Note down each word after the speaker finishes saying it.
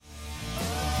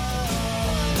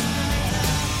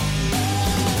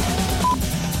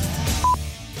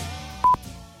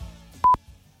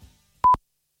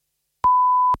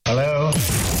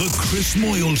Chris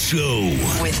Moyle Show.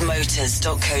 With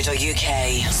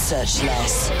motors.co.uk. Search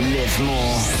less, live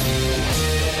more.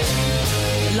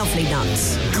 Lovely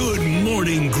nuts. Good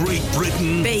morning, Great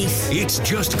Britain. Beef. It's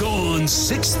just gone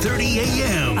 6:30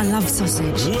 a.m. I love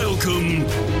sausage. Welcome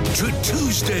to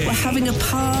Tuesday. We're having a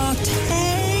party.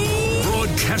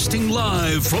 Broadcasting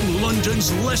live from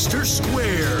London's Leicester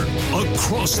Square,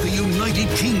 across the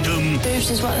United Kingdom. Boobs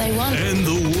is what they want. And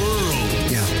the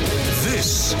world. Yeah.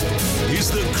 This is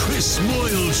the Chris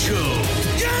Moyle Show.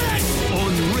 Yes!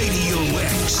 On Radio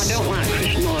X. I don't like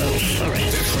Chris Moyle, sorry.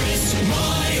 The Chris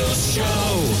Moyle Show.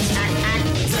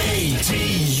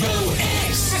 Radio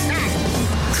X.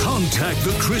 Contact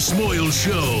the Chris Moyle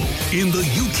Show. In the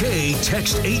UK,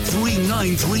 text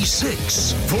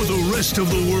 83936. For the rest of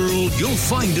the world, you'll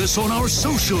find us on our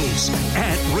socials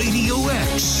at Radio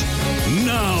X.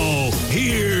 Now,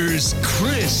 here's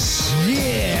Chris.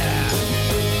 Yeah.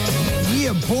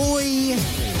 Yeah, boy.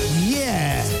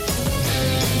 Yeah.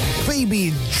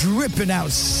 Baby dripping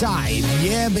outside,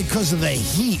 yeah, because of the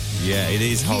heat. Yeah, it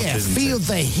is hot, Yeah, isn't feel it?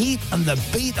 the heat and the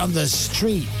beat on the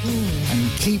street.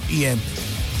 And keep your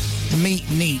meat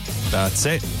neat. That's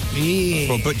it. Yeah.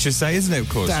 What butchers say, isn't it, of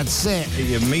course? That's it. Get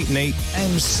your meat neat.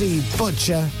 MC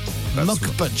Butcher, Muck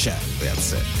Butcher.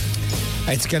 That's it.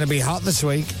 It's going to be hot this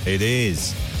week. It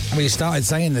is. We started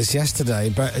saying this yesterday,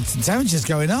 but the temperature's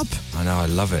going up. I know, I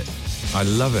love it. I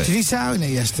love it. Did you sit out in it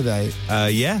yesterday?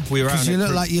 Yeah, we were out Because in you it look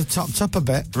for- like you've topped up a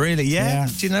bit. Really? Yeah. Yeah.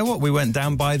 Do you know what? We went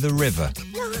down by the river.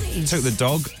 Nice. Took the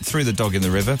dog, threw the dog in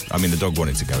the river. I mean, the dog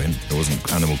wanted to go in. It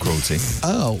wasn't animal cruelty.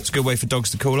 Oh, It's a good way for dogs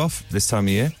to cool off this time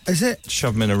of year. is it?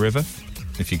 Shove them in a river,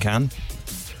 if you can.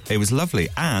 It was lovely.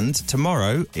 And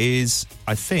tomorrow is,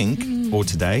 I think, or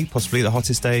today, possibly the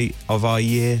hottest day of our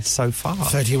year so far.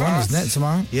 31, isn't it,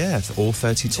 tomorrow? Yeah, it's all It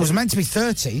 32. was meant to be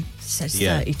 30. It says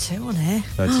Yeah. 32 on here.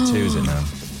 32 is it now?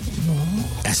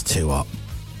 That's too hot.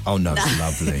 Oh, no, it's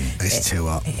lovely. It's too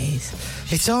hot. It is.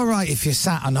 It's all right if you're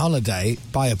sat on holiday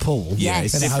by a pool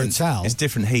Yes. in a different, hotel. It's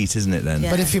different heat, isn't it, then? Yeah.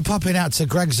 But if you're popping out to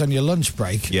Greg's on your lunch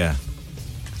break Yeah.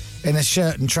 in a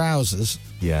shirt and trousers,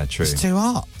 Yeah, true. it's too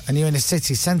hot. And you're in a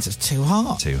city centre, it's too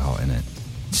hot. Too hot, innit?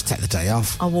 Just take the day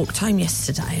off. I walked home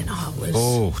yesterday and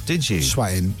Oh, did you?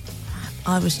 Sweating.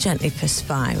 I was gently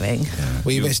perspiring.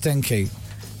 Were you a bit stinky?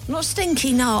 Not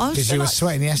stinky, no. I was Because you were like-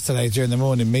 sweating yesterday during the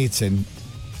morning meeting.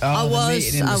 I the was.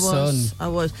 meeting in the I was. sun. I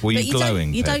was. Were you But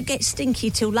glowing, You Pip? don't get stinky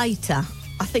till later.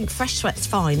 I think fresh sweat's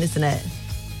fine, isn't it?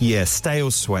 Yeah, stale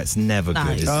sweat's never No.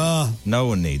 good, is it? Oh. No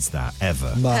one needs that,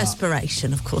 ever. But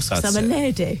Perspiration, of course, because That's I'm a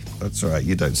it. lady. That's all right,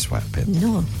 you don't sweat, Pip.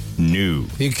 No. No.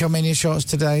 you come in your shorts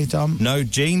today, Dom? No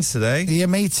jeans today. Yeah,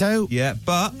 me too. Yeah,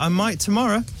 but I might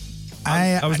tomorrow.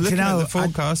 I was do you looking at know, the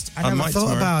forecast. I never might thought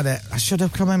tomorrow. about it. I should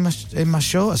have come in my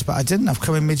shorts, but I didn't. I've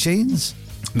come in my jeans.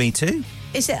 Me too.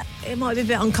 Is it? It might be a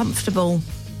bit uncomfortable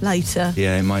later.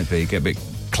 Yeah, it might be. Get a bit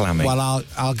clammy. Well,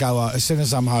 I'll go out as soon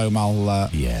as I'm home.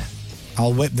 yeah.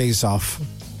 I'll whip these off,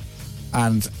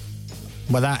 and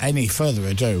without any further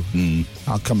ado,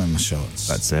 I'll come in my shorts.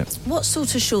 That's it. What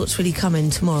sort of shorts will he come in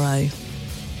tomorrow?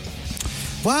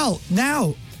 Well,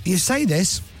 now you say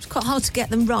this, It's quite hard to get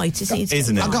them right, isn't it?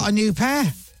 Isn't it? I got a new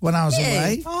pair when I was Yeah.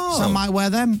 away, Oh. so I might wear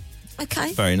them.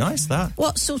 Okay. Very nice, that.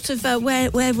 What sort of where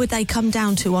would they come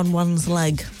down to on one's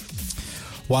leg?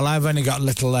 Well, I've only got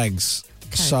little legs,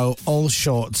 so all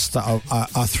shorts that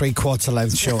are 3/4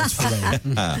 length shorts for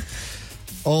me.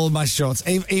 All my shorts,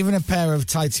 even a pair of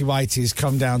tighty whities,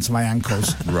 come down to my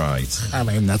ankles. Right. I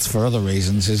mean, that's for other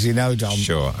reasons, as you know, Dom.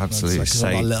 Sure, absolutely. That's 'cause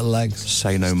I've got little legs.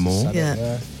 Say no more.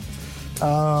 Yeah.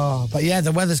 Oh, but yeah,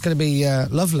 the weather's going to be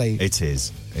lovely. It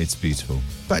is. It's beautiful.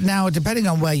 But now, depending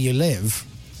on where you live,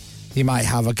 you might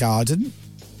have a garden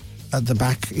at the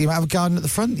back. You might have a garden at the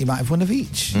front. You might have one of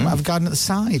each. You might have a garden at the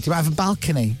side. You might have a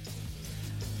balcony.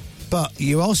 But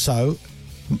you also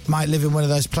might live in one of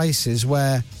those places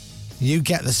where you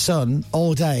get the sun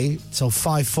all day till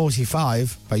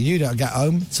 5:45, but you don't get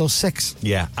home till 6.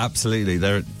 Yeah, absolutely.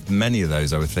 There are many of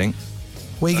those, I would think.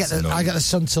 I That's get annoying. the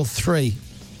sun till 3.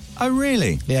 Oh,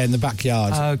 really? Yeah, in the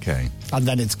backyard, Okay. and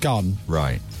then it's gone,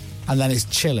 Right. and then it's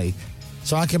chilly.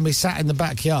 So I can be sat in the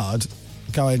backyard,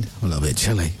 going a little bit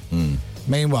chilly.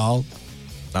 Meanwhile,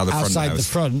 Now the front outside house. the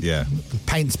front, Yeah. the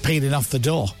paint's peeling off the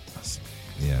door.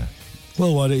 Yeah.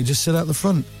 Well, why don't you just sit out the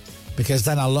front? Because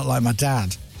then I'll look like my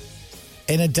dad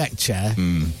in a deck chair,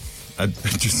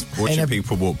 Just watching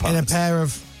people walk past. in a pair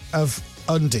of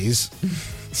undies,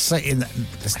 sitting.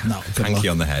 It's not good. Hanky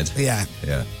look. on the head. Yeah.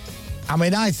 Yeah. I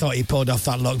mean, I thought he pulled off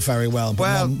that look very well, but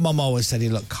Well- Mum always said he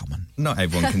looked common. Not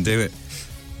everyone can do it.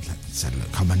 Said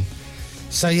look common.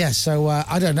 So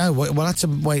I don't know. We'll have to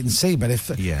wait and see. But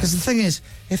because the thing is,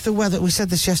 if the weather, we said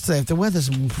this yesterday, if the weather's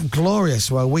glorious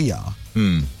where we are,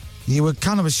 you would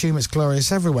kind of assume it's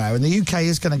glorious everywhere. And the UK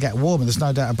is going to get warmer. There's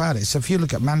no doubt about it. So if you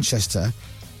look at Manchester,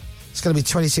 it's going to be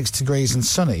 26 degrees and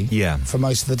sunny for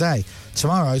most of the day.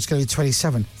 Tomorrow it's going to be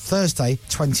 27. Thursday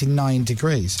 29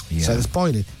 degrees. Yeah. So it's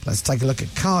boiling. Let's take a look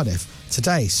at Cardiff.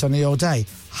 Today sunny all day.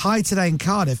 High today in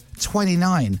Cardiff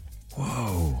 29.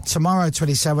 Whoa. Tomorrow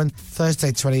 27,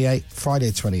 Thursday 28, Friday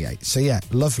 28. So yeah,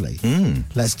 lovely.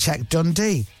 Let's check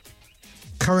Dundee.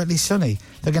 Currently sunny.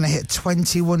 They're going to hit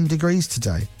 21 degrees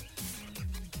today.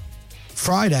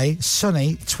 Friday,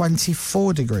 sunny,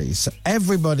 24 degrees. So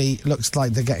everybody looks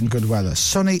like they're getting good weather.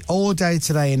 Sunny all day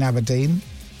today in Aberdeen.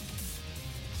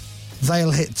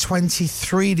 They'll hit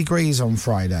 23 degrees on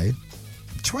Friday.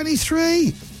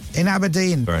 23 in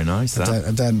Aberdeen. Very nice, that.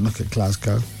 I don't look at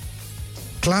Glasgow.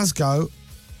 Glasgow.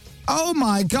 Oh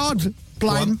my God!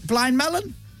 Blind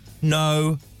melon.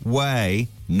 No way.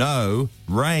 No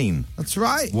rain. That's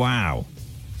right. Wow.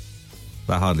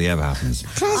 That hardly ever happens.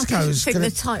 Glasgow's I think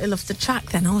the title of the track.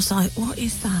 Then I was like, "What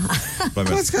is that?"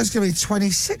 Glasgow's going to be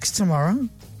 26 tomorrow.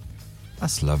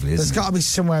 That's lovely, There's isn't got to be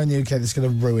somewhere in the UK that's going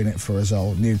to ruin it for us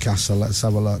all. Newcastle. Let's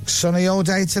have a look. Sunny all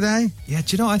day today. Yeah.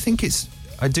 Do you know? I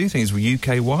do think it's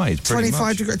UK wide.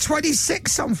 25 degrees.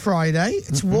 26 on Friday.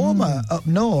 It's warmer up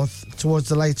north towards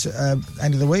the later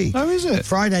end of the week. Oh, is it?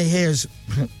 Friday here's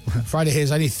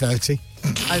only 30.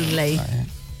 Only.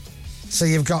 So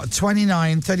you've got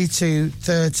 29, 32,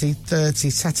 30, 30,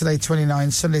 Saturday 29,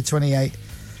 Sunday 28,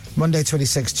 Monday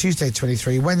 26, Tuesday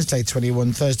 23, Wednesday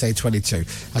 21, Thursday 22.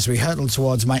 As we hurtle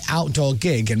towards my outdoor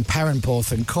gig in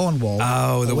Perranporth in Cornwall.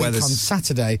 Oh, the week weather's on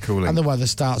Saturday, cooling. and the weather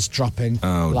starts dropping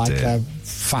like dear. a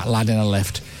fat lad in a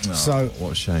lift. Oh, so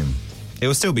what a shame. It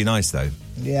will still be nice though.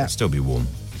 Yeah, It'll still be warm.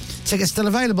 tickets still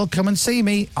available. Come and see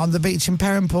me on the beach in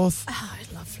Perranporth. Oh,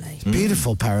 it's lovely.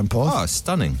 Beautiful Perranporth. Oh,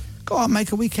 stunning. Go on,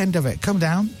 make a weekend of it. Come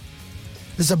down.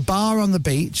 There's a bar on the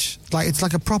beach. It's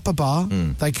like a proper bar.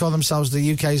 They call themselves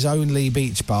the UK's only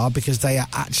beach bar because they are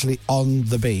actually on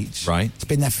the beach. Right. It's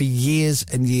been there for years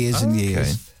and years and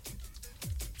years.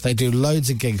 They do loads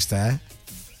of gigs there.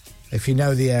 If you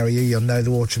know the area, you'll know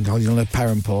the watering hole. You'll know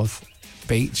Perranporth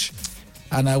Beach.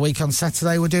 And a week on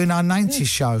Saturday, we're doing our 90s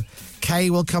show. Kay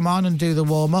will come on and do the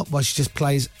warm-up while she just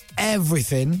plays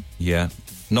everything. Yeah.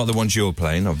 Not the ones you're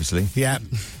playing, obviously. Yeah.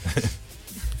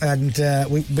 And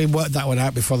we worked that one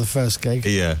out before the first gig.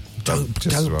 Yeah. Don't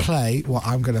Just play what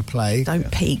I'm going to play.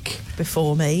 Don't peek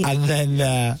before me. And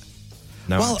then...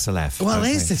 No Axel F. Well,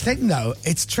 here's the thing, though.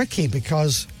 It's tricky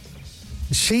because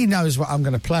she knows what I'm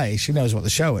going to play. She knows what the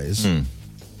show is. And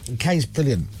Kay's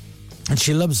brilliant. And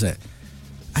she loves it.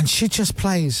 And she just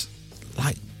plays,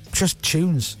 just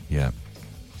tunes. Yeah.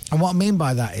 And what I mean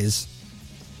by that is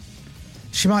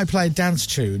she might play a dance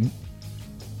tune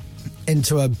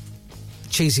into a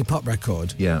cheesy pop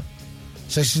record. Yeah.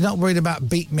 So she's not worried about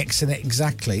beat mixing it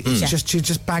exactly. It's she's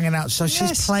just banging out. So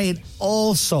she's playing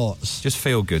all sorts. Just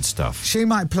feel good stuff. She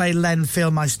might play Len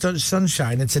Feel My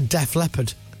Sunshine. It's a Def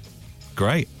Leppard.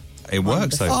 Great. It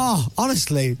works though. Oh,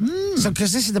 honestly. So,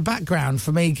 because this is the background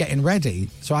for me getting ready.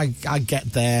 So I get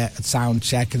there at sound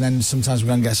check, and then sometimes we're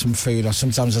going to get some food, or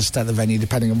sometimes I stay at the venue,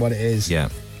 depending on what it is. Yeah.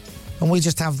 And we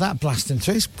just have that blasting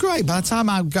through. It's great. By the time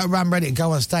I'm ready to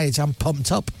go on stage, I'm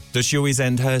pumped up. Does she always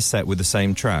end her set with the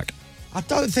same track? I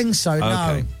don't think so, no.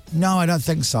 Okay. No, I don't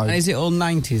think so. And is it all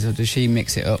 90s or does she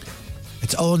mix it up?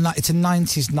 It's all it's a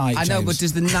 90s night, I know, James. but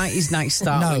does the 90s night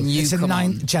start No, when you it's a come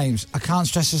on? James, I can't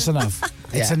stress this enough.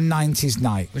 It's Yeah. a 90s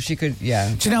night. But she could,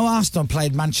 yeah. Do you know Arsenal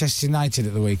played Manchester United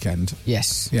at the weekend?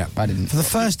 Yes. Yeah. I didn't. For the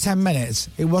first 10 minutes,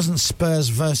 it wasn't Spurs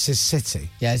versus City,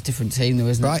 Yeah, it's a different team though,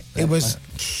 isn't right? it? It was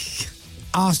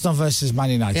Arsenal versus Man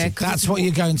United. Yeah, 'cause That's it's what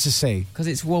you're going to see. Because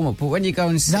it's warm up. But when you go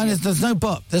and see No, there's no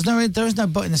but. There is no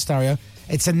but in the stereo.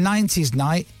 It's a 90s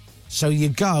night, so you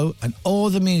go and all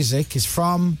the music is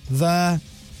from the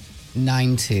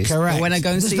 90s. correct. But when I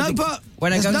go and There's see no the, but.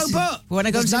 when I There's go no and see, but. when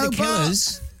I go and see There's the no but.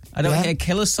 Killers, I don't Yeah. hear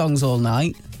Killer songs all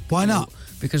night. Why not?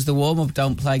 Because the warm up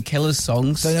don't play Killers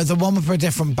songs. So the one for a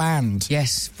different band.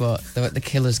 Yes, but they're at the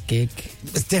Killers gig.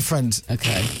 It's different.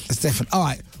 Okay. It's different. All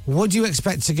right. Would you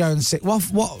expect to go and see?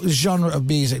 What genre of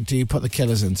music do you put the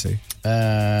Killers into?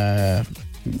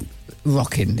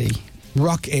 Rock indie.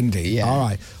 Rock indie. Yeah. All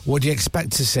right. Would you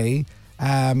expect to see?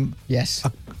 Yes.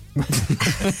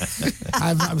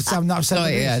 I've not said the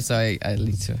Sorry, music. yeah, sorry. I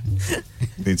need to.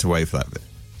 Need to wait for that bit.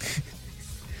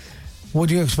 Would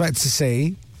you expect to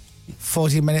see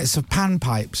 40 minutes of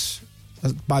panpipes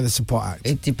by the support act?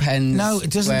 It depends. No, it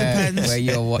doesn't depend. Where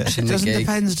you're watching It the doesn't gig.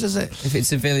 depend, does it? If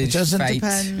it's a village It doesn't fete,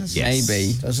 depend. Yes.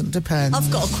 maybe. Doesn't depend. I've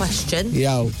got a question.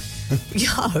 Yo.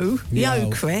 Yo,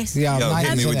 Chris. Yo, Yo, nice,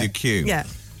 hit me isn't with it? your cue. Yeah.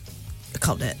 I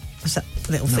can't do it. What's that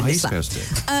little No, finger he's slap?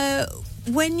 supposed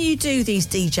to. When you do these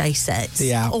DJ sets,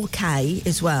 Yeah. or Kay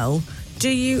as well, do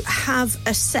you have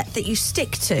a set that you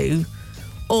stick to,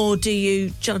 or do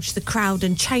you judge the crowd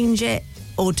and change it,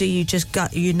 or do you just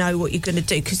you know what you're going to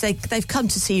do because they've come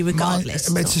to see you regardless?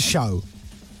 It's a show.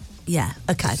 Yeah.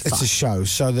 Okay. It's fine. a show,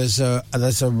 so there's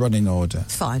a running order.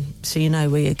 Fine. So you know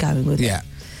where you're going with Yeah. it.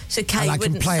 So Kay And I can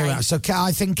wouldn't play say, around. So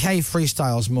I think Kay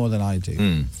freestyles more than I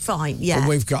do. fine. Yeah.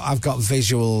 But I've got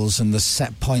visuals and the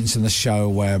set points in the show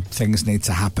where things need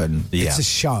to happen. Yeah. It's a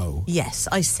show. Yes,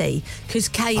 I see. Because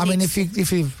Kay. I mean, needs-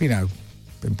 if you've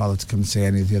been bothered to come and see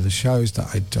any of the other shows that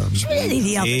I've done, really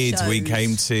the other shows. We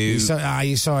came to. you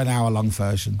saw an hour-long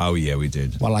version. Oh yeah, we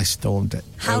did. Well, I stormed it.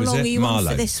 How was long it? are you on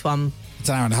Marlow. for this one? It's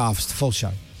an hour and a half. It's the full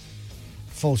show.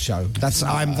 Full show. That's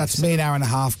me an hour and a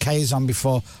half. Kay's on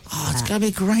before. Oh, it's going to be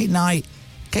a great night.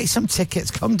 Get some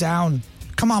tickets. Come down.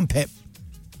 Come on, Pip.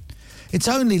 It's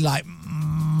only like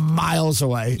miles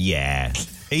away. Yeah,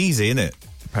 easy, isn't it?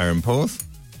 Perranporth.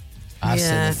 I've seen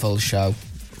Yeah. the full show.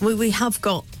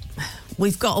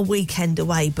 We've got a weekend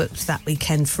away booked that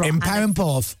weekend for In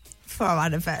Perranporth. for our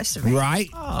anniversary. Right.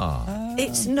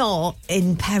 It's not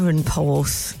in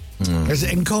Perranporth. Is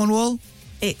it in Cornwall?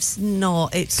 It's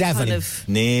not. It's Devon. kind of.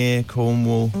 Near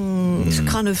Cornwall. It's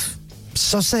kind of.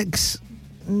 Sussex?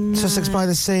 Sussex by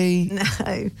the Sea?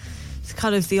 No. It's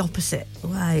kind of the opposite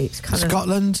way. It's kind of.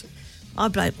 Scotland? I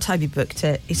blame Toby booked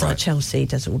it. He's like Chelsea. He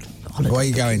does all holiday. Where are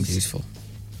you going? Useful.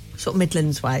 Sort of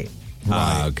Midlands way.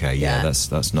 Ah, okay, yeah, Yeah.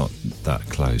 that's not that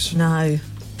close. No.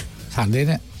 It's handy,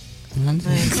 isn't it?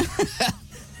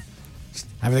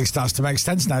 Everything starts to make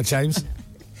sense now, James.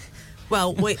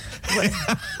 Well,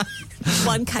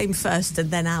 one came first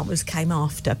and then ours came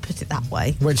after. Put it that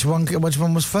way. Which one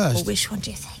was first? Well, which one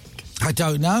do you think? I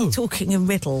don't know. Talking in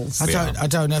riddles. I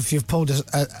don't know if you've pulled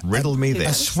a Riddle me a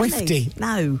this. Swifty.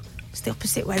 No, it's the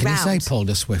opposite way Can you round. say pulled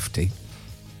a Swifty?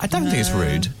 I don't think it's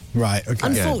rude. Right, okay.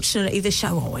 Unfortunately, the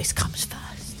show always comes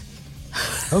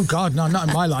first. Oh, God, no, not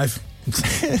in my life.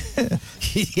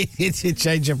 You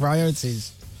change your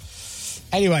priorities.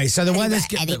 Anyway, so the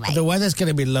weather's going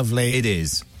to be lovely. It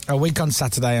is. A week on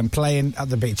Saturday, I'm playing at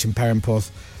the beach in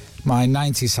Perranporth. My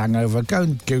 90s hangover. Go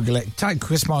and Google it. Type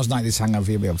Chris Moyles 90s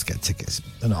hangover. You'll be able to get tickets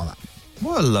and all that.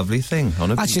 What a lovely thing.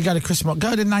 Actually, go to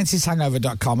go to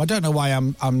 90shangover.com. I don't know why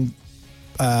I'm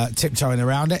tiptoeing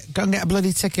around it. Go and get a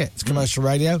bloody ticket. It's commercial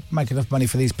radio. Make enough money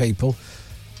for these people.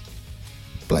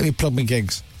 Let me plug my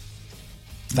gigs.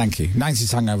 Thank you.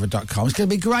 90shangover.com. It's going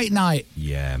to be a great night.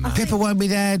 Yeah, man. Pippa won't be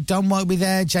there. Don won't be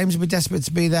there. James will be desperate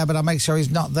to be there, but I'll make sure he's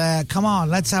not there. Come on,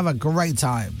 let's have a great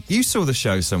time. You saw the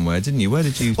show somewhere, didn't you? Where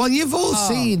did you? Well, you've all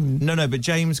seen. No, but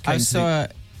James came I to saw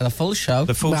the full show.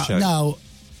 the full show. No,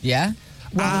 Yeah.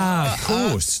 Of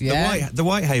course. yeah. The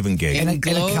Whitehaven gig. In a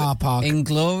car park. In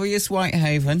glorious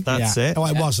Whitehaven. That's yeah. it. Oh,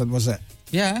 it wasn't, was it?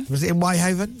 Yeah. Was it in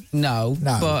Whitehaven? No,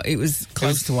 No. but it was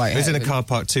close to It Whitehaven. was in a car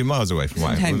park 2 miles away from in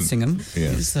Whitehaven. Hensingham. Yeah.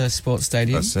 It was the sports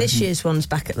stadium. That's it. This year's one's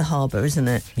back at the Harbour, isn't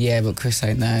it? Yeah, but Chris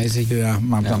ain't there, is he? Yeah, I've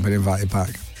not been invited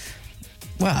back.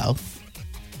 Well,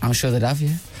 I'm sure they'd have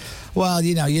you. Well,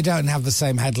 you don't have the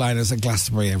same headliners at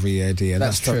Glastonbury every year, do you?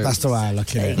 That's true. That's the way I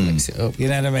look at it. Mix it up. You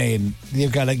know what I mean?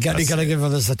 You've got to give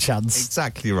others a chance.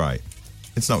 Exactly right.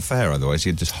 It's not fair otherwise.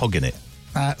 You're just hogging it.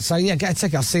 So yeah, get a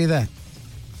ticket. I'll see you there.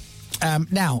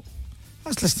 Now, I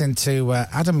was listening to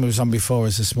Adam, who was on before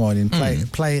us this morning.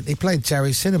 He played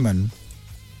Jerry Cinnamon,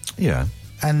 Yeah.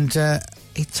 and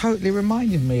he totally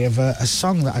reminded me of a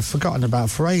song that I've forgotten about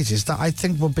for ages that I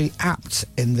think will be apt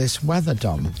in this weather,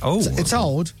 Dom. Oh. It's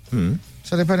old.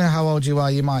 So depending on how old you are,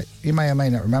 you may or may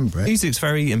not remember it. Music's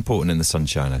very important in the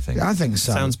sunshine, I think. I think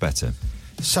so. Sounds better.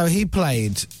 So he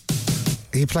played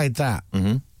that.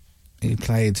 Mm-hmm. He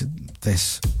played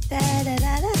this.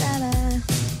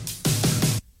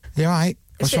 You all right?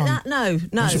 What's Is it wrong? that? No.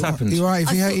 What's happened? You all right?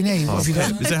 Have you hurt your knee? What have you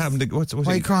got? Has it happened?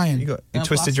 Why are you crying? You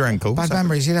twisted your ankle? Bad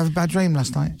memories. You had a bad dream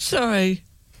last night. Sorry.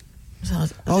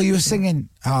 Oh, you were singing.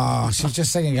 Oh, she was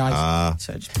just singing, guys.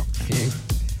 So I just popped a few.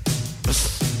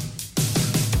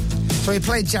 So he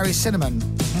played Jerry Cinnamon.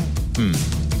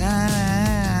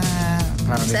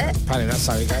 That's it. Apparently that's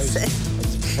how it goes. That's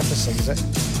it. Pepper sings it.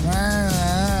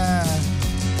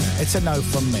 It's a no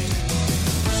from me.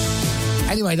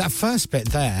 Anyway, that first bit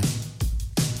there,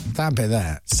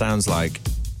 Sounds like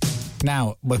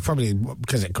now, well, probably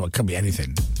because it could be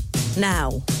anything.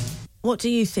 Now, what do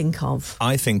you think of?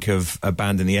 I think of a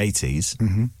band in the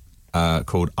 80s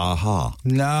called Aha.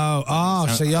 No. Oh,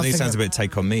 so you're I think it thinking... sounds a bit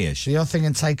Take On Me-ish. So you're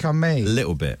thinking Take On Me? A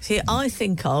little bit. See, I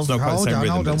think of... It's not quite the same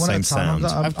rhythm, but the same sound.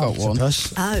 I've got one. Oh.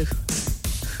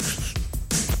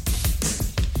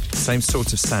 Same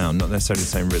sort of sound, not necessarily the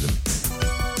same rhythm.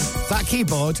 That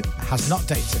keyboard has not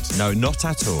dated. No, not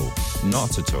at all.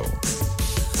 Not at all.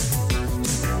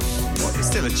 What? It's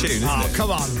still a tune, isn't Oh, it? come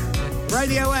on.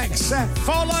 Radio X,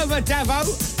 fall over, Devo.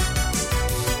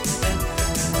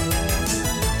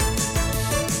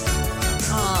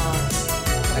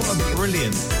 What a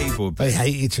brilliant keyboard. They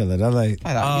hate each other, don't they?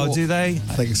 Oh, do they?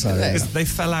 I think so. Yeah. Because they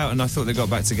fell out and I thought they got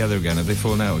back together again. Have they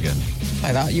fallen out again?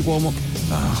 Like that, you warm up.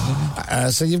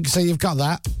 So you've got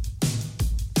that.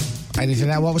 Anything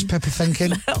else? What was Pippa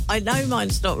thinking? I know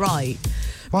mine's not right.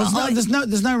 Well, but there's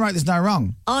no right, there's no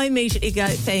wrong. I immediately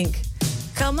think,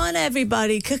 come on,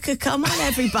 everybody. Come on,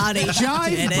 everybody.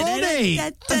 Jive Bunny.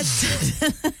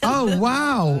 Oh,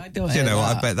 wow. Do you know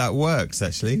what? I bet that works,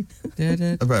 actually. I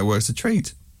bet it works a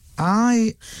treat.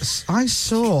 I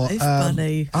saw Jive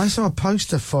Bunny. I saw a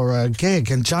poster for a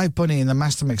gig and Jive Bunny and the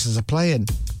Master Mixers are playing.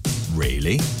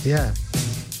 Really? Yeah.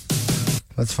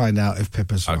 Let's find out if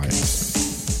Pippa's Okay. right.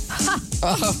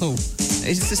 Oh,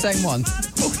 is it the same one?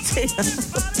 Oh, dear.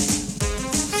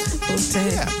 Oh,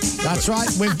 dear. That's right.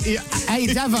 Hey,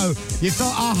 Devo, you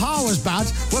thought Aha was bad?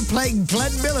 We're playing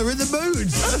Glenn Miller in the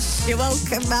Mood. You're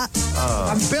welcome, Matt.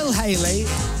 And Bill Haley.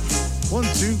 1, 2, 1,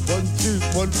 2,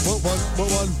 1, 1, 1.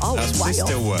 Oh, This wow.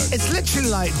 still works. It's literally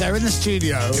like they're in the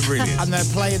studio It really is. and they're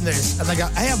playing this and they go,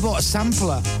 hey, I bought a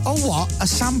sampler. Oh, what? A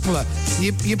sampler?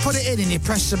 You put it in and you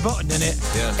press the button and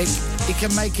you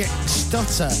can make it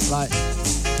stutter. Like,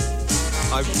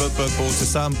 I bought a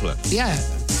sampler. yeah.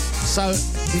 So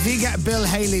if you get Bill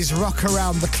Haley's Rock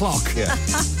Around the Clock, Yeah.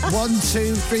 1,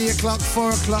 2, 3 o'clock,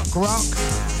 4 o'clock rock,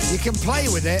 you can play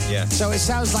with it. Yeah. So it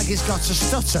sounds like it's got a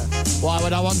stutter. Why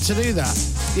would I want to do that?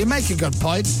 You make a good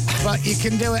point, but you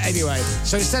can do it anyway.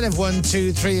 So instead of 1,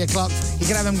 2, 3 o'clock, you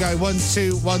can have them go 1,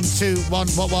 2, 1, 2, 1,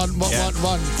 1, 1, 1, 1, Yeah.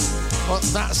 1. Well,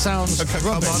 that sounds Okay,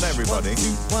 rubbish. come on, everybody.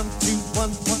 1, 2, 1,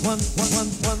 1, 1, 1, 1,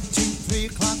 1, 2, 3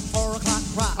 o'clock, 4 o'clock,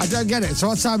 rock. I don't get it. So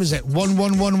what time is it? 1,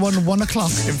 1, 1, 1, 1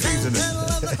 o'clock. Confusing it.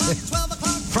 12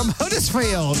 o'clock, From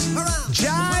Huddersfield,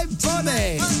 Jive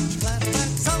Bunny.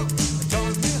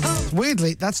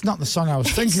 Weirdly, that's not the song I was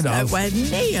thinking of. Nowhere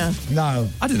near. No.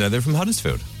 I didn't know they're from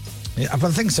Huddersfield. Yeah, but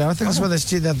I think so. I think that's where they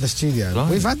have the studio. Right.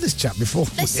 We've had this chat before.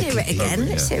 Let's hear it again.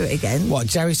 Let's hear it again. What,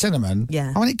 Jerry Cinnamon?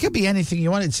 Yeah. I mean, it could be anything you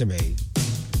want it to be.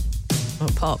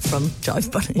 Apart from Jive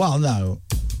Bunny. Well, no.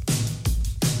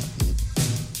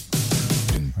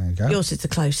 There you go. Yours is the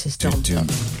closest, Dom.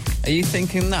 Are you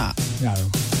thinking that? No.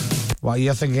 What,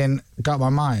 you're thinking, got my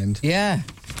mind? Yeah.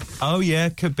 Oh, yeah,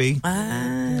 could be. Got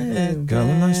on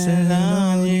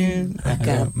you. I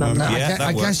got my No, Yeah,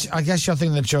 that works. I guess you're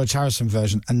thinking the George Harrison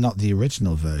version and not the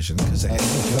original version, because it's a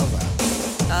cover.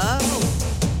 Oh.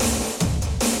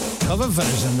 Cover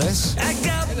version, this. I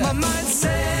got my mind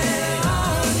set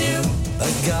on you.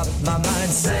 I got my mind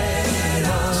set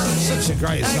on you. Such a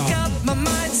great I song. got my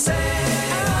mind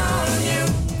set on you.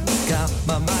 Got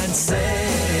my mind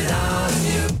set on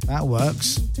you. That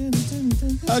works.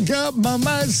 I got my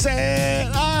mind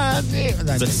set on you.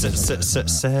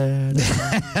 Sad.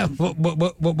 What?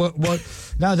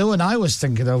 No, the one I was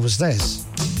thinking of was this.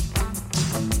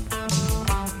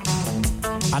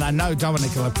 And I know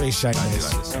Dominic will appreciate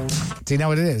this. Do you know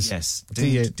what it is? Yes. Do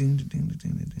you?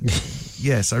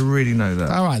 Yes, I really know that.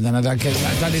 All right, then I don't need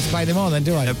to play anymore then,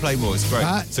 do I? Yeah, play more. It's great.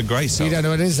 Right. It's a great So song. you don't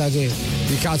know what it is, though, do you?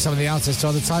 You can't tell me the artist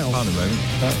or the title. Can't at the moment.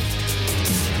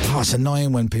 Oh, it's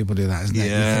annoying when people do that, isn't it?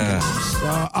 Yeah.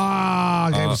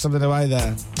 I gave us something away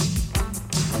there.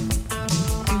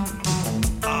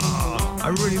 I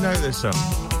really know this song.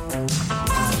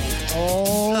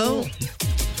 Oh.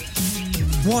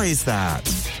 What is that?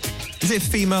 Is it a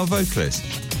female vocalist?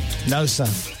 No, sir.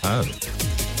 Oh.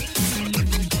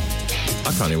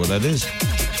 I can't hear what that is.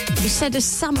 You said a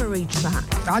summary track.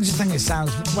 I just think it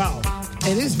sounds, well,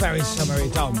 it is very summery,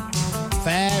 Dom.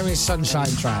 Very sunshine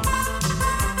track.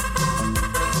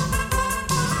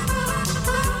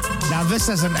 Now, this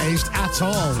hasn't aged at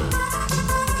all.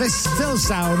 This still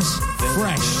sounds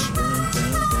fresh.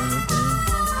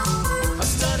 I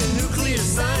study nuclear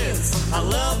science. I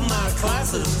love my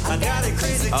classes. I got a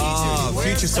crazy teacher. Oh,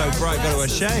 Future's so bright, got to wear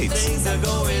shades. Things are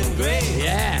going great.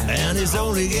 Yeah. And it's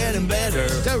only getting better.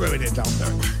 Don't ruin it, Dom.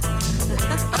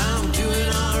 I'm doing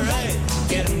all right.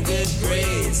 Getting good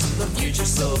grades. The future's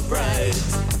so bright.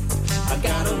 I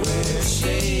gotta wear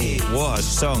shades. What a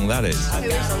song that is. I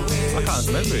can't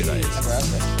remember who that is.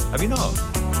 Have you not?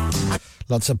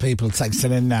 Lots of people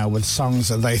texting in now with songs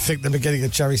that they think the beginning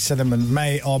of Cherry Cinnamon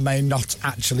may or may not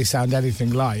actually sound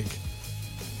anything like.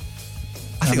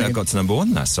 I think that got to number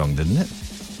 1, that song, didn't it?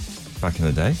 Back in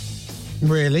the day.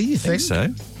 Really? You I think so.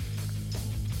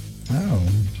 Oh.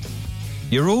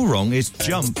 You're all wrong. It's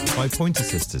Jump by Pointer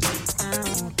Sisters.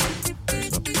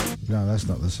 No, that's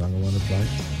not the song I want to play.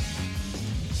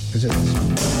 Is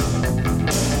it?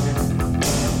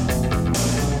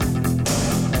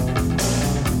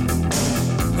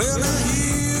 Well, now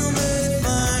you may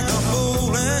think I'm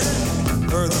fooling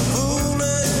for the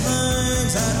foolish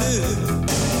things I do.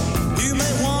 You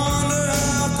may wonder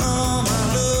how come I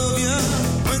love you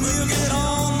when you get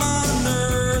on my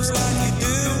nerves like you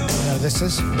do. No, this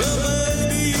is. Well,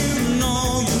 baby, you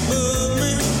know you love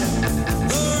me.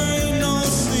 There ain't no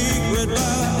secret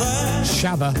about that.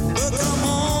 Shabba. But come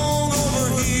on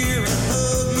over here and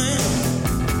hug me.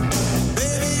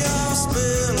 Baby, I'll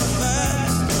spill it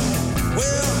fast.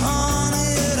 Well, honey,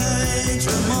 it ain't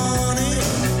your money.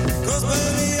 'Cause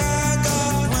baby, I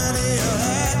got plenty of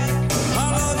that. I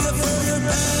love you for your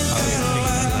pink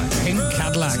Cadillac. Pink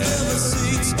Cadillac. Leather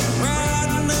seats,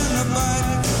 riding in the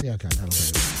back. Yeah, okay, that'll do.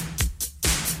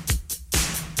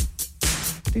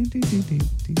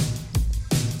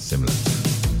 Similar.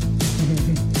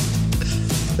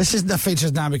 This is the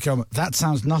features now become. That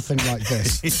sounds nothing like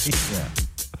this. Yeah.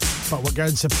 But we're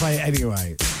going to play it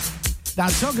anyway. Now,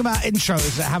 talk about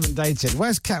intros that haven't dated.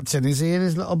 Where's Captain? Is he in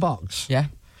his little box? Yeah.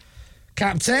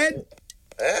 Captain?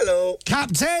 Hello.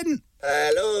 Captain?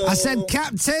 Hello. I said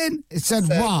Captain. It said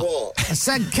what? I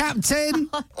said Captain.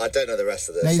 I don't know the rest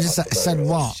of this. No, you just said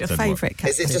what? Your favourite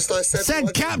Is captain. it just I said I said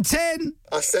what? Captain.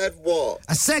 I said what?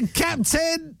 I said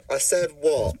Captain. I said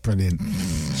what? Brilliant.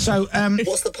 So,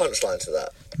 What's the punchline to that?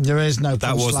 there is no punchline.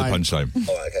 That was the punchline.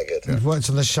 All right, okay, good. We've worked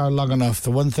on the show long enough. The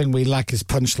one thing we lack is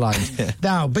punchlines.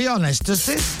 Now, be honest, does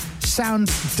this sound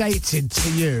dated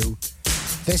to you?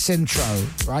 This intro,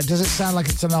 right? Does it sound like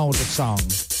it's an older song?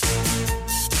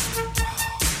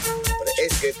 But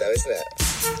it is good though, isn't it?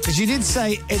 Because you did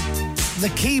say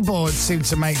the keyboard seemed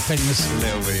to make things A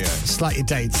little bit, yeah. slightly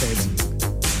dated.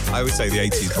 I would say the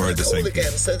 80s were the same. All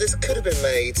again, so this could have been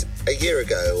made a year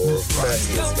ago or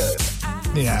 30 years ago.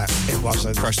 Yeah, it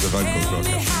wasn't. Crush the vocals,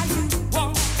 Roger.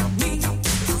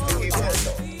 The Hugh Grant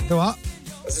song. The what?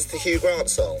 Was this the Hugh Grant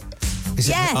song? Is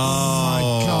it? Yes.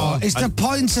 Oh, God. It's the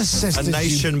Pointer Sisters. A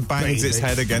nation you bangs its baby.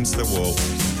 head against the wall.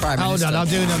 Prime Hold Minister. on, I'll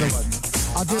do another one.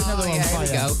 I'll do another one yeah, for here we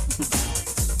you. go.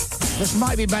 This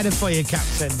might be better for you,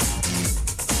 Captain.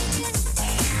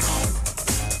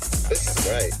 This is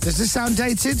great. Does this sound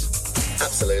dated?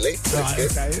 Absolutely. Looks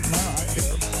good.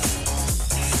 okay.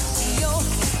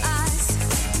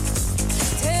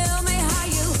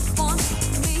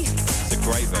 It's a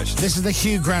great version. This is the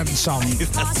Hugh Grant song,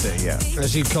 That's it, yeah.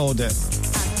 as you called it.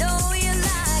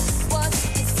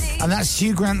 And that's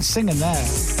Hugh Grant singing there.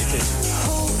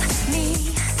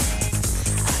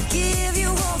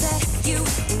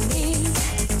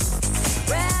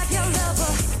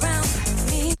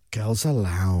 Girls are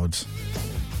loud.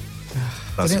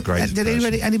 That's a great Did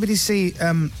version. anybody see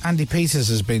Andy Peters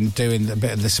has been doing a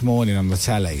bit of This Morning on the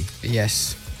telly?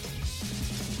 Yes.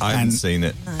 I haven't and- seen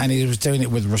it. And he was doing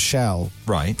it with Rochelle,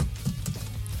 Right.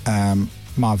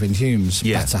 Marvin Hume's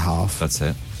Yeah. better half. That's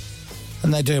it.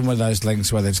 And they're doing one of those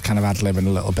links where they're just kind of ad-libbing a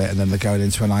little bit and then they're going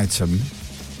into an item.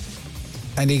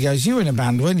 And he goes, you were in a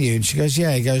band, weren't you? And she goes,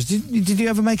 yeah. He goes, did you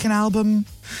ever make an album?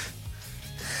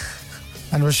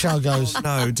 And Rochelle goes,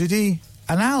 No, did he?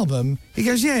 an album? He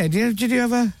goes, yeah. Did you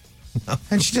ever? No.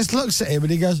 And she just looks at him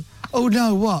and he goes, oh,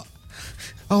 no, what?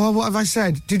 Oh, what have I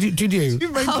said? Did you?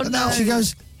 Oh, no. She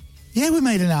goes, yeah, we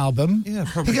made an album. Yeah,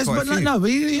 probably He goes, quite but a few. no, but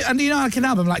and you know, like an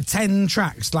album, like 10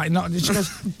 tracks, like not. She goes,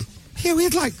 yeah, we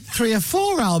had like 3 or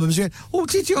 4 albums. She went, oh,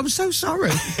 did you? I'm so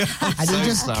sorry. And he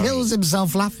just kills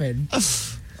himself laughing.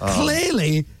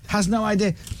 Clearly has no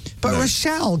idea. But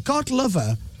Rochelle, God love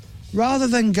her, rather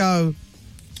than go,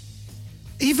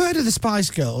 you've heard of the Spice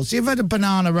Girls, you've heard of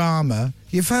Bananarama,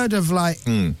 you've heard of like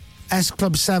S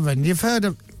Club 7, you've heard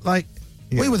of like,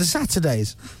 we were the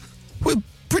Saturdays. We're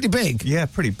pretty big. Yeah,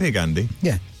 pretty big, Andy.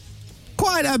 Yeah.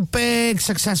 Quite a big,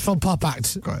 successful pop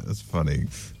act. Right, that's funny.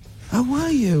 How were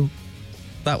you?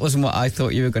 That wasn't what I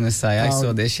thought you were going to say. I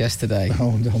saw this yesterday.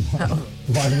 Oh, no.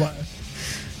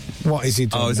 What is he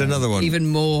doing? Oh, is there another one? Even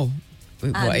more,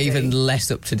 Andy. even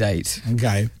less up to date.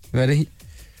 Okay. Ready?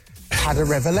 Had a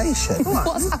revelation.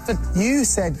 What's happened? You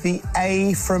said the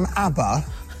A from ABBA,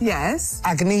 Yes.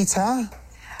 Agneta,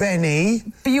 Benny,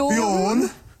 Bjorn.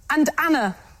 And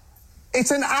Anna. It's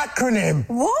an acronym.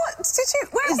 What? Did you?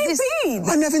 Where have you been?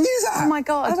 I never knew that. Oh, my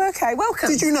God. Oh, okay, welcome.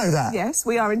 Did you know that? Yes,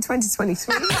 we are in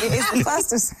 2023. It is the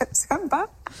 1st of September.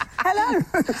 Hello.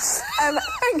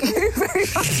 Thank you very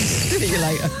much. See you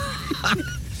later.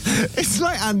 It's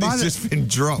like Andy's just been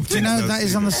dropped. Do you know that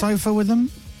is on the sofa with them?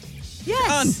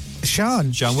 Yes.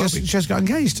 Sean. Sean She Welby. just got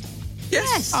engaged.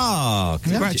 Yes. Oh,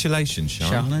 congratulations, Sean.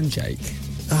 Sean and Jake.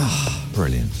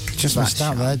 Brilliant. Just missed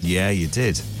out there. Yeah, you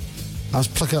did. I was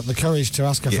plucking up the courage to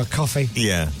ask her for coffee.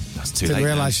 Yeah, that's too Didn't late.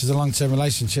 realise she's a long-term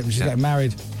relationship and she's getting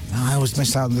married. Oh, I always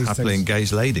miss out on these Happily things.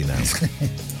 engaged lady now.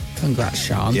 Congrats,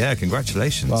 Sean. Yeah,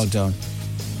 congratulations. Well done.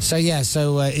 So he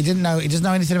doesn't know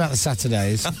anything about the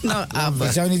Saturdays. No, ABBA.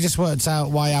 He's only just worked out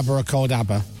why ABBA are called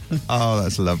ABBA. Oh,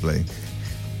 that's lovely.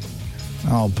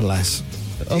 Oh, bless.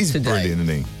 He's brilliant, isn't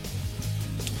he?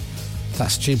 That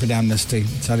stupid amnesty,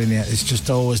 I'm telling you, it's just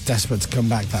always desperate to come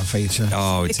back, that feature.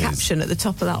 Oh, The it is. caption at the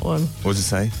top of that one. What does it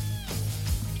say?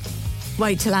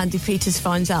 Wait till Andy Peters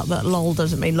finds out that lol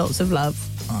doesn't mean lots of love.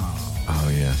 Oh,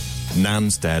 yeah.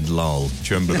 Nan's dead, lol. Do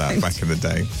you remember that back in the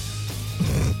day?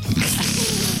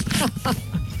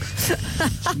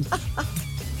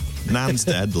 Nan's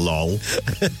dead, lol.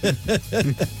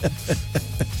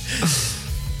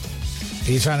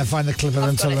 Are you trying to find the clip of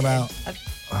them talking about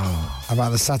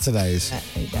the Saturdays?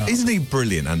 Isn't he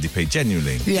brilliant, Andy P?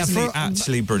 Genuinely. Yeah, Isn't he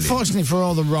actually brilliant? Fortunately, for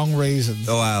all the wrong reasons.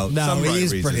 Oh, well, no, some he right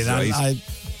is reasons, brilliant. right?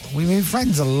 We've been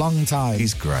friends a long time.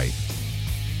 He's great.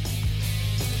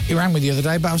 He rang me the other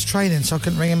day, but I was training, so I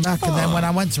couldn't ring him back. And then when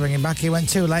I went to ring him back, he went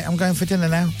too late. I'm going for dinner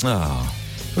now. Oh.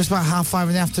 It was about 5:30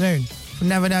 in the afternoon. I've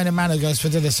never known a man who goes for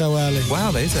dinner so early.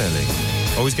 Wow, that is early.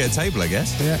 Always get a table, I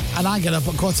guess. Yeah, and I get up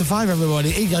at 4:45 every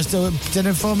morning. He goes to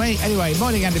dinner for me. Anyway,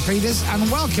 morning, Andy Peters, and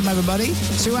welcome everybody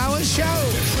to our show.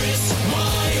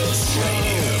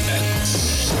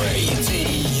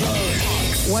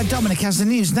 Where Dominic has the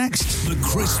news next. The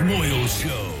Chris Moyle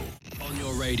Show. On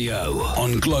your radio,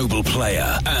 on Global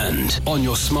Player, and on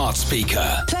your smart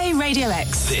speaker. Play Radio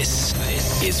X. This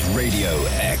is Radio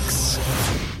X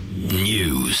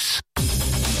News.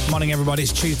 Morning, everybody.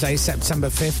 It's Tuesday, September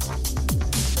 5th.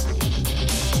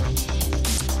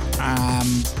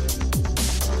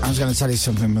 I was going to tell you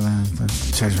something, but I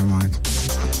changed my mind.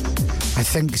 I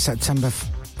think September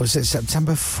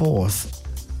 4th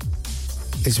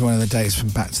is one of the dates from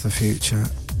Back to the Future.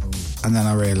 And then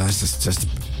I realised it's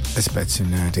a bit too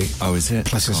nerdy. Oh, is it?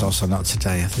 Plus, it's also not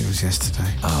today. I think it was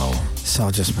yesterday. Oh. So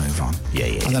I'll just move on. Yeah.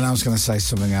 And then I was going to say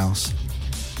something else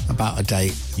about a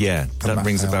date. Yeah, that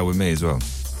rings a bell with me as well.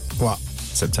 What?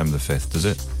 September the 5th, does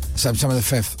it? September the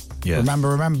 5th. Yeah.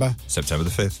 Remember. September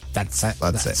the 5th. That's it.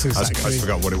 That's it. Exactly I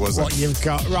forgot what it was. What you've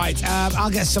got. Right,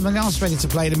 I'll get something else ready to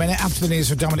play in a minute. After the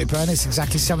news with Dominic Byrne, it's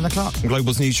exactly 7 o'clock.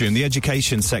 Global's newsroom. The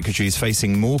Education Secretary is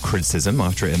facing more criticism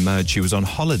after it emerged she was on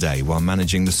holiday while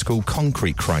managing the school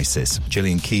concrete crisis.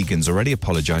 Gillian Keegan's already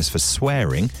apologised for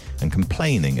swearing and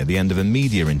complaining at the end of a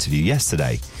media interview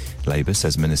yesterday. Labour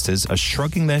says ministers are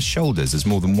shrugging their shoulders as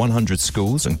more than 100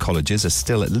 schools and colleges are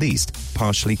still at least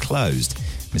partially closed.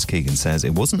 Ms Keegan says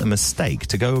it wasn't a mistake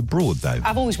to go abroad, though.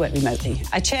 I've always worked remotely.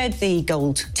 I chaired the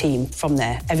Gold team from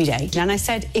there every day. And I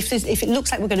said, if it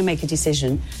looks like we're going to make a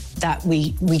decision that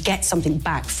we get something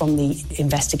back from the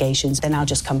investigations, then I'll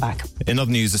just come back. In other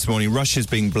news this morning, Russia's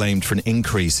being blamed for an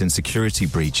increase in security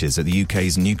breaches at the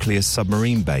UK's nuclear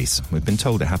submarine base. We've been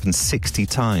told it happened 60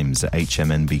 times at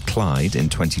HMNB Clyde in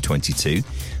 2022.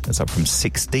 That's up from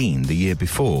 16 the year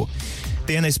before.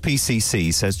 The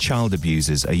NSPCC says child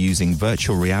abusers are using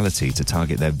virtual reality to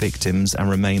target their victims and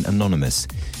remain anonymous.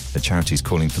 The charity is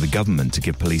calling for the government to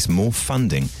give police more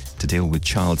funding to deal with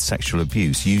child sexual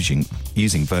abuse using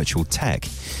virtual tech.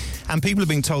 And people are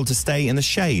being told to stay in the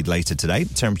shade later today.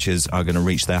 Temperatures are going to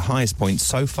reach their highest point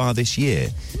so far this year.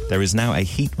 There is now a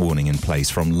heat warning in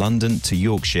place from London to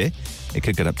Yorkshire. It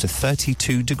could get up to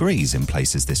 32 degrees in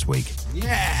places this week.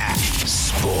 Yeah!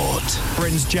 Sport.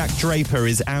 Britain's Jack Draper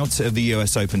is out of the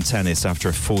US Open tennis after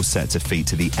a 4-set defeat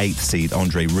to the 8th seed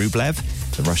Andrei Rublev.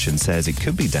 The Russian says it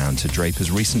could be down to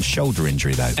Draper's recent shoulder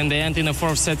injury, though. In the end, in the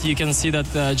 4th set, you can see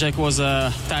that Jack was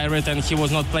tired and he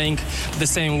was not playing the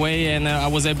same way, and I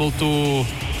was able to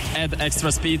add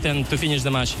extra speed and to finish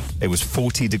the match. It was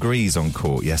 40 degrees on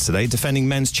court yesterday. Defending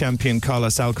men's champion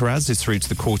Carlos Alcaraz is through to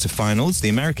the quarterfinals. The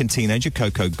American teenager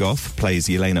Coco Gauff plays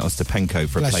Yelena Ostapenko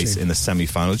for a place in the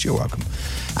semi-finals. You're welcome.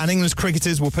 And England's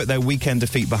cricketers will put their weekend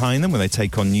defeat behind them when they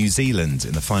take on New Zealand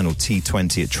in the final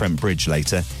T20 at Trent Bridge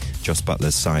later. Joss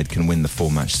Butler's side can win the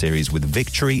 4-match series with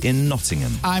victory in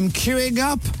Nottingham. I'm queuing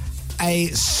up a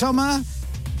summer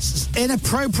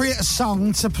inappropriate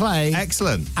song to play.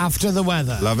 Excellent. After the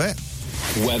weather. Love it.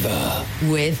 Weather.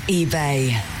 With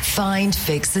eBay. Find,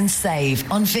 fix and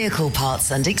save on vehicle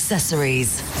parts and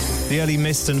accessories. The early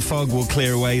mist and fog will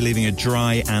clear away, leaving a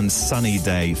dry and sunny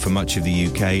day for much of the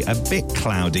UK. A bit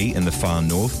cloudy in the far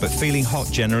north, but feeling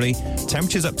hot generally.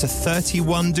 Temperatures up to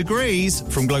 31 degrees.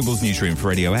 From Global's newsroom for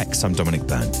Radio X, I'm Dominic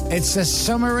Byrne. It's a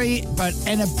summery but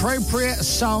inappropriate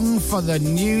song for the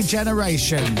new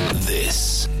generation.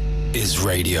 This is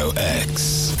Radio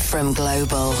X. From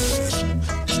Global.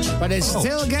 But it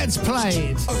still gets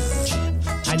played.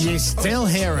 And you still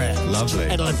hear it. Lovely.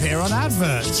 It'll appear on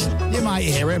adverts. You might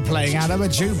hear it playing out of a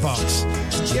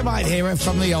jukebox. You might hear it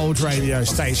from the old radio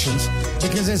stations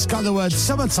because it's got the word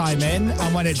summertime in,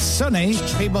 and when it's sunny,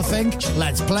 people think,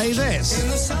 let's play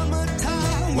this.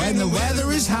 When the weather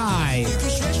is high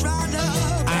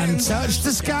and touch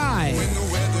the sky.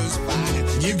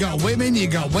 You got women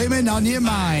on your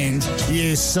mind,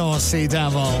 you saucy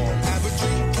devil.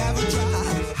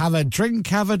 Have a drink,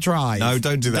 have a drive. No,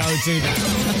 don't do that. Don't do that.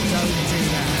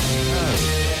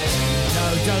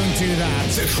 Don't do that.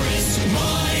 The Chris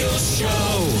Miles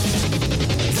Show.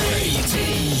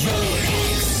 Radio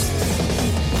X.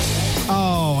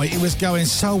 Oh, it was going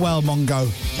so well, Mungo.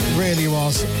 It really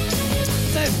was.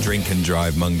 Don't drink and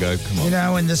drive, Mungo. Come on. You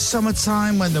know, in the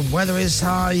summertime, when the weather is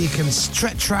high, you can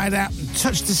stretch right out and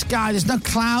touch the sky. There's no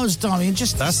clouds, Dom. You're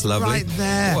just That's lovely. right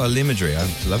there. What a imagery.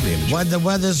 Lovely imagery. When the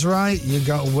weather's right, you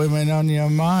got women on your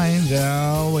mind.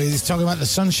 Oh, he's talking about the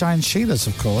Sunshine Sheilas,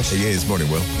 of course. He is. Morning,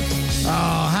 Will.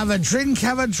 Oh, have a drink,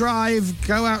 have a drive,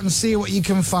 go out and see what you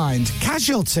can find.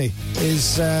 Casualty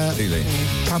is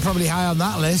probably high on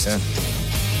that list.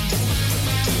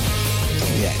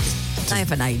 Yeah. They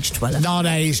haven't aged well. Not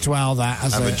aged well, that.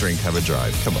 Have a drink, have a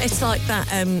drive. Come on. It's like that.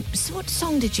 So what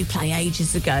song did you play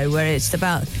ages ago where it's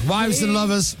about Wives and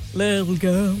Lovers? Little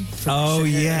girl. Oh,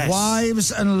 yes.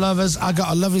 Wives and Lovers. I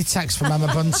got a lovely text from Emma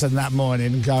Bunton that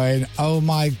morning going, oh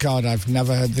my God, I've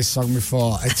never heard this song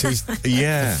before. It is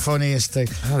the funniest thing.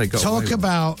 Oh, they got Talk away.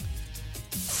 about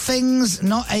things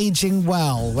not aging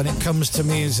well when it comes to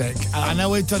music. I know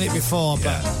we've done it before,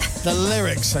 but the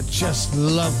lyrics are just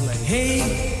lovely.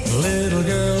 Hey, little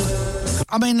girl.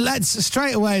 I mean, let's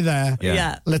straight away there.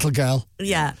 Yeah. Little girl.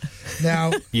 Yeah.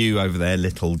 Now, You over there,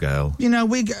 little girl. you know,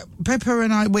 Pippa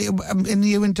and I, and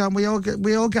you and Don, we all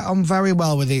get on very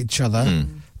well with each other.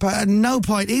 But at no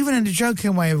point, even in a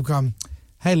joking way, we've gone,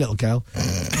 hey, little girl,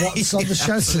 what's on the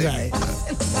show today?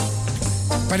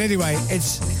 But anyway,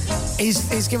 he's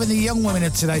giving the young women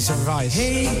of today some advice.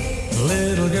 Hey,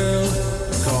 little girl,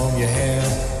 comb your hair,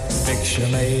 fix your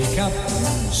makeup.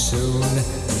 Soon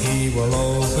he will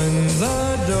open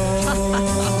the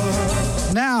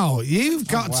door. Now, you've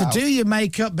got to do your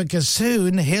makeup because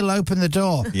soon he'll open the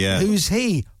door. Yeah. Who's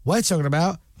he? We're talking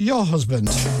about your husband.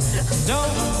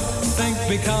 Don't think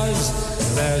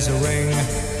because there's a ring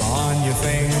on your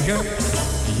finger,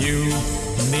 you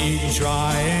need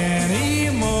try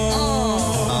anymore.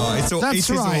 That's it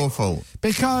is right. awful.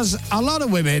 Because a lot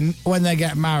of women, when they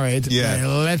get married, they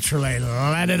literally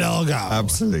let it all go.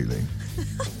 Absolutely.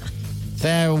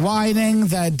 They're whining,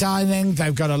 they're dining,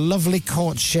 they've got a lovely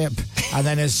courtship, and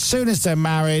then as soon as they're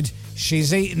married,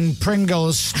 she's eating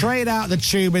Pringles straight out the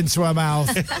tube into her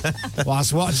mouth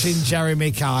whilst watching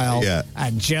Jeremy Kyle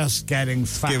and just getting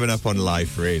fat. Giving up on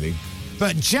life, really.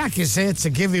 But Jack is here to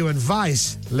give you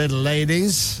advice, little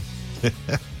ladies.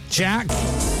 Jack?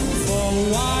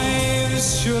 For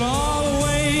wives should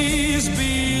always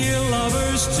be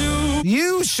lovers too.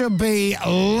 You should be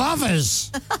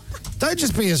lovers. Don't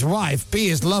just be his wife, be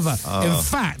his lover. In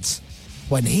fact,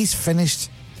 when he's finished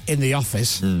in the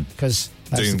office, because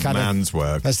that's doing the kind man's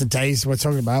work. That's the days we're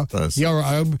talking about. You're at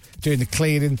home doing the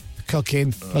cleaning,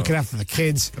 cooking, looking after the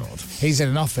kids. He's in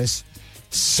an office.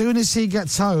 Soon as he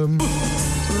gets home,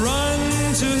 Run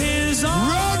to his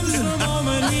arms the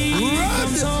moment he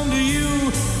comes home to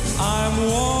you. I'm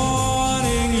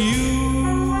warning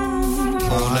you.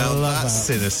 Oh, now that's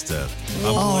sinister.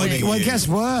 it gets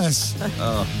worse.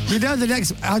 You know the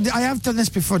next. I have done this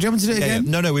before. Do you want me to do it again?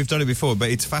 No, we've done it before, but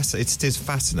it is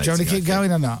fascinating. Do you want to keep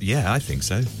going or not? Yeah, I think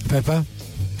so. Pippa?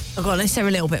 Oh, God, let's hear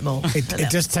a little bit more. It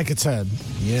does take a turn.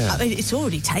 Yeah. I mean, it's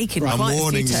already taken Right, quite I'm a few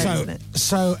warning turns, you. isn't it?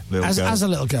 So, Little girl. as a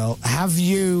little girl, are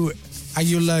you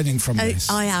learning from this?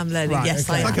 I am learning, Right, yes,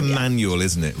 okay. I am. It's like a manual,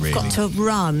 isn't it, really? Got to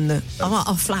run.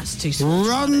 Our flat's too small.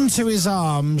 Run to his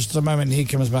arms the moment he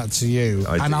comes back to you.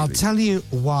 Ideally. And I'll tell you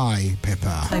why,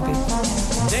 Pippa.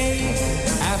 Day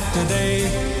after day,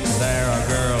 there are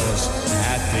girls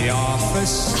at the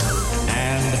office,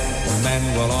 and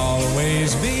men will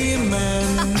always be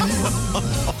men.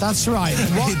 That's right.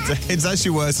 It's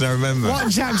actually worse than I remember. What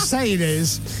Jack's saying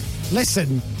is,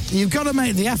 listen, you've got to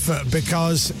make the effort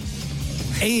because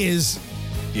he is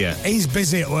Yeah. He's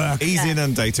busy at work. He's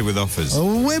inundated with offers.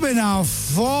 Women are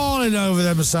falling over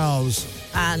themselves.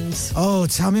 And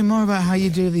tell me more about how you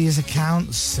do these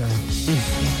accounts.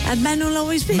 And men will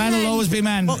always be men. men. will always be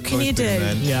men. What can you do?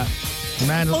 Yeah.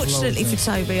 Men will Fortunately always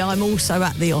for be. Toby, I'm also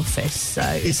at the office, so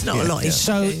it's not a lot.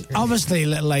 So, obviously,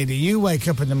 little lady, you wake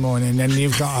up in the morning and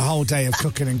you've got a whole day of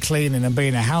cooking and cleaning and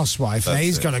being a housewife. Now,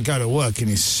 he's got to go to work in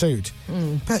his suit.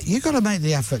 But you've got to make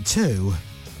the effort too.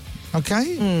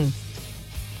 Okay?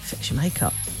 Fix your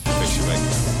makeup.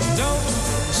 Don't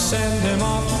send him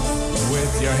off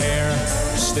with your hair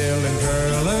still in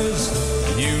curlers.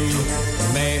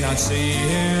 You may not see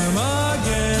him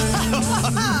again.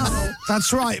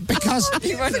 That's right, because...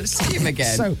 You won't see him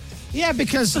again. So, yeah,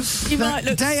 because You might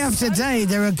look day after day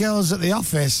there are girls at the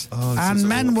office, and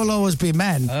men will always be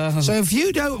men. So if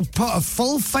you don't put a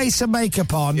full face of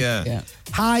makeup on,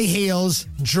 high heels,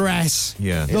 dress,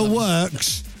 the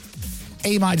works,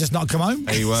 he might just not come home.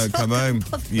 He won't come home.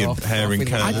 Your hair in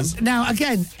curlers. Now,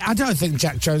 again, I don't think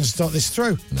Jack Jones has thought this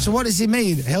through. So what does he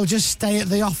mean? He'll just stay at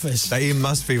the office. That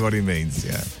must be what he means,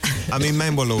 yeah. I mean,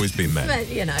 men will always be men. But,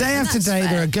 you know, Day after that's day, fair.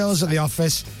 there are girls at the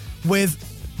office with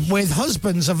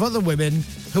husbands of other women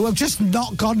who have just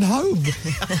not gone home.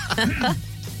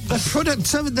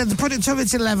 The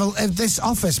productivity level of this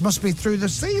office must be through the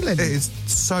ceiling. It is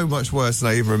so much worse than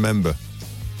I even remember.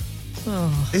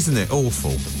 Oh. Isn't it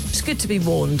awful? It's good to be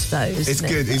warned, though, isn't It's it?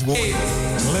 good. He's warned.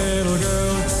 Little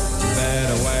girl,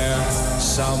 better wear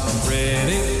something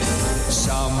pretty,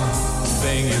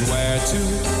 something you wear to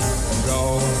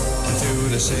go to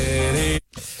the city.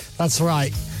 That's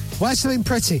right. Wear something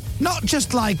pretty. Not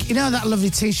just like, you know that lovely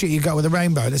T-shirt you got with a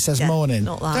rainbow that says morning?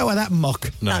 not that. Don't wear that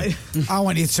muck. No. I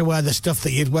want you to wear the stuff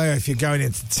that you'd wear if you're going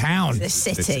into town. The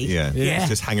city. Yeah.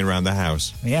 Just hanging around the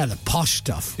house. Yeah, the posh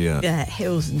stuff. Yeah,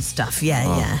 heels and stuff.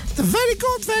 Yeah. The very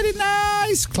good, very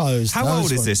nice clothes. How Those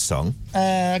old is ones. this song?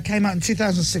 Came out in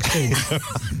 2016.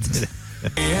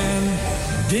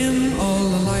 And dim all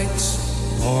the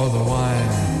lights, pour the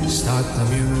wine, start the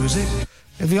music.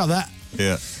 Have you got that?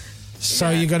 Yeah.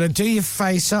 So you got to do your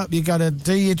face up, you got to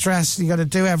do your dress, you got to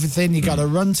do everything, you got to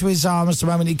run to his arms the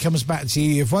moment he comes back to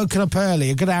you. You've woken up early,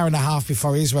 a good hour and a half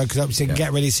before he's woken up, so you can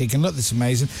get ready, so you can look this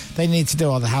amazing. They need to do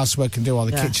all the housework and do all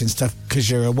the kitchen stuff because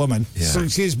you're a woman. Yeah. So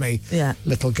excuse me,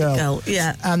 little girl.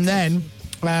 Yeah. And then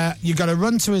you got to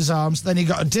run to his arms, then you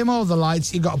got to dim all the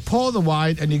lights, you got to pour the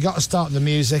wine, and you got to start the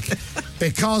music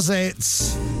because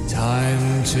it's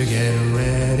time to get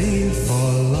ready for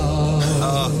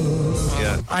love.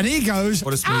 Yeah. And he goes,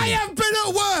 What a smoothie. I have been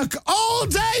at work all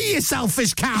day, you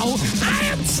selfish cow. I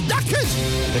am knackered.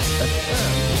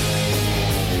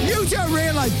 You don't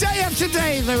realise, day after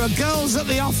day, there are girls at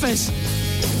the office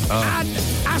and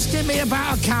asking me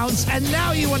about accounts, and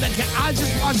now you want to... I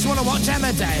just want to watch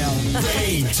Emmerdale.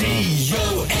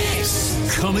 Radio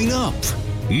X. Coming up,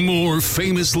 more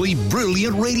famously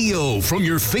brilliant radio from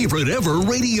your favorite ever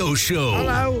radio show.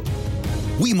 Hello.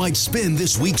 We might spin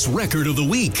this week's record of the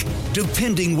week,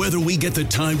 depending whether we get the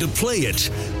time to play it.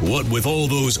 What with all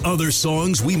those other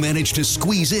songs we managed to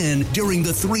squeeze in during the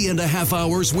 3.5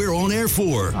 hours we're on air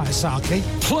for. Hi, Saki.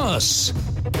 Plus,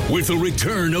 with the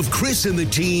return of Chris and the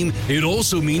team, it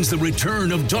also means the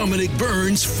return of Dominic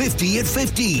Burns 50 at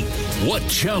 50. What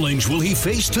challenge will he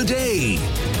face today?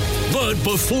 But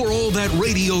before all that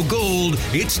radio gold,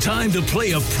 it's time to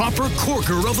play a proper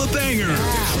corker of a banger.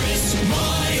 Chris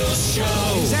Miles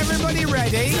Show. Is everybody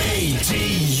ready?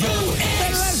 Radio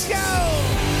Then let's go.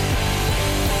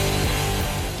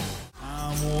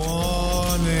 I'm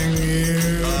warning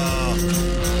you.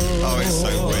 Oh, it's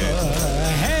so weird.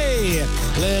 Hey,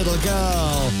 little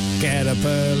girl, get up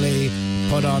early,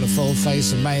 put on a full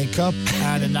face of makeup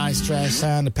and a nice dress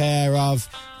and a pair of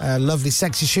lovely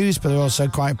sexy shoes, but they're also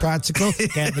quite practical.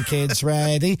 Get the kids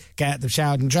ready, get them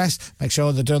showered and dressed, make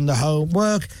sure they've done the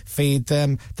homework, feed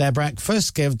them their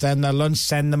breakfast, give them their lunch,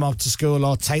 send them off to school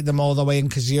or take them all the way in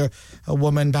because you're a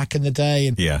woman back in the day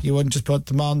and you wouldn't just put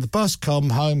them on the bus, come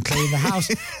home, clean the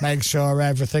house, make sure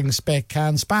everything's spick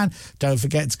and span. Don't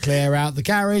forget to clear out the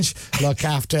garage, look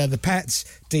after the pets,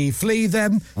 deflea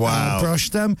them,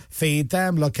 brush them, feed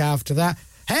them, look after that.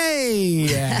 Hey!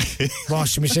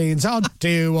 Washing machine's on.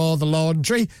 Do all the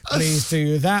laundry. Please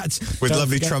do that. With Don't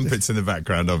lovely forget trumpets in the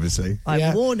background, obviously.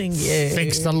 I'm warning you.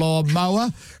 Fix the lawn mower.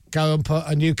 Go and put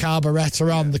a new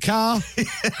carburettor on the car.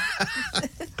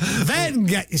 Then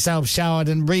get yourself showered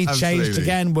and rechanged Absolutely.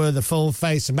 again with a full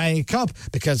face of makeup,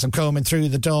 because I'm coming through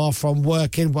the door from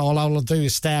working. All I'll do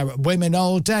is stare at women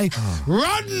all day.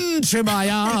 Run to my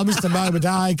arms the moment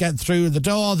I get through the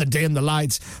door. Then dim the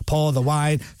lights, pour the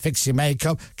wine, fix your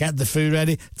makeup, get the food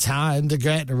ready. Time to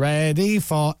get ready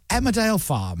for Emmerdale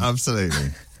Farm. Absolutely.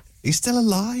 He's still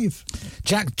alive.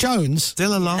 Jack Jones.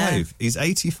 Still alive. He's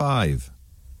 85.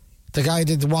 The guy who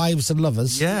did The Wives and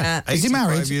Lovers. Yeah. Is he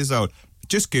married? 85 years old.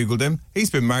 Just Googled him. He's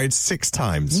been married 6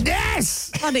 times.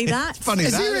 Yes! Funny that. Funny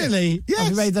Is that. he really? Yes.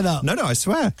 Have you made that up? No, I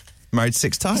swear. Married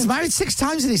 6 times. He's married 6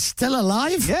 times and he's still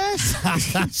alive?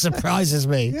 Yes. That surprises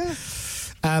me.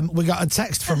 Yeah. We got a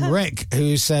text from Rick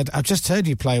who said, I've just heard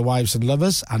you play Wives and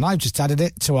Lovers and I've just added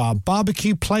it to our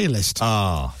barbecue playlist.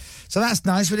 Ah. So that's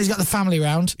nice, but he's got the family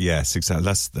round. Yes, exactly.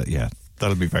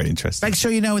 That'll be very interesting. Make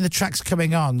sure you know when the track's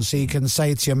coming on so you can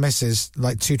say to your missus,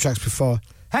 like 2 tracks before,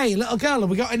 hey, little girl, have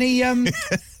we got any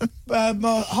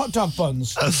more hot dog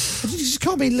buns? Did you just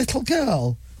call me little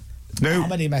girl? No. How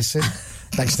many message?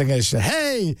 Next thing is,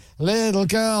 hey, little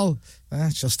girl.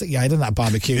 She'll stick your head in that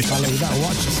barbecue, fella. You better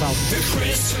watch yourself. The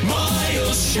Chris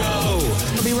Miles Show.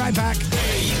 We'll be right back.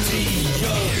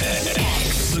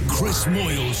 The Chris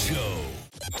Moyle Show.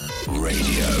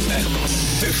 Radio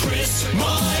X. The Chris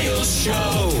Miles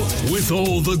Show. With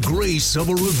all the grace of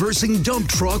a reversing dump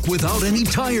truck without any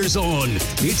tires on,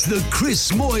 it's the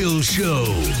Chris Moyle Show.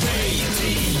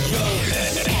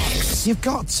 You've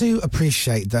got to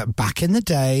appreciate that back in the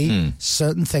day,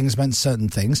 certain things meant certain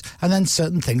things, and then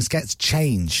certain things gets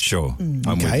changed. Sure. I'm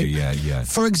with you, yeah.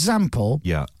 For example,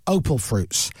 opal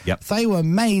fruits. Yep. They were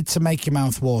made to make your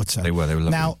mouth water. They were lovely.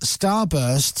 Now,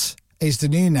 Starburst is the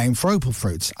new name for opal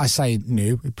fruits. I say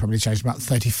new, it probably changed about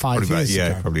 35 years ago.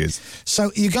 Yeah, it probably is.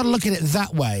 So you've got to look at it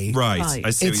that way. Right. I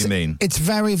see what you mean. It's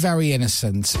very, very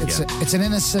innocent. It's an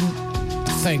innocent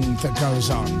thing that goes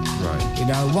on. Right. You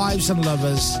know, wives and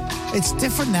lovers. It's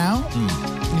different now.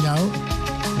 You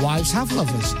know, wives have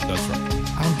lovers. That's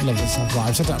right. And lovers have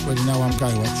wives. I don't really know where I'm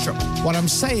going with. Sure. What I'm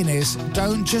saying is,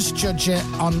 don't just judge it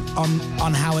on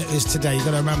how it is today. You've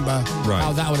got to remember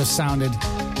how that would have sounded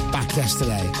back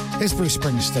yesterday. Here's Bruce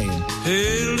Springsteen.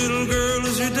 Hey, little girl,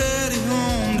 is your daddy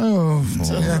home? Oh,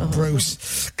 dear Bruce.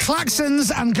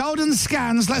 Klaxons and golden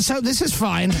scans. Let's hope this is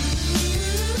fine.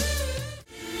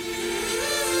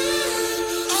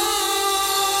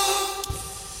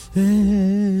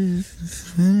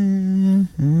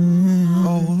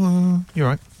 Oh, you're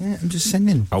right. Yeah, I'm just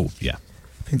singing. Oh, yeah.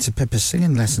 Been to Pippa's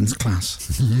singing lessons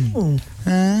class. Oh,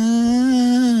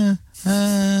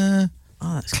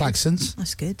 that's Klaxons.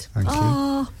 That's good. Thank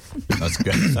you. That's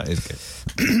good. That is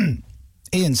good.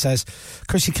 Ian says,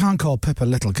 Chris, you can't call Pippa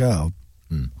little girl.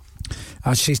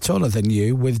 As she's taller than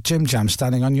you with Jim Jam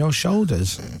standing on your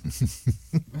shoulders.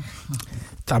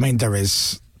 I mean, there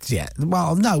is... Yeah.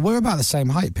 Well, no, we're about the same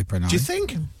height, Pippa and I. Do you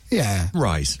think? Yeah.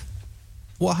 Right.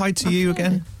 What height are you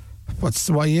again? What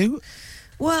are you?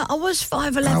 Well, I was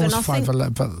 5'11". I was I think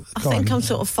 5'11", but I go think on. I'm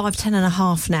sort of 5'10" and a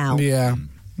half now. Yeah.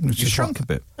 You shrunk a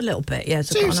bit. A little bit, yeah.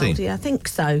 As I've gotten Seriously? older, yeah, I think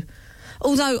so.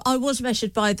 Although I was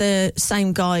measured by the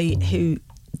same guy who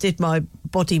did my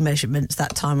body measurements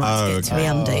that time I was getting to my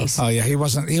undies. Oh, yeah, he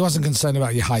wasn't concerned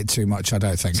about your height too much, I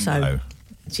don't think. So,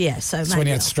 yeah, so It's maybe when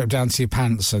you had to strip down to your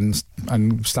pants and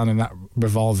stand in that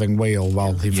revolving wheel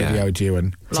while he videoed you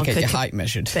and... To get your height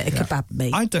measured. Bit of kebab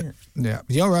meat. I don't... Yeah.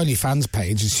 Your OnlyFans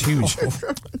page is huge.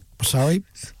 Sorry?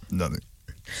 Nothing.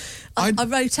 I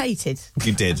rotated.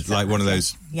 You did, like one of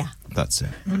those... Yeah. That's it.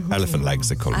 Elephant legs,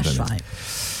 they call them. That's don't they?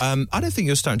 right. I don't think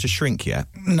you're starting to shrink yet.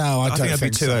 No, I don't think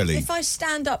that'd be too so. early. If I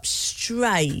stand up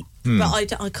straight,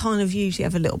 but I kind of usually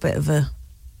have a little bit of a,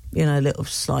 little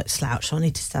slight slouch, so I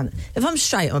need to stand. If I'm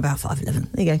straight, I'm about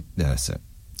 5'11". There you go. Yeah, that's it.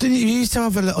 Didn't you used to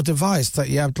have a little device that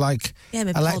you had like Yeah,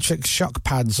 maybe electric shock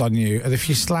pads on you, and if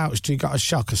you slouched, you got a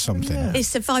shock or something?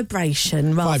 It's a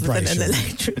vibration rather than Vibration. an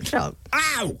electric shock.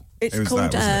 Ow! It's It was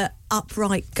called that, wasn't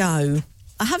Upright Go.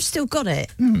 I have still got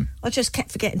it. I just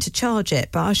kept forgetting to charge it,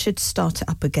 but I should start it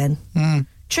up again.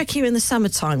 Trickier in the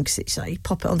summertime because it's like you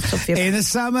pop it on top of your... In the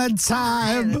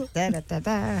summertime.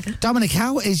 Dominic,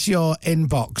 how is your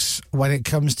inbox when it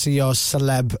comes to your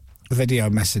celeb video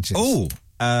messages? Oh,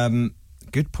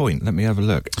 good point. Let me have a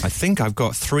look. I think I've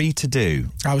got 3 to do.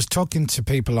 I was talking to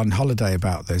people on holiday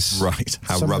about this. Right,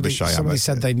 how rubbish I am. Somebody at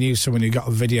said it. they knew someone who got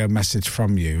a video message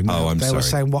from you. And Oh, I'm They were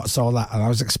sorry. saying, what's all that? And I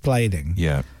was explaining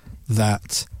Yeah.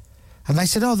 that... And they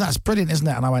said, oh, that's brilliant, isn't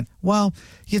it? And I went, well,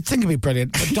 you'd think it'd be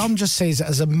brilliant, but Dom just sees it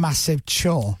as a massive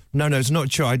chore. No, it's not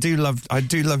true. I do love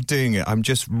doing it. I'm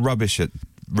just rubbish at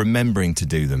remembering to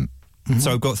do them.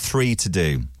 So I've got 3 to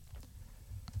do.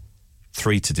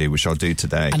 3 to do, which I'll do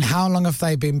today. And how long have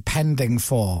they been pending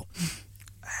for?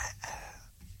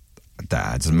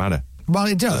 That doesn't matter. Well,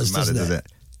 it does, Doesn't matter, doesn't does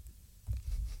it?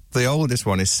 The oldest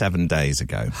one is 7 days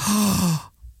ago.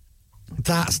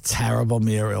 That's terrible,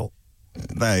 Muriel.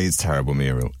 That is terrible,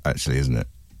 Muriel, actually, isn't it?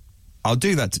 I'll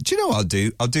do that. Do you know what I'll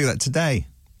do? I'll do that today.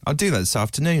 I'll do that this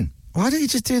afternoon. Why don't you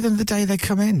just do them the day they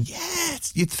come in?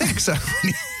 Yes, you'd think so.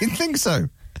 You'd think so.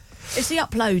 Is the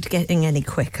upload getting any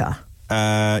quicker?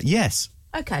 Yes.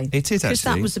 Okay. It is, Because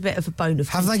that actually. was a bit of a bone of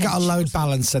Have they got a load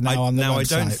balancer now on the No,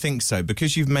 website? I don't think so.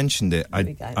 Because you've mentioned it, I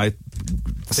think Celeb-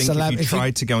 if you if you-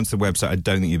 tried to go onto the website, I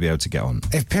don't think you'd be able to get on.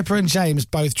 If Pippa and James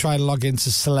both try to log into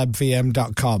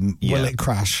celebvm.com, will Yeah. it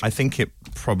crash? I think it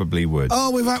probably would. Oh,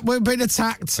 we've been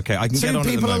attacked. Okay, I can Two get on at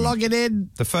the people are moment. logging in.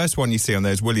 The first one you see on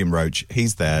there is William Roach.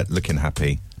 He's there, looking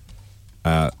happy.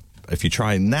 If you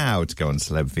try now to go on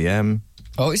CelebVM...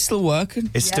 Oh, it's still working.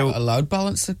 It's still... a load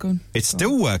balancer gun. It's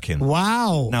still working.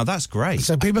 Wow. Now, that's great.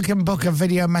 So people can book a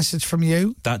video message from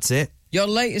you? That's it. Your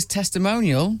latest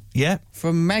testimonial Yeah.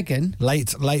 from Megan.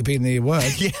 Late being the word.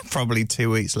 Yeah, probably 2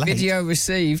 weeks late. Video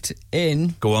received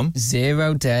in... Go on.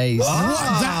 0 days.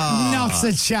 Not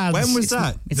a chance. When was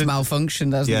that? It's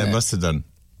malfunctioned, hasn't Yeah, it? it must have done.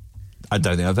 I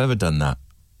don't think I've ever done that.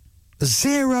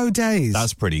 0 days.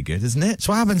 That's pretty good, isn't it?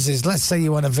 So what happens is, let's say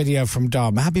you want a video from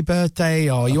Dom, happy birthday,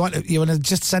 or you want to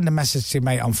just send a message to your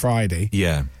mate on Friday,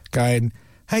 Yeah. going,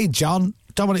 hey John,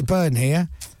 Dominic Byrne here.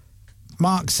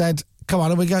 Mark said, come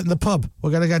on, we go to the pub. We're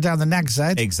going to go down the Nag's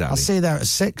Head. Exactly. I'll see you there at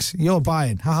 6. You're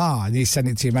buying. Ha-ha. And you send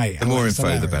it to your mate. The more It's info,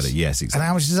 the hilarious. better. Yes, And exactly.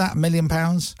 how much is that? £1 million?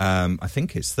 I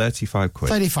think it's 35 quid.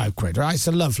 35 quid, right?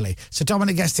 So lovely. So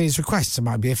Dominic gets these requests. It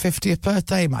might be a 50th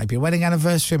birthday, it might be a wedding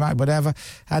anniversary, it might be whatever.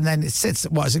 And then it sits,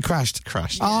 what, has it crashed?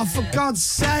 Crashed. Oh, for God's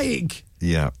sake.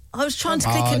 Yeah. I was trying to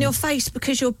click on your face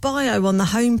because your bio on the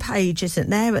homepage isn't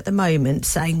there at the moment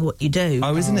saying what you do.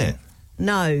 Oh, isn't it?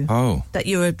 No. Oh. That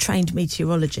you're a trained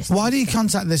meteorologist. Why do you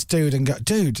contact this dude and go,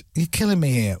 dude, you're killing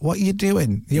me here. What are you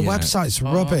doing? Your Yeah. website's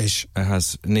rubbish.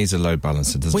 It needs a load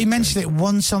balancer, doesn't We it? mentioned it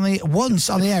once on the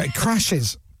air. It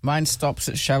crashes. Mine stops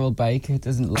at Cheryl Baker. It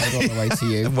doesn't load all the way to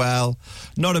you. Well,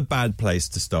 not a bad place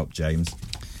to stop, James.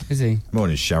 Is he?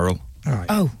 Morning, Cheryl. All right.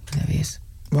 Oh, there he is.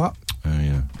 What? Oh,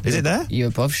 yeah. Is it there? You're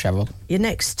above Cheryl. You're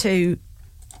next to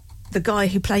the guy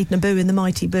who played Naboo in The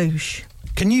Mighty Boosh.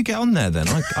 Can you get on there then?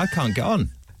 I can't get on.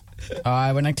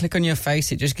 When I click on your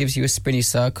face, it just gives you a spinny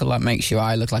circle that makes your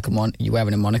eye look like you're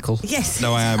wearing a monocle. Yes.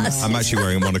 No, I am. I'm actually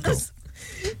wearing a monocle.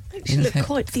 Makes you look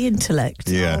quite the intellect.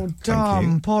 Yeah. Oh,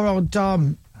 Dom. Poor old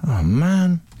Dom. Oh,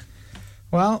 man.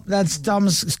 Well, that's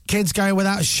Dom's kids going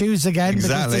without shoes again.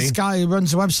 Exactly. Because this guy who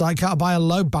runs a website can't buy a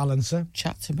load balancer.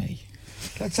 Chat to me.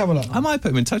 Let's have a look. I might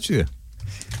put him in touch with you.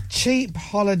 Cheap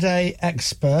holiday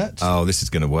expert. Oh, this is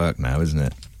going to work now, isn't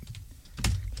it?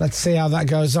 Let's see how that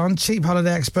goes on.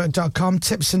 Cheapholidayexpert.com.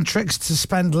 Tips and tricks to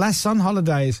spend less on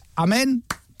holidays. I'm in.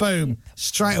 Boom.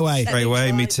 Straight away. Straight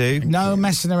away, me too. No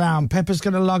messing around. Pippa's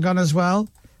going to log on as well.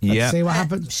 Let's Yeah. see what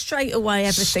happens. Straight away,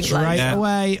 everything Straight like Yeah.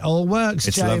 away. All works,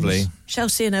 It's James. lovely.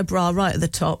 Chelsea and her bra right at the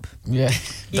top. Yeah.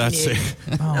 You That's knew.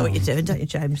 it. Know what you're doing, don't you,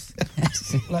 James?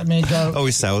 Let me go.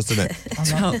 Always sells, doesn't it?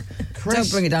 Don't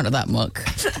bring it down to that muck.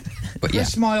 But yeah.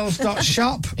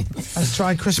 ChrisMiles.shop. Let's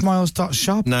try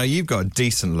ChrisMiles.shop. No, you've got a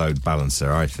decent load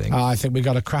balancer, I think. Oh, I think we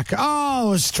got a cracker.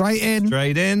 Oh, straight in.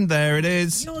 Straight in, there it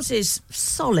is. Yours is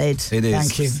solid. It is.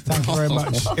 Thank you. Thank you very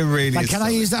much. It really Like, is. can I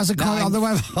solid. use that as a comment on the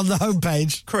web on the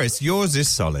homepage? Chris, yours is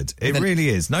solid. It really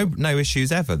is. No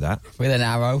issues ever, that. With an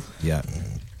arrow. Yeah.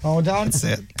 Hold on. That's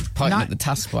it. Pointing at the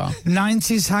taskbar.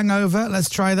 90s hangover. Let's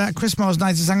try that. Chris Miles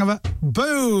 90s hangover.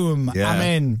 Boom. Yeah. I'm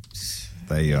in.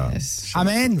 There you are. I'm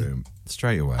in. Boom.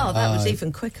 Straight away. Oh, that was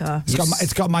even quicker.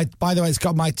 It's got my. By the way, it's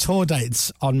got my tour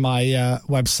dates on my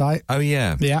website. Oh,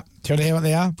 yeah. Yeah. Do you want to hear what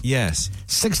they are? Yes.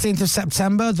 16th of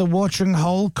September, the Watering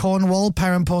Hole, Cornwall,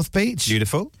 Perranporth Beach.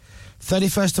 Beautiful.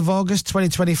 31st of August,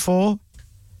 2024,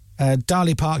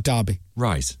 Darley Park, Derby.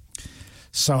 Right.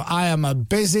 So I am a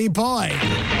busy boy.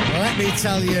 Let me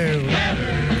tell you.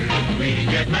 We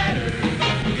get letters.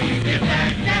 We get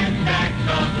back and back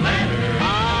of letters.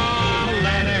 Oh,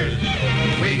 letters.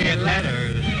 We get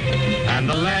letters. And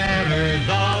the letters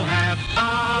all have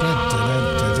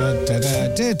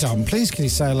Dear Dom, please can you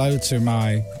say hello to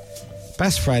my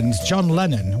best friend, John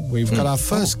Lennon. We've got our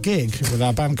first gig with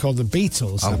our band called The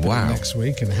Beatles happening wow. next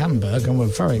week in Hamburg, and we're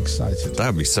very excited. That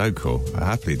would be so cool. I'll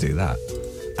happily do that.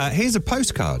 Here's a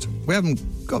postcard. We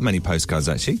haven't got many postcards,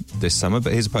 actually, this summer,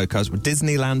 but here's a postcard with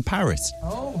Disneyland Paris.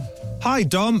 Oh. Hi,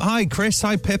 Dom. Hi, Chris.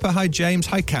 Hi, Pippa. Hi, James.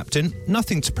 Hi, Captain.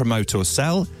 Nothing to promote or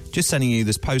sell. Just sending you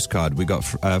this postcard we got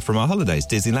from our holidays,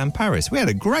 Disneyland Paris. We had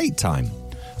a great time.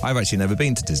 I've actually never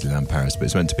been to Disneyland Paris, but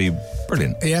it's meant to be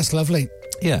brilliant. Yes, lovely.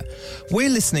 Yeah. We're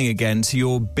listening again to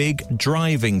your big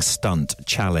driving stunt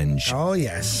challenge. Oh,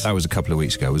 yes. That was a couple of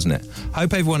weeks ago, wasn't it?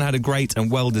 Hope everyone had a great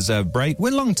and well-deserved break.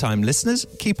 We're long-time listeners.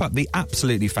 Keep up the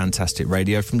absolutely fantastic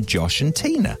radio from Josh and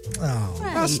Tina.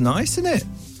 Oh. That's nice, isn't it?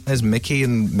 There's Mickey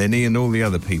and Minnie and all the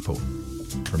other people.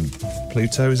 From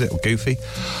Pluto, is it? Or Goofy?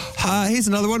 Here's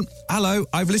another one. Hello,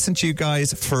 I've listened to you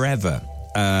guys forever.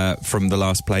 From The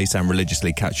Last Place and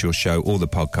religiously catch your show or the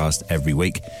podcast every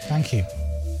week. Thank you.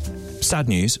 Sad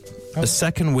news. The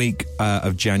second week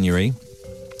of January,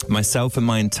 myself and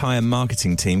my entire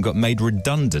marketing team got made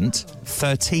redundant,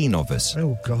 13 of us.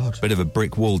 Oh, God. Bit of a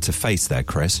brick wall to face there,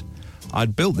 Chris.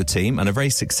 I'd built the team and a very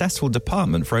successful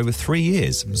department for over 3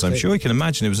 years, so I'm sure you can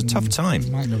imagine it was a tough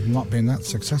time. Might have not been that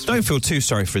successful. Don't feel too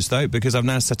sorry for us, though, because I've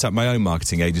now set up my own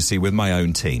marketing agency with my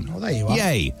own team. Oh, there you are.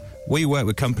 Yay! We work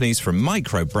with companies from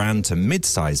micro-brand to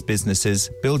mid-sized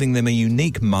businesses, building them a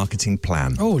unique marketing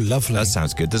plan. Oh, lovely. That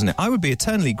sounds good, doesn't it? I would be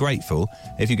eternally grateful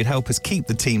if you could help us keep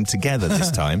the team together this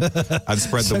time and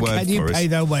spread the word for us. Can you pay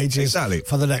their wages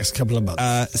for the next couple of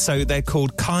months? So they're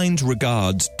called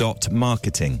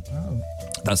kindregards.marketing. Oh.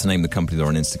 That's the name of the company. They're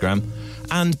on Instagram.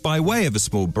 And by way of a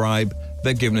small bribe,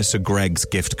 they're giving us a Greg's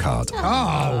gift card.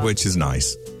 Oh. Which is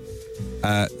nice.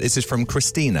 This is from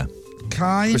Christina.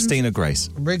 Christina Grace.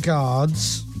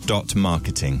 Regards.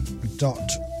 .marketing.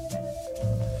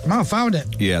 I found it.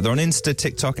 Yeah, they're on Insta,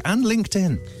 TikTok, and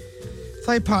LinkedIn.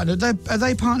 Are they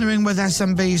partnering with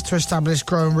SMBs to establish,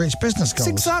 grow, and reach business goals? That's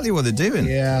exactly what they're doing.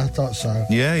 Yeah, I thought so.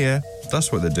 Yeah,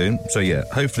 that's what they're doing. So, yeah,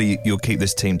 hopefully you'll keep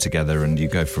this team together and you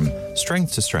go from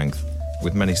strength to strength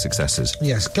with many successes.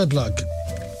 Yes, good luck.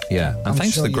 Yeah, and I'm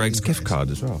thanks sure for the you Greg's do gift card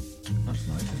as well. That's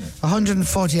nice, isn't it?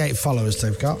 148 followers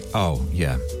they've got. Oh,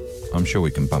 yeah. I'm sure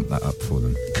we can bump that up for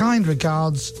them. Kind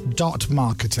regards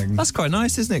 .marketing. That's quite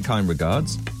nice, isn't it? Kind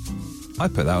regards. I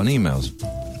put that on emails.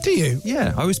 Do you?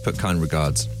 Yeah, I always put kind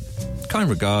regards. Kind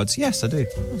regards, yes, I do.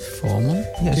 Formal.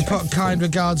 Yes, you put kind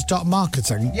regards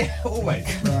 .marketing? Yeah, always.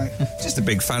 Right. Just a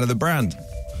big fan of the brand.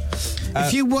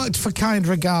 If you worked for kind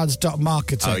regards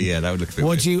 .marketing, oh yeah, that would look a bit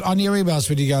would weird. you, on your emails,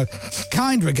 would you go,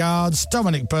 kind regards,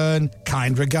 Dominic Byrne,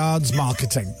 kind regards,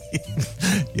 marketing?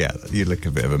 Yeah, you look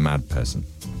a bit of a mad person.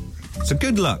 So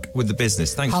good luck with the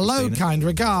business. Thanks. Hello, Christina. kind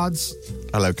regards.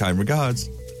 Hello, kind regards.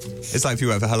 It's like if you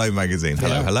work for Hello Magazine.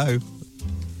 Hello, Yeah. hello.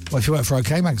 Well, if you work for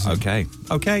OK Magazine. Okay.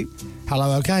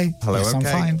 Hello, OK. Hello, yes, OK.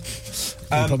 I'm fine.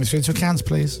 Can you put me through to accounts,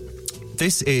 please?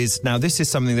 This is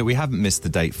something that we haven't missed the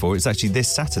date for. It's actually this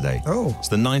Saturday. Oh. It's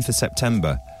the 9th of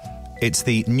September. It's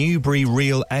the Newbury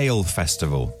Real Ale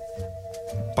Festival.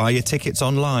 Buy your tickets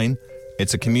online.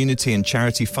 It's a community and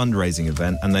charity fundraising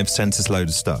event, and they've sent us a load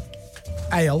of stuff.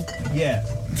 Ale. Yeah.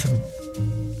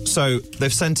 So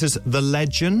they've sent us The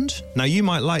Legend. Now, you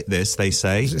might like this, they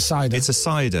say. Is it cider? It's a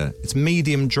cider. It's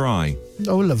medium dry.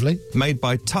 Oh, lovely. Made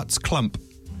by Tuts Clump.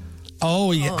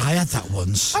 Oh, yeah, I had that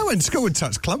once. I went to school with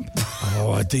Tuts Clump.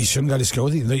 Oh, you shouldn't go to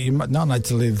school. You're not allowed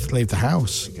to leave the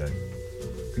house. There you go.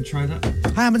 You can try that.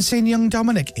 I haven't seen young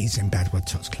Dominic. He's in bed with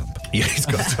Tuts Clump. Yeah, he's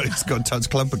got Tuts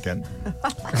Clump again. Yeah,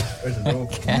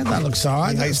 that looks all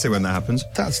right. He hates it when that happens.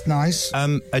 That's nice.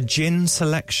 A gin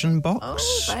selection box. Oh,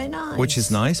 very nice. Which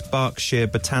is nice. Berkshire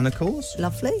Botanicals.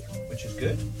 Lovely. Which is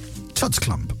good. Tuts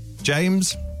Clump.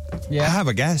 James, Yeah. have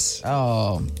a guess.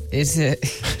 Oh, is it?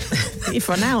 You've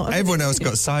run out. Everyone else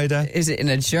got cider. Is it in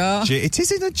a jar? It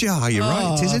is in a jar, you're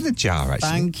right. It is in a jar, actually.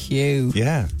 Thank you.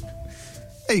 Yeah.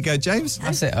 There you go, James.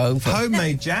 That's it over.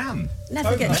 Homemade jam.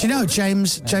 Never get. Do you know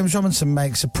James Robinson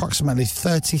makes approximately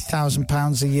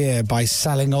 £30,000 a year by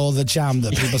selling all the jam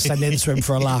that people send in to him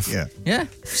for a laugh? Yeah. Yeah.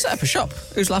 Set up a shop.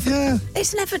 Who's laughing? Yeah.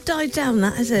 It's never died down,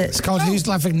 that, has it? It's called Who's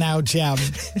Laughing Now Jam.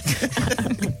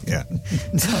 Yeah.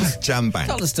 Jam Bank.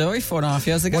 Told the story 4.5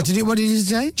 years ago. What did you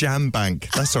say? Jam Bank.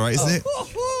 That's all right, isn't it?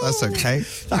 That's okay.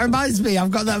 That reminds me,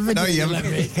 I've got that video. No, you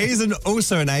haven't. Here's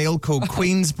also an ale called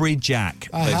Queensbury Jack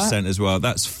they've sent as well.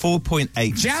 That's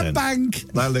 4.8%. Jam Bank.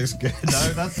 That looks good.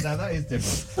 No, that is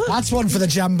different. That's one for the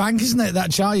Jam Bank, isn't it? That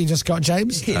jar you just got,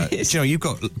 James? Do you know, you've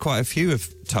got quite a few of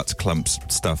Tuts Clump's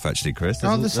stuff, actually, Chris.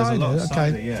 There's a lot of cider,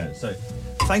 okay. Yeah, so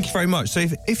thank you very much. So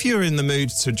if you're in the mood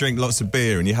to drink lots of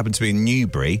beer and you happen to be in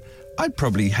Newbury, I'd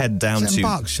probably head down Is it to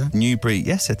in Berkshire? Newbury.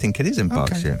 Yes, I think it is in Okay.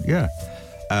 Berkshire. Yeah.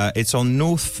 It's on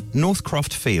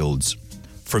Northcroft Fields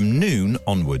from noon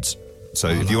onwards. So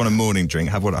if you want a morning drink,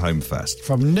 have one at home first.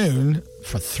 From noon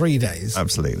for 3 days.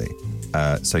 Absolutely.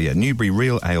 So yeah, Newbury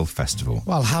Real Ale Festival.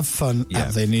 Well, have fun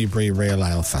at the Newbury Real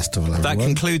Ale Festival, everyone. That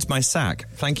concludes my sack.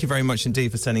 Thank you very much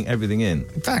indeed for sending everything in.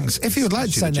 Thanks. If you would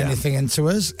like to send anything in to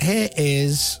us, here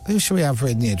is... Who shall we have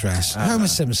written the address? Homer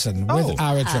Simpson with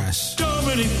our address.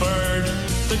 Dominic Byrne.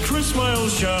 The Chris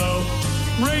Miles Show,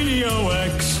 Radio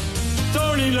X,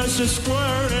 30 Leicester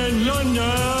Square in London.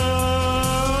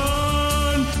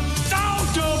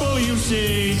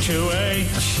 WC2H,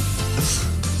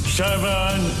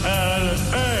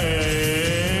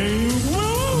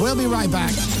 7LA. We'll be right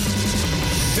back.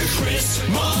 The Chris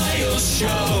Miles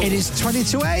Show. It is 20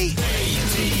 to 8.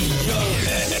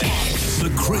 The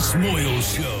Chris Moyle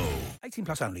Show. 18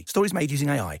 plus only. Stories made using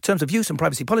AI. Terms of use and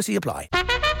privacy policy apply.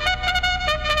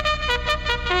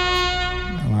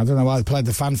 I don't know why they played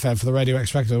the fanfare for the Radio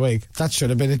X Record of the Week. That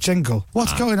should have been a jingle.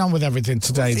 What's going on with everything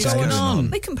today,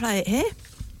 James? We can play it here.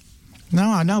 No,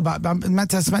 I know, but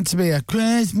that's meant to be a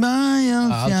Chris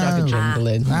Miles show. I'll drag a jingle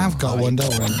in. I've got one,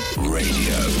 don't worry.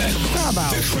 Radio X. How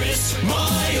about The Chris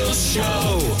Miles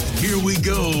Show. Here we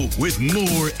go with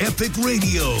more epic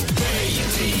radio.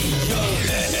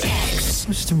 It's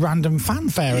just a random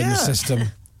fanfare in the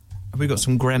system. Have we got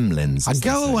some gremlins? I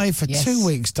go away for 2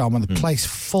 weeks, Dom, and the place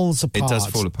falls apart. It does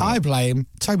fall apart. I blame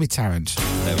Toby Tarrant.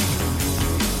 There we go.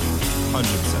 100%.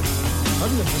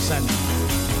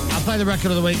 100%. I'll play the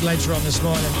record of the week later on this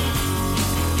morning.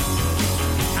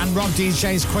 And Rob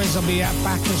DJ's quiz will be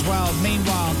back as well.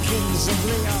 Meanwhile, Kings of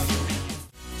Leon.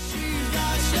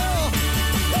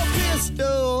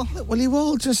 Will you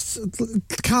all just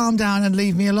calm down and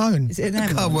leave me alone? I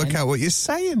can't work out what you're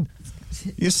saying.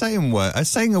 You're saying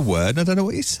saying a word. I don't know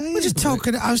what you're saying. We're just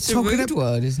talking. I was talking a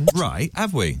word, isn't it? Right?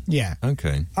 Have we? Yeah.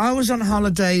 Okay. I was on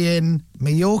holiday in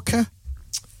Mallorca.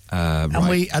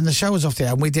 Right. And the show was off the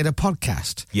air, and we did a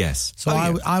podcast. Yes. So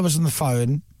I was on the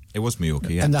phone. It was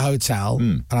Mallorca, yeah. In the hotel,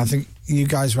 and I think you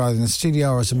guys were either in the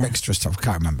studio or as a mixture of stuff. I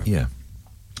can't remember. Yeah.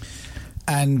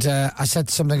 And I said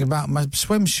something about my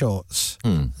swim shorts,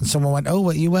 and someone went, "Oh,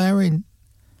 what are you wearing?"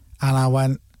 And I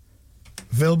went,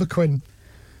 "Vilbequin."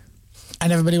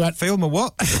 And everybody went, "Film or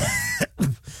what?"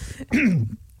 That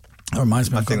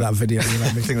reminds me of that video. You I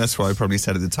think that's what I probably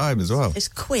said at the time as well. It's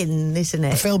Quinn, isn't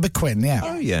it? Vilbequin, yeah.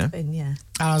 Oh, yeah. Quinn, yeah.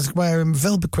 And I was wearing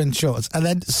Vilbequin shorts, and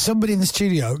then somebody in the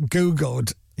studio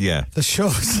Googled the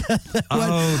shorts.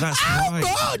 Oh, that's How right.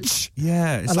 much?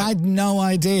 Yeah. And I had no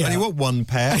idea. Only what, one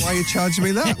pair? Why are you charging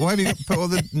me that? Why have you put all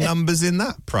the numbers in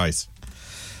that price?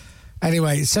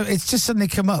 Anyway, so it's just suddenly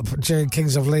come up during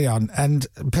Kings of Leon, and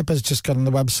Pippa's just gone on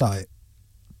the website.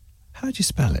 How do you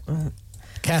spell it?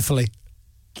 Carefully.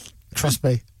 Trust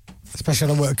me.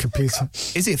 Especially on a work computer.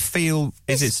 Is it Feel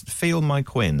My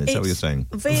Quinn? Is that what you're saying?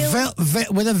 With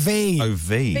a V. Oh,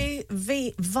 V.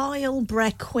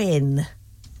 Vilebrequin.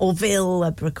 Or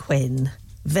Vilebrequin.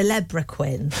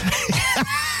 Vilebrequin.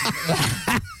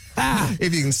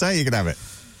 If you can say, you can have it.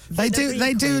 They do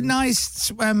nice stuff.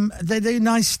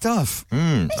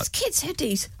 These kids'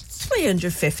 hoodies,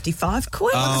 £355.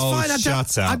 Oh, that's fine.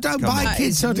 shut up. I don't Come buy on.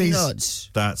 kids' hoodies. Nuts.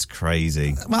 That's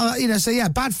crazy. Well, so yeah,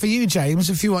 bad for you, James,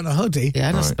 if you want a hoodie.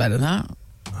 Yeah, that's better than that.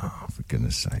 Oh, for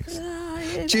goodness sakes.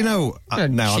 Do you know,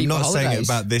 now I'm cheap not saying it holidays.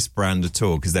 about this brand at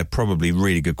all, because they're probably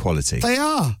really good quality. They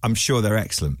are. I'm sure they're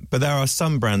excellent. But there are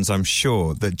some brands, I'm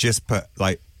sure, that just put,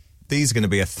 these are going to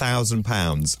be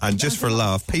 £1,000, and just for a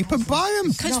laugh, people buy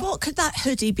them. Because what could that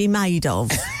hoodie be made of?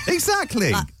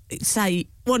 Exactly. Say,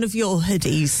 one of your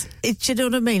hoodies. Do you know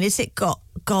what I mean? Has it got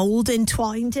gold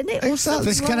entwined in it?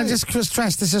 Exactly. Can I just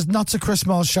stress, this is not a Chris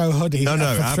Moyle Show hoodie No, for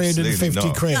absolutely 350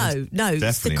 not. quid. No.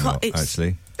 Definitely not,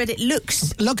 actually. But it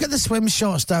looks... Look at the swim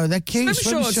shorts, though. They're cute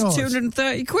swim shorts.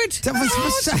 230 quid.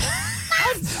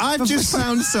 I've just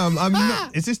found some.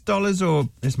 Is this dollars or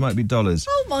this might be dollars?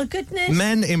 Oh my goodness!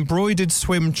 Men embroidered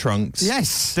swim trunks.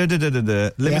 Yes.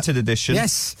 Limited edition.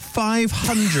 Yes.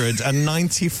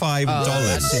 $595.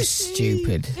 That's just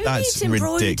stupid. Who That's needs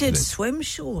embroidered ridiculous. swim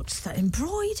shorts? That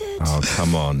embroidered? Oh,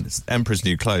 come on! It's Emperor's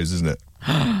New Clothes, isn't it?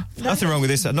 Nothing wrong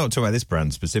with this. I'm not talking about this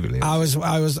brand specifically.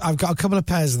 I've got a couple of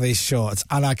pairs of these shorts,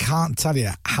 and I can't tell you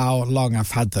how long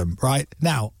I've had them. Right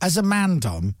now, as a man,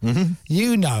 Dom,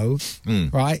 you know,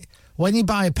 right, when you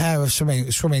buy a pair of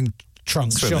swimming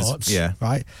trunk shorts,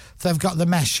 right, they've got the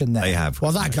mesh in there. They have.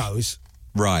 Well, that goes.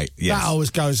 Right, yes. That always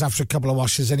goes after a couple of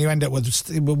washes, and you end up with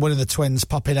one of the twins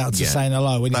popping out to saying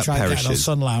hello when you try and get on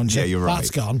Sun Lounge. Yeah, you're right.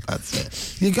 That's gone.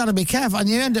 That's it. You've got to be careful, and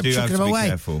you end up chucking them away.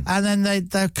 Careful. And then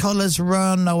their colours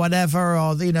run or whatever,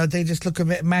 or they just look a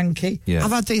bit manky. Yeah.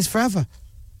 I've had these forever.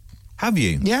 Have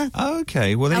you? Yeah. Oh,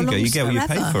 okay. Well, there you go. You get what you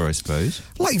pay for, I suppose.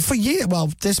 Like for years. Well,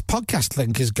 this podcast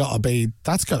link has got to be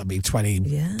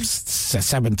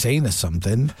 2017 or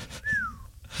something.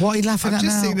 What are you laughing at now?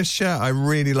 I've just seen a shirt I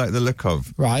really like the look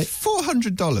of. Right.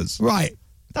 $400. Right.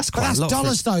 That's quite a lot. That's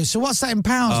dollars, though. So what's that in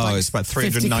pounds? Oh, like it's about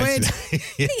 50 $390. quid? The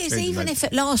thing is, even if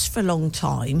it lasts for a long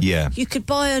time, Yeah. you could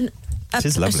buy It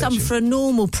is lovely, some actually. for a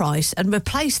normal price and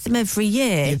replace them every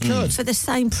year You could. for the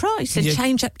same price and You-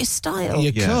 change up your style.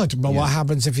 You could, but what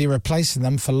happens if you're replacing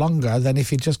them for longer than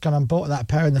if you'd just gone and bought that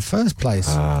pair in the first place?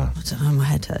 I don't know, my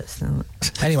head hurts now.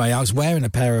 Anyway, I was wearing a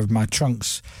pair of my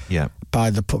trunks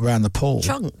around the pool.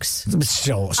 Trunks?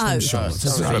 Shorts. Oh, shorts.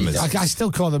 sorry. Swimmers. I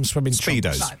still call them swimming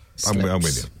Speedos. trunks. I'm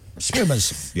with you.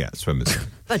 Swimmers. Yeah, swimmers.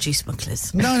 Budgie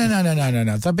smugglers.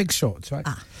 No. They're big shorts, right?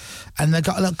 And they've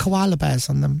got little koala bears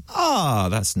on them. Ah,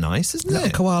 that's nice, isn't Little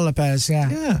it? koala bears,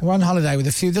 yeah. We're on holiday with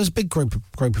a few. There's a big group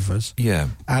of us. Yeah.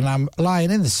 And I'm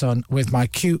lying in the sun with my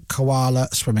cute koala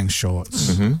swimming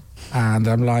shorts. Mm-hmm. And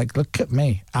I'm like, look at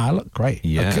me. I look great.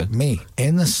 Yeah. Look at me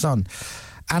in the sun.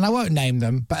 And I won't name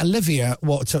them, but Olivia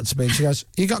walked up to me and she goes,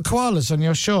 you got koalas on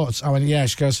your shorts? I went, yeah.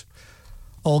 She goes,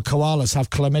 all koalas have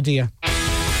chlamydia.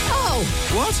 Oh!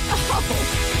 What?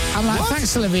 I'm like,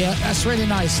 thanks, Olivia. That's really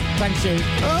nice. Thank you.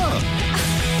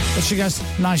 Oh. But she goes,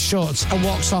 nice shorts, and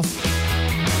walks off.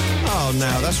 Oh,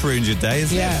 now that's ruined your day,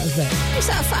 isn't Yeah, it? isn't it? Is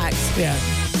that a fact? Yeah.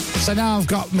 So now I've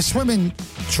got my swimming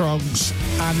trunks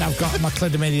and I've got my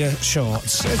chlamydia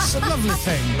shorts. It's a lovely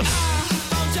thing.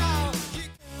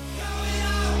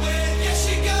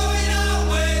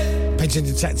 Pigeon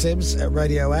Detectives at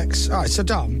Radio X. All right, so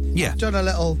Dom, Yeah. I've done a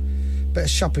little bit of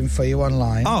shopping for you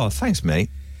online. Oh, thanks, mate.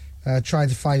 Trying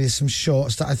to find you some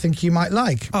shorts that I think you might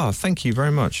like. Oh, thank you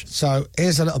very much. So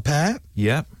here's a little pair,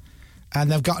 Yeah.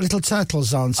 and they've got little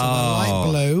turtles on, so they're light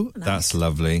blue. That's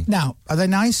lovely. Now, are they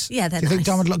nice? Yeah, they're Do you think nice.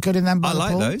 Dom would look good in them? By I the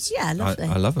like pool? those. Yeah, lovely.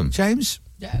 I love them. James?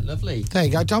 Yeah, lovely. There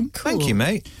you go, Dom. Thank you,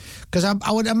 mate. Because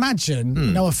I would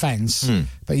imagine, no offence,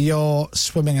 but your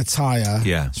swimming attire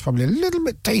Yeah. is probably a little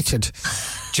bit dated.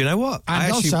 Do you know what?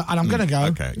 And and I'm going to go,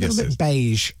 Okay, a little bit yes.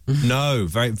 beige. No,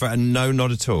 no,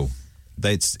 not at all.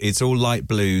 It's all light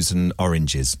blues and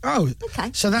oranges. Oh,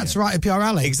 Okay. so that's right up your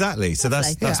alley. Exactly. So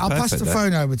that's Yeah, I'll pass perfect. the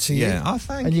phone over to you. Yeah. Oh,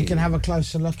 thank and you you. can have a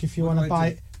closer look if you want to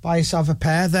buy yourself a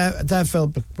pair. They're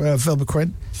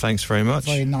Vilbequin. Thanks very much.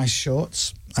 Very nice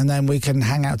shorts. And then we can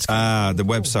hang out together. Ah, the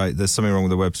website. There's something wrong with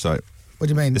the website. What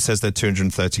do you mean? It says they're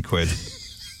 230 quid.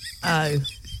 Oh.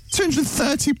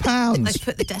 £230. They've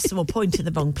put the decimal point in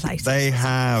the wrong place. They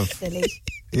have. Silly.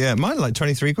 Yeah, mine are like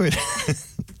 23 quid.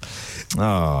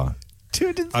 Oh.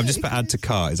 I've just put add to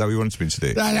cart. Is that what you wanted me to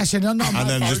do? No, actually, not And my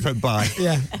then phone. just put buy.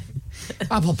 Yeah.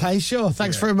 Apple Pay, sure.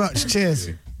 Thanks very much. Cheers.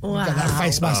 Wow. Got that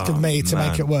face mask of me to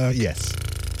man. make it work. Yes.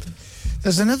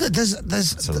 There's another. There's.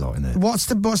 That's a lot in it. What's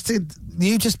the?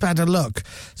 You just had a look.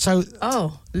 So.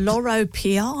 Oh, Loro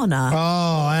Piana.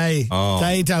 Oh, hey. Oh.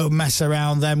 They don't mess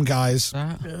around, them guys.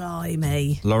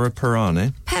 Blimey. Laura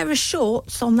Pirani. Pair of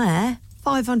shorts on there,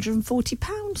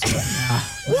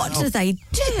 £540. What do they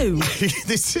do?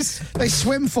 This is. They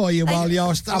swim for you while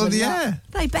you're. Oh, yeah.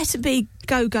 They better be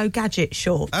go-go gadget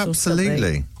shorts. Or something.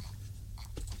 Absolutely.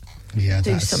 Yeah,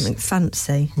 Do something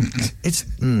fancy. It's.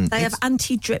 They have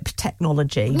anti-drip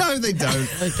technology. No, they don't.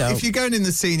 don't. If you're going in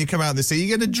the sea and you come out of the sea,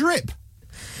 you're going to drip.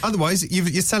 Otherwise,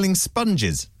 you're selling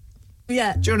sponges.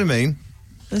 Yeah, Do you know what I mean?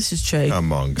 this is true.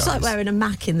 Come on, It's guys. like wearing a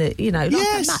Mac in the, like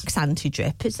Yes. a Mac's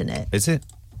anti-drip, isn't it? Is it?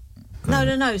 No,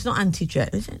 it's not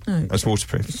anti-drip, is it? No. That's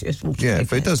waterproof. It's waterproof. Yeah,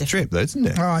 but it does It's drip, though, doesn't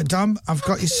it? All right, Dom. I've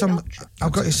got you some.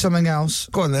 I've got you something else.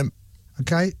 Go on then.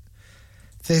 Okay.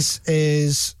 This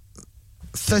is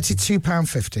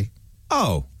 £32.50.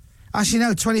 Oh, Actually,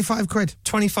 no, 25 quid.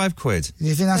 25 quid. Do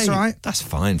you think that's Hey, all right? That's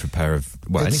fine for a pair of.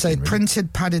 Well, It's a anything, really.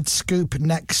 printed padded scoop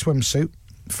neck swimsuit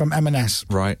from M&S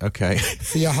Right, okay.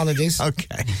 for your holidays.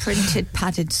 Okay. printed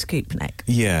padded scoop neck.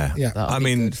 Yeah. Yeah. I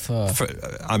mean,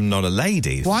 I'm not a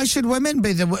lady. Why should women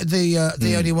be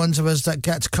the only ones of us that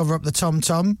get to cover up the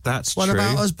tom-tom? That's What true.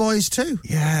 about us boys too?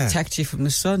 Yeah. Protect you from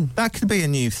the sun. That could be a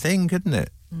new thing, couldn't it?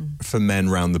 For men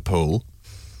round the pool,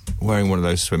 wearing one of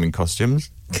those swimming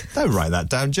costumes. Don't write that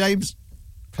down, James.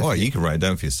 Oh, you can write it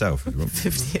down for yourself. If you want.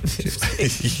 50 and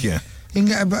 50. Yeah. You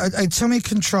can get a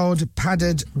tummy-controlled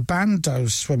padded bandeau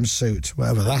swimsuit,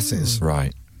 whatever that is.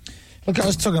 Right. Look, I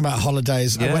was talking about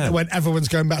holidays Yeah. when everyone's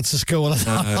going back to school and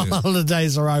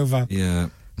holidays are over. Yeah.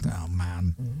 Oh,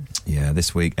 man. Yeah,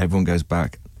 this week everyone goes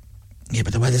back. Yeah,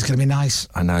 but the weather's going to be nice.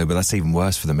 I know, but that's even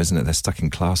worse for them, isn't it? They're stuck in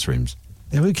classrooms.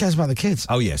 Yeah, who cares about the kids?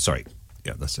 Oh, yeah, sorry.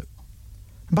 Yeah, that's it.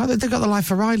 But they've got the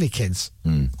Life of Riley kids.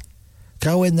 Mm.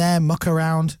 Go in there, muck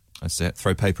around. That's it.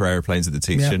 Throw paper aeroplanes at the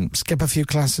teacher. Yeah, skip a few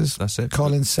classes. That's it.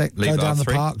 Call in sick. Leave Go at down the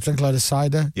 3. park, drink a load of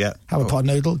cider. Yeah. Have a pot of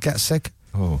noodle, get sick.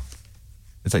 Oh.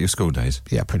 Is that your school days?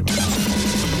 Yeah, pretty much.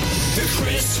 The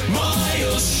Chris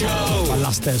Miles Show. My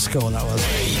last day of school, that was.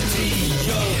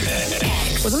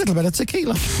 With a little bit of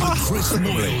tequila. The Chris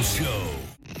Moyle Show.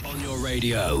 On your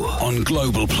Radio on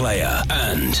Global Player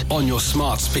and on your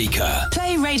smart speaker.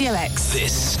 Play Radio X.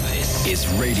 This is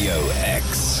Radio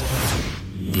X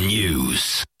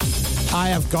News. I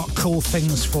have got cool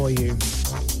things for you.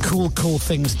 Cool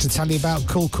things to tell you about,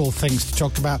 cool things to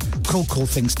talk about, cool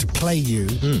things to play you.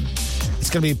 It's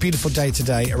going to be a beautiful day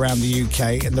today around the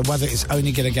UK, and the weather is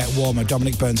only going to get warmer.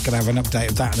 Dominic Byrne's going to have an update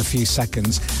of that in a few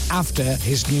seconds. After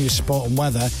his news, sport and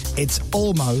weather, it's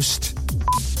almost...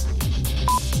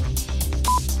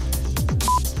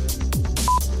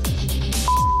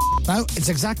 No, it's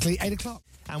exactly 8 o'clock.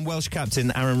 And Welsh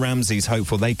captain Aaron Ramsey's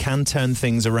hopeful they can turn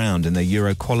things around in their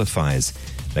Euro qualifiers.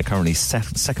 They're currently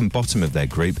second bottom of their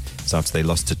group. It's after they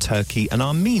lost to Turkey and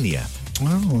Armenia.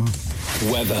 Oh.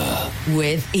 Weather.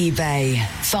 With eBay.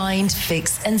 Find,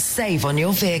 fix and save on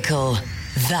your vehicle.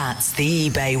 That's the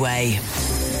eBay way.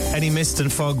 Any mist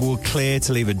and fog will clear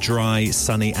to leave a dry,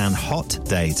 sunny and hot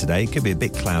day today. Could be a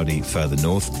bit cloudy further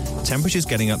north. Temperatures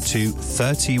getting up to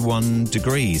 31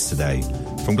 degrees today.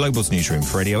 From Global's newsroom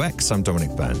for Radio X, I'm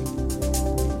Dominic Byrne.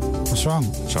 What's wrong?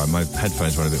 Sorry, my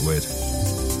headphones went a bit weird.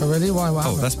 Oh, really? Why? What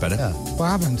happened? That's better. Yeah. What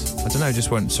happened? I don't know, just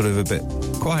went sort of a bit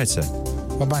quieter.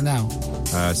 What about now?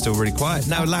 Still really quiet.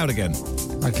 Now loud again.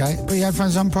 Okay. Put your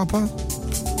headphones on proper.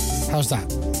 How's that?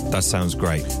 That sounds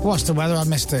great. What's the weather? I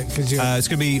missed it. It's going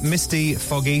to be misty,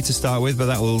 foggy to start with, but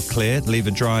that will clear. Leave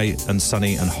a dry and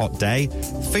sunny and hot day.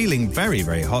 Feeling very,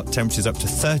 very hot. Temperatures up to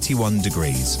 31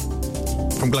 degrees.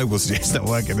 From Global's, it's not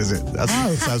working, is it?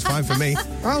 Sounds fine for me.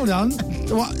 Hold on.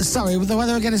 What? Sorry, the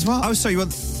weather again is what? Oh, sorry, you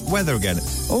want weather again?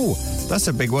 Oh, that's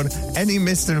a big one. Any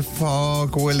mist and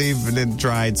fog will leave a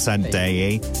dried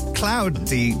Sunday.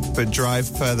 Cloudy but dry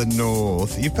further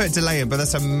north. You put delay in, but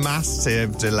that's a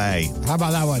massive delay. How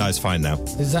about that one? No, it's fine now.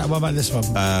 Is that? What about this one?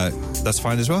 That's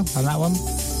fine as well. And that one?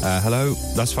 Hello,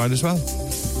 that's fine as well.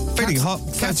 Feeling hot,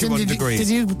 31 degrees.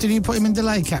 Did you put him in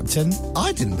delay, Captain?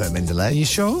 I didn't put him in delay. Are you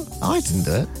sure? I didn't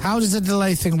do it. How does the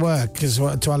delay thing work? Because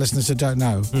to our listeners who don't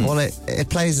know. Well, it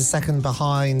plays a second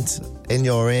behind in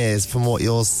your ears from what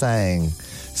you're saying.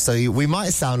 So we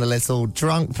might sound a little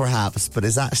drunk, perhaps, but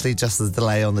it's actually just the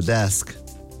delay on the desk.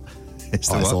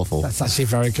 It's awful. That's actually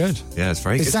very good. Yeah, it's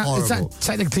very good. Is that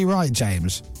technically right,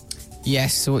 James?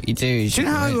 Yes, so what you do is... Do you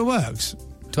know how it works?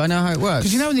 Do I know how it works?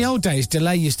 Because you know in the old days,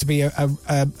 delay used to be a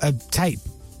tape.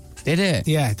 Did it?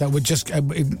 Yeah, that would just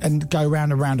and go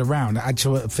round and round and round,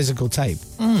 actual physical tape.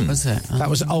 Was it? That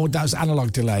was old. That was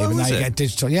analog delay. But now you get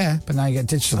digital. Yeah, but now you get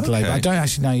digital delay. But I don't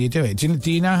actually know you do it.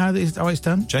 Do you know how it's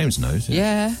done? James knows.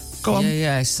 Yeah. Go on.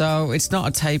 Yeah. So it's not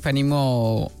a tape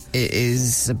anymore. It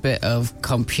is a bit of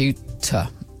computer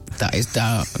that is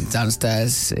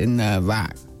downstairs in the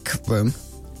rack room.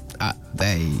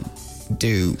 They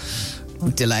do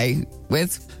delay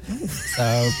with.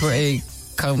 So pretty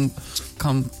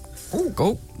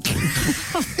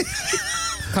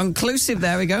conclusive.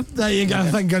 There we go. There you go.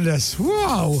 Thank goodness.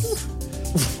 Whoa.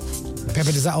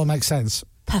 Pippa, does that all make sense?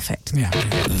 Perfect. Yeah.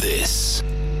 This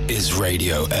is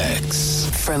Radio X.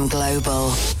 From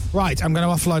Global. Right, I'm going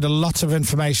to offload a lot of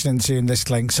information into you in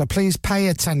this link, so please pay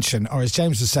attention, or as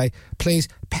James would say, please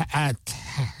pay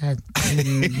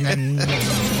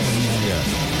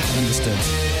Understood.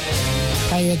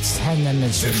 Pay attention.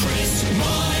 The Chris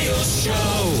Miles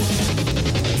Show.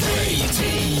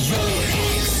 Radio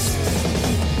X.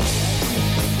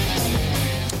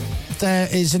 There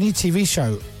is a new TV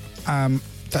show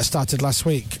that started last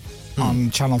week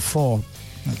on Channel 4.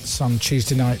 It's on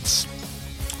Tuesday nights.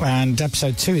 And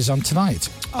episode 2 is on tonight.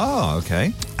 Oh,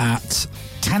 okay. At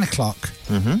 10 o'clock.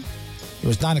 Mm-hmm. It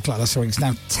was 9 o'clock last week. It's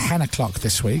now 10 o'clock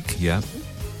this week. Yeah.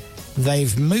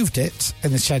 They've moved it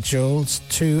in the schedules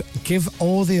to give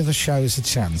all the other shows a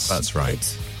chance. That's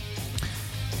right.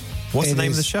 What's the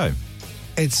name of the show?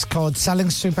 It's called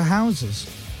Selling Super Houses.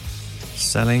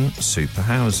 Selling Super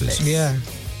Houses. Yeah.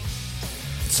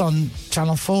 It's on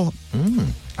Channel 4,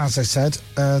 as I said,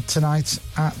 tonight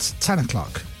at 10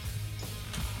 o'clock.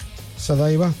 So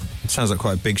there you are. It sounds like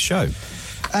quite a big show.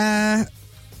 Yeah,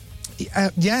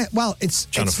 well, it's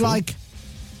like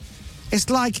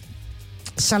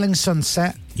Selling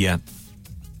Sunset. Yeah.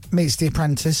 Meets The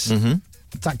Apprentice. Mm-hmm.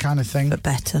 That kind of thing. But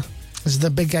better. There's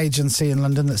the big agency in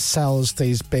London that sells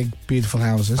these big, beautiful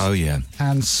houses. Oh, yeah.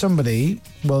 And somebody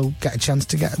will get a chance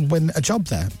to win a job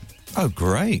there. Oh,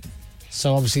 great.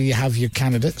 So obviously you have your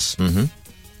candidates. Mm-hmm.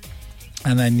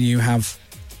 And then you have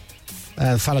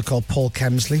a fellow called Paul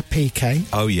Kemsley, PK.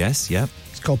 Oh, yes, yeah.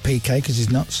 It's called PK because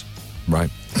he's nuts. Right.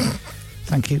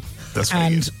 Thank you. That's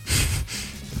and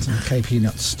it's a KP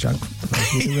nuts joke.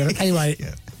 Anyway,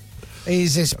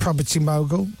 he's this property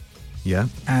mogul. Yeah.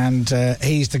 And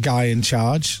he's the guy in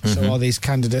charge. Mm-hmm. So all these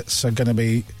candidates are going to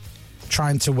be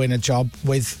trying to win a job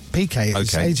with PK,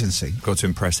 his agency, Got to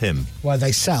impress him. where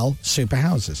they sell super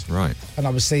houses. Right. And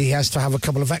obviously, he has to have a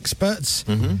couple of experts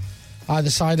either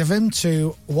side of him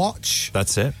to watch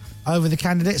That's it. over the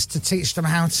candidates to teach them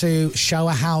how to show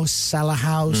a house, sell a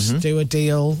house, do a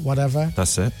deal, whatever.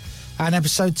 That's it. And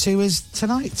episode 2 is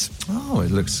tonight. Oh,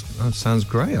 that sounds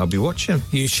great. I'll be watching.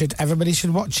 Everybody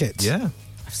should watch it. Yeah.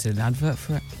 I've seen an advert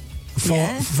for it.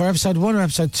 For episode 1 or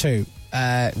episode 2?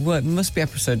 Well, it must be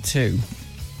episode 2.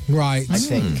 Right. I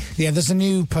think. Yeah, there's a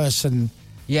new person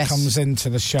comes into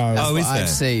the show. That's what I've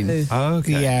seen. Oh,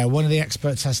 okay. Yeah, one of the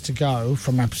experts has to go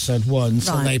from episode 1,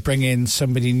 so they bring in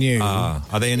somebody new. Are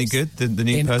they any good, the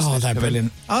new person? Oh, they're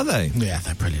brilliant. Are they? Yeah,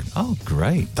 they're brilliant. Oh,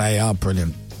 great. They are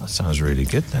brilliant. That sounds really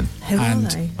good then. Who are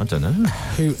they? I don't know.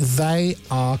 Who they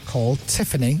are called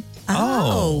Tiffany.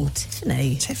 Oh,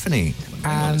 Tiffany. Tiffany.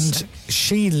 And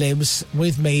she lives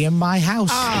with me in my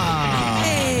house.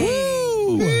 Hey.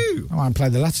 Oh, I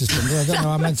played the letters. I don't know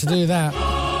how I meant to do that.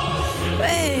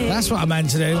 Hey. That's what I meant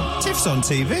to do. Tiff's on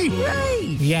TV.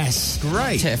 Great. Yes.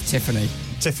 Great. Tiffany.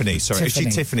 Tiffany, sorry. Tiffany.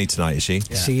 Is she Tiffany tonight, is she?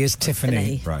 She is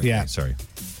Tiffany. Right. Yeah. Okay, sorry.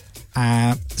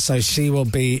 So she will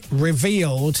be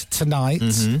revealed tonight.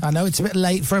 I know it's a bit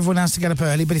late for everyone else to get up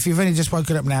early, but if you've only just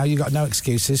woken up now, you've got no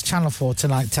excuses. Channel 4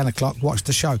 tonight, 10 o'clock, watch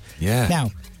the show. Yeah. Now,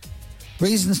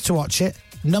 reasons to watch it.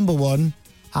 Number 1,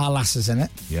 our lass is in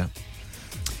it. Yeah.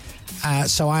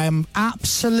 So I am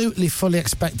absolutely fully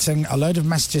expecting a load of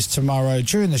messages tomorrow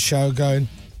during the show going,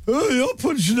 "Oh, you're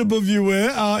punching above your weight,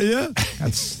 aren't you?"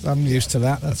 I'm used to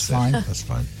that. That's fine. That's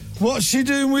fine. What's she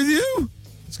doing with you?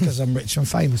 It's because I'm rich and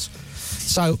famous.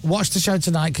 So watch the show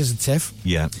tonight because of Tiff.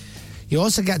 Yeah. You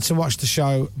also get to watch the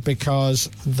show because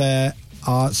there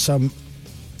are some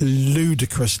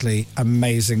ludicrously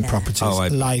amazing properties. Oh,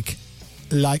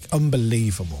 like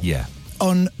unbelievable. Yeah.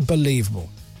 Unbelievable.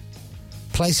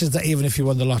 Places that even if you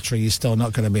won the lottery, you're still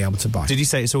not going to be able to buy. Did you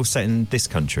say it's all set in this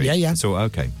country? Yeah, yeah. So,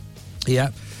 okay. Yeah.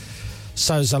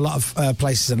 So there's a lot of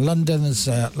places in London. There's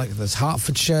there's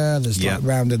Hertfordshire. There's like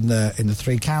round in the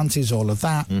 3 counties. All of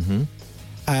that.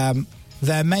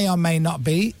 There may or may not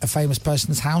be a famous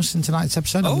person's house in tonight's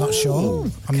episode. I'm not sure.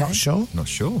 I'm not sure. Not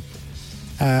sure.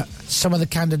 Some of the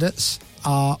candidates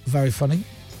are very funny.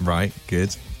 Right.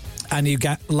 Good. And you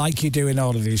get, like you do in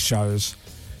all of these shows,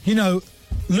 you know,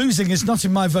 losing is not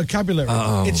in my vocabulary.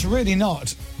 Oh. It's really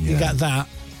not. You Yeah. get that.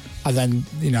 And then,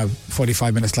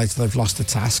 45 minutes later, they've lost a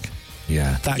task.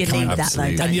 Yeah. That You kind need of that though,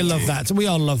 and don't you you? love that. We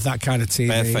all love that kind of TV.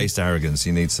 Barefaced arrogance.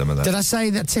 You need some of that. Did I say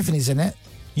that Tiffany's in it?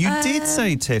 You did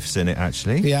say Tiff's in it,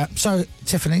 actually. Yeah. So,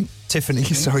 Tiffany. Tiffany.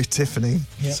 Sorry, Tiffany.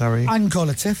 Yeah. Sorry. I can call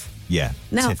her Tiff. Yeah.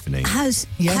 Now, Tiffany. Yes.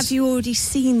 have you already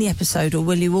seen the episode, or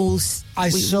will you all? I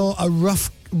saw a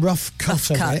rough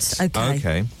cut of it. Okay.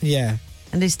 Okay. Yeah.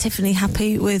 And is Tiffany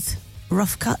happy with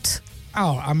rough cut?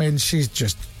 Oh, I mean, she's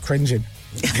just cringing.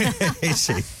 Is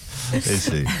she? Is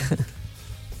she?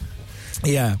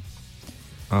 Yeah.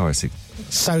 Oh, I see.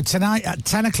 So tonight at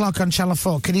 10 o'clock on Channel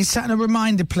 4, can you set a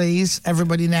reminder, please,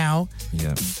 everybody now?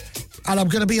 Yeah. And I'm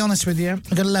going to be honest with you. I'm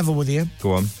going to level with you.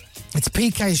 Go on. It's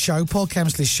PK's show, Paul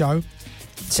Kemsley's show.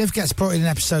 Tiff gets brought in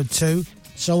episode 2.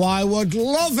 So I would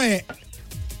love it.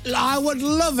 I would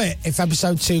love it if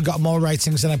episode 2 got more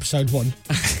ratings than episode 1.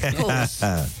 Of course.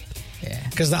 Yeah.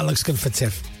 Because that looks good for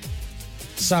Tiff.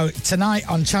 So tonight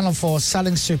on Channel 4,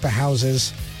 Selling Super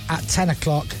Houses at 10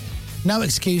 o'clock. No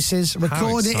excuses.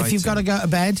 Record it if you've got to go to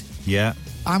bed. Yeah.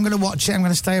 I'm going to watch it. I'm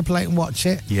going to stay up late and watch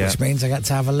it. Yeah. Which means I get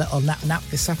to have a little nap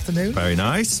this afternoon. Very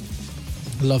nice.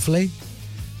 Lovely.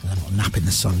 And a little nap in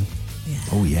the sun.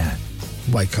 Oh, yeah.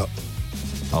 Wake up.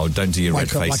 Oh, don't do your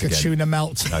Wake red up face like again. a tuna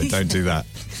melt. No, don't do that.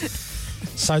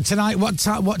 So tonight, what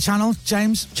channel,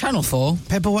 James? Channel 4.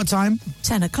 Pippa, what time?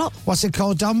 10 o'clock. What's it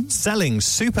called, Dom? Selling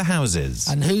Super Houses.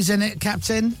 And who's in it,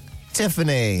 Captain?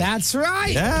 Tiffany. That's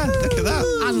right. Yeah, look at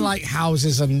that. Unlike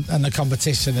houses and the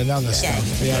competition and other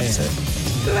stuff. Yeah.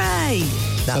 Great.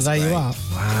 So there you are.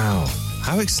 Wow.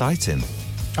 How exciting.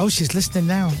 Oh, she's listening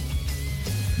now.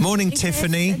 Morning,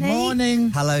 Tiffany. Morning.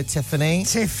 Hello, Tiffany.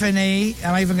 Tiffany.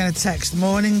 I'm even going to text.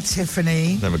 Morning,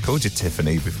 Tiffany. Never called you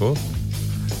Tiffany before.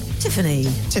 Tiffany.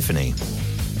 Tiffany.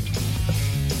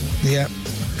 Yeah.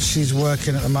 She's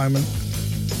working at the moment.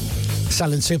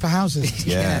 Selling super houses.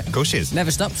 Yeah, of course she is.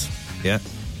 Never stops. Yeah.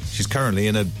 She's currently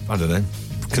in a, I don't know,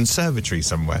 conservatory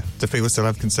somewhere. Do people still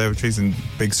have conservatories in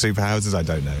big super houses? I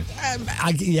don't know.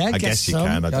 I guess you so.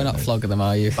 can. I You're don't not know. flogging them,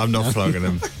 are you? I'm not flogging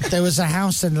them. There was a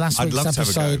house in last I'd week's love to have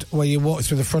a go. episode where you walked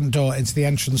through the front door into the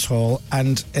entrance hall,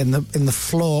 and in the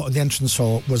floor of the entrance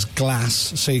hall was glass,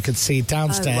 so you could see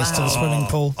downstairs to the swimming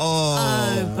pool.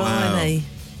 Oh, blimey.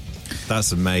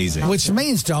 That's amazing. Which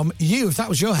means, Dom, if that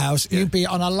was your house, you'd be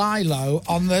on a lilo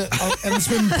in the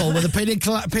swimming pool with a pina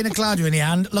colada in your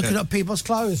hand, looking at people's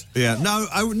clothes. Yeah, no,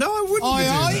 I wouldn't Oi, be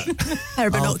doing that. Pair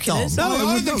of binoculars. No,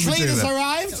 I would the not be cleaners doing that.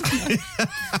 arrived.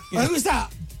 Who's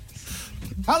that?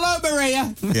 Hello,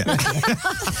 Maria. Yeah.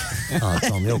 Oh,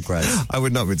 Tom, you're great. I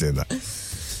would not be doing that.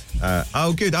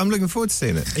 Good. I'm looking forward to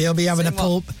seeing it. He'll be having a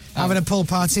pool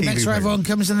party. Make sure everyone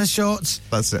comes in the shorts.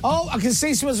 That's it. Oh, I can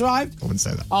see someone's arrived. I wouldn't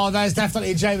say that. Oh, there's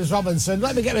definitely James Robinson.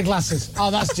 Let me get my glasses.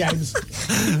 Oh, that's James.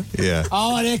 Yeah.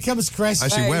 Oh, and here comes Chris.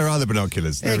 Actually, where are the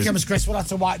binoculars? Here comes Chris. We'll have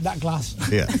to wipe that glass.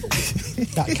 Yeah.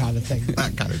 That kind of thing.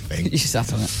 That kind of thing. You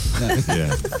sat on it. No.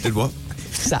 Yeah. Did what?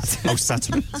 Sat. Oh,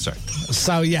 sat on it. Sorry.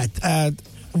 So, yeah,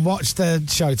 watch the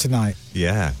show tonight.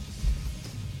 Yeah.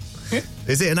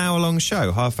 Is it an hour-long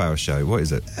show? Half-hour show? What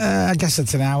is it? I guess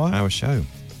it's an hour. Hour show.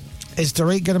 Is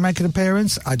Dorit going to make an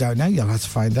appearance? I don't know. You'll have to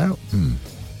find out.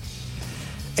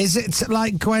 Is it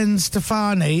like Gwen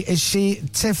Stefani? Is she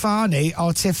Tiffany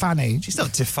or Tiffany? She's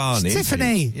not Tiffany. It's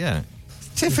Tiffany. Yeah.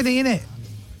 Tiffany, innit?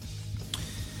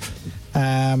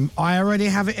 I already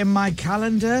have it in my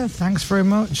calendar. Thanks very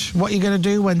much. What are you going to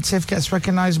do when Tiff gets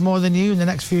recognised more than you in the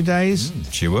next few days?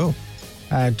 She will.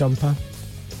 Dump her.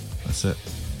 That's it.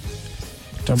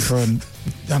 Dump her and...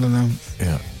 I don't know.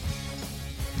 Yeah.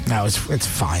 No, it's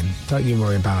fine. Don't you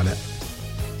worry about it.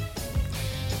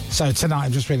 So tonight,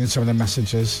 I'm just reading some of the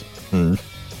messages.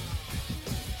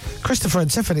 Christopher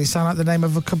and Tiffany sound like the name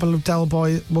of a couple of Del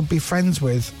Boy would be friends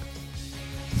with.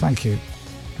 Thank you.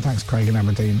 Thanks, Craig and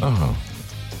Aberdeen. Oh.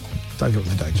 Don't give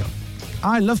up the day job.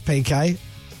 I love PK,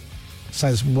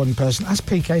 says one person. That's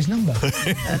PK's number.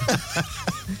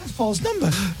 That's Paul's number.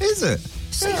 Is it?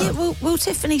 So, yeah, will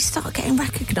Tiffany start getting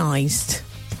recognised?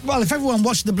 Well, if everyone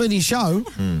watched the bloody show...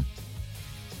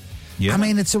 Yeah. I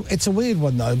mean, it's a weird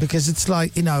one, though, because it's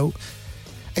like, you know,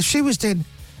 if she was doing...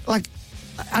 Like,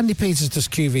 Andy Peters does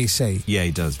QVC. Yeah,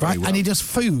 he does, very right? well. And he does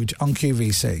food on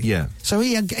QVC. Yeah. So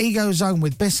he goes home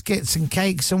with biscuits and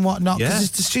cakes and whatnot,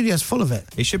 because the studio's full of it.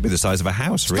 He should be the size of a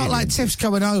house, It's really. not like Tiff's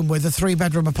coming home with a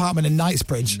 3-bedroom apartment in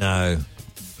Knightsbridge. No,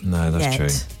 that's true.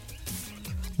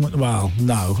 Well,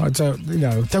 no, I don't, you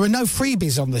know. There were no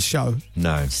freebies on the show.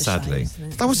 No, sadly.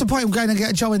 That was the point of going and get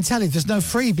a job in telly. There's no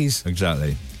freebies.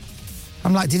 Exactly.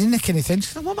 I'm like, did he nick anything?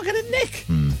 She's like, what am I going to nick?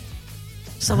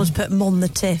 Someone's put Mon the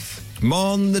Tiff.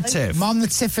 Mon the Tiff. Mon the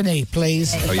Tiffany,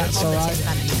 please. Oh, If yeah. that's all right.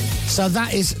 So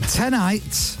that is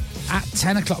tonight at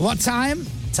 10 o'clock. What time?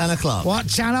 10 o'clock. What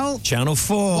channel? Channel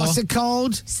 4. What's it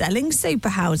called? Selling super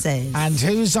houses. And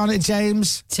who's on it,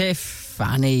 James?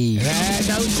 Tiffany. No,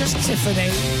 just Tiffany.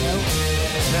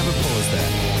 Never pause there.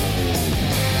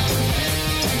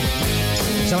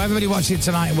 So everybody watch it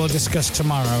tonight and we'll discuss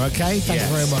tomorrow, okay? Thank you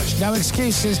very much. No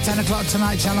excuses, 10 o'clock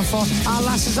tonight, Channel 4. Our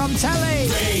lasses on telly.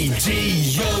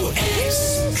 Radio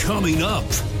X. Coming up,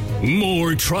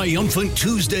 more triumphant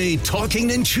Tuesday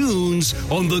talking and tunes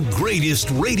on the greatest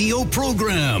radio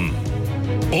program.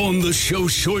 On the show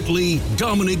shortly,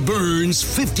 Dominic Burns,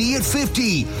 50 at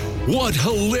 50. What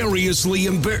hilariously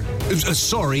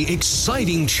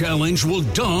exciting challenge will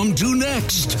Dom do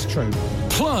next? That's true.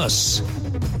 Plus,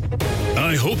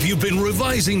 I hope you've been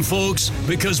revising, folks,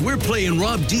 because we're playing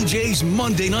Rob DJ's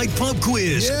Monday Night Pub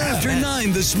Quiz after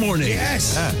 9 this morning.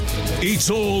 Yes. It's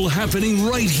all happening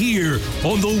right here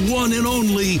on the one and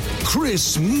only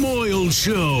Chris Moyle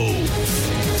Show.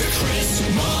 The Chris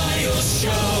Moyle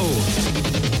Show.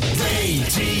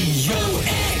 Radio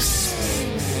X.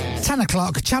 10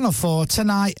 o'clock, Channel 4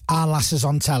 tonight. Our lasses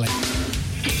on telly.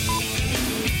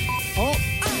 Oh,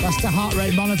 that's the heart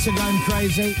rate monitor going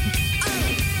crazy.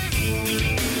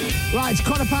 Right, it's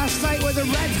 8:15 with the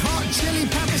Red Hot Chili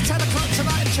Peppers, 10 o'clock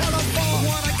tonight, Channel 4.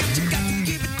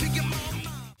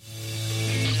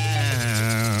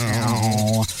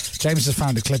 James has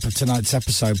found a clip of tonight's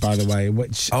episode, by the way,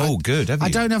 which... Good, have you? I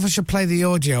don't know if I should play the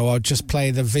audio or just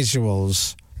play the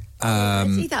visuals.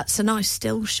 See, that's a nice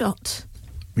still shot.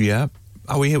 Yeah.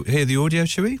 Oh, we hear the audio,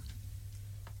 shall we?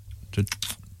 I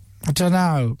don't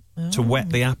know. To whet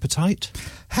the appetite?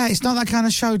 Hey, it's not that kind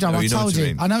of show, Dom. Oh, I you know told what you you.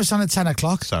 mean. I know it's on at 10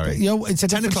 o'clock. Sorry. But it's a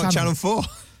 10 different o'clock, Channel 4.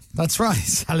 That's right.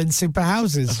 Selling super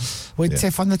houses with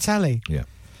Tiff on the telly. Yeah.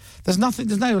 There's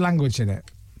no language in it.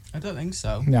 I don't think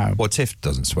so. No. Well, Tiff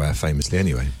doesn't swear famously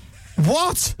anyway.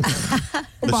 What? Oh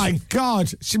my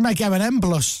God. She'd make M&M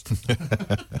blush.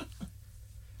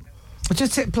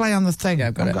 Just hit play on the thing. Yeah,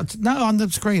 I've got it. No, on the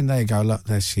screen. There you go. Look,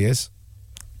 there she is.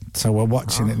 So we're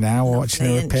watching it now. We're watching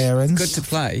her appearance. It's good to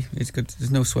play. It's good.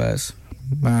 There's no swears.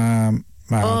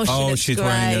 She's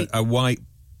wearing a white...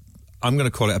 I'm going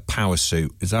to call it a power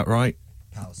suit. Is that right?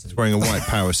 Power suit. She's wearing a white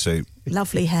power suit.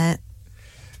 Lovely hair.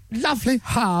 lovely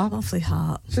hair. Lovely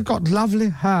heart. She's got lovely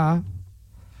hair.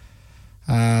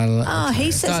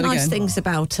 He says Start nice again. things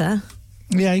about her.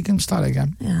 Yeah, you can start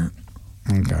again. Yeah.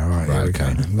 Okay, all right, here we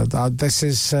go. This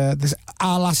is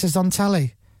Our Lasses on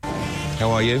telly. How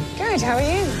are you? Good, how are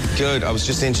you? Good. I was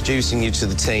just introducing you to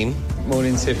the team.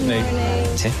 Morning, Tiffany.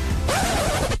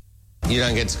 Tiff? You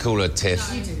don't get to call her Tiff.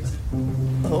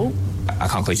 Oh? I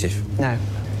can't call you Tiff. No,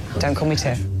 don't call me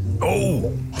Tiff.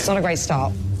 Oh! It's not a great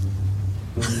start.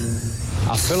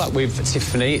 I feel like with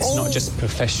Tiffany, it's not just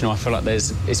professional. I feel like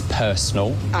it's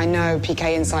personal. I know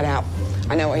PK inside out.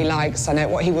 I know what he likes. I know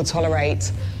what he will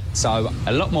tolerate. So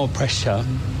a lot more pressure,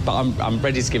 but I'm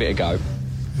ready to give it a go.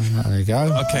 There you go.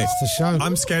 Okay. That's the show.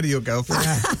 I'm scared of your girlfriend.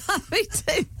 Me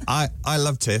too. I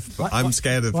love Tiff, but I'm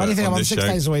scared of her. Why do you think I'm on this 6 show.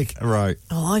 days a week? Right.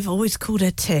 Oh, I've always called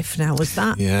her Tiff now. Was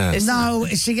that? Yeah. No,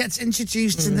 she gets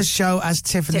introduced in the show as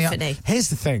Tiffany. Tiffany. Here's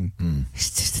the thing.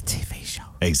 It's just a TV show.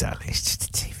 Exactly. It's just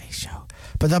a TV show.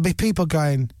 But there'll be people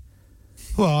going,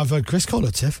 well, I've heard Chris call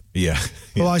her Tiff. Yeah.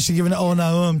 Well, why is she giving it all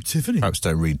now? I'm Tiffany. Perhaps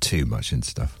don't read too much into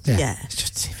stuff. Yeah. It's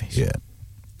just a TV show. Yeah.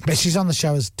 But she's on the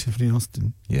show as Tiffany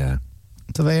Austin. Yeah.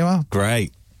 So there you are.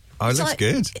 Great. Oh, it It's looks like-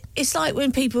 good. It's like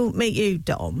when people meet you,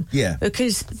 Dom. Yeah.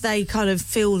 Because they kind of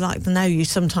feel like they know you.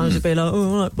 Sometimes they'll be like,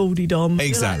 oh, I like Baldy Dom. You're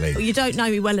Exactly. like, you don't know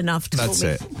me well enough to That's call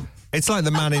me. it. It's like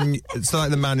the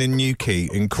man in Newquay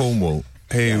in Cornwall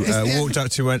who walked up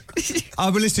to you and went,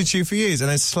 I've been listening to you for years, and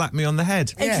then slapped me on the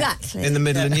head. Exactly. In the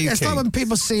middle of It's like Newquay. when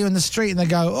people see you in the street and they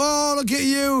go, oh, look at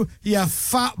you, you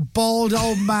fat, bald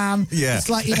old man. Yeah. It's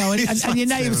like, you know, and It's your like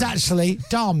name's Sarah. actually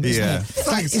Dom, isn't Yeah.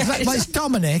 it? It's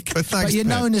Dominic, But thanks, you're Pip.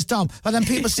 known as Dom. But then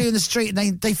people see you in the street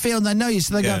and they feel and they know you,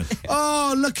 so they Yeah. go,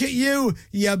 oh, look at you,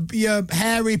 you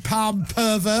hairy palm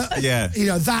pervert. Yeah. You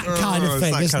know, that kind Oh, of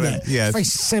thing, that isn't kind it? of- yeah. It's very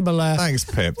similar. Thanks,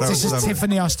 Pip. That This was is lovely.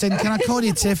 Tiffany Austin. Can I call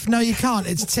you Tiff? No, you can't.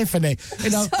 It's Tiffany.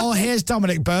 You know, oh, here's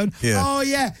Dominic Byrne. Yeah. Oh,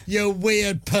 yeah, you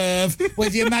weird perv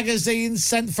with your magazines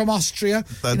sent from Austria.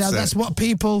 That's you know, it. that's what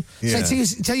people Yeah. say to you.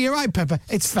 So you're right, Pepper.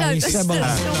 It's very similar.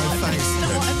 That's not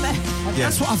what I meant. Yeah.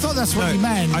 That's what I thought. That's what you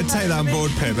meant. I'd take that on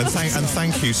board, Pip, and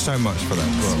thank you so much for that.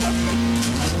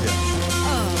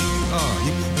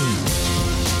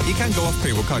 Well, you can go off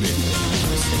people, can't you?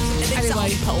 An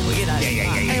example, you know.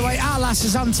 Anyway, Our Lass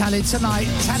is on telly tonight,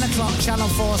 10 o'clock, Channel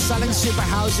 4, selling super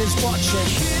houses. Watch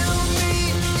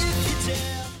it.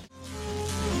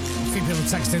 A few people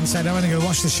texted in and said, I'm only going to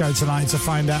watch the show tonight to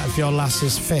find out if your lass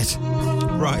is fit.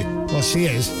 Right. Well, she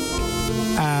is.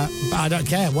 But I don't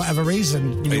care. Whatever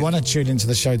reason you want to tune into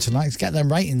the show tonight, get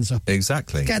them ratings up.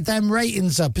 Exactly. Get them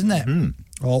ratings up, isn't it?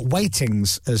 Or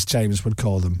waitings, as James would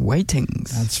call them.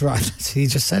 Waitings. That's right. He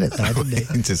just said it there, didn't he?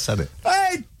 He just said it.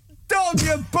 Hey, Dom,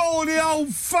 you baldy old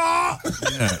fart!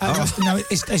 Yeah. No,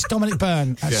 it's Dominic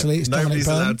Byrne, actually. It's Dominic Nobody's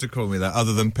Byrne. allowed to call me that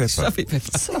other than Pippa.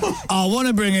 I want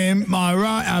to bring in my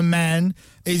right-hand man.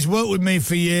 He's worked with me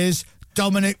for years,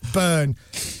 Dominic Byrne.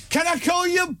 Can I call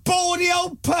you baldy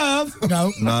old perv?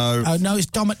 No. No. No, it's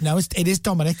Dominic. No, it is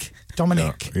Dominic.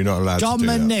 Dominic. No, you're not allowed to do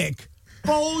that. Dominic.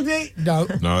 Baldy. No.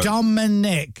 No.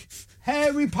 Dominic.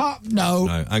 Hairy Pop. No.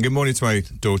 No. And good morning to my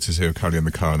daughters who are currently in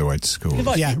the car on the way to school.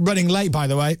 Yeah, running late, by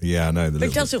the way. Yeah, I know. But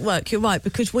it doesn't work, you're right,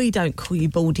 because we don't call you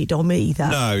Baldy Dom either.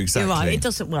 No, exactly. You're right, it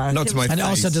doesn't work. Not to my And it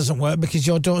also face. doesn't work because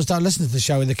your daughters don't listen to the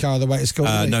show in the car on the way to school.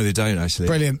 do they? No, they don't, actually.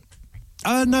 Brilliant.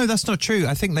 No, that's not true.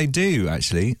 I think they do,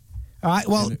 actually. All right,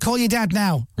 well, call your dad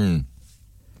now.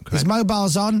 His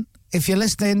mobile's on. If you're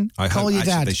listening, I call hope, your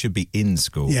actually, dad. they should be in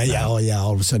school. Yeah, yeah, now. oh yeah.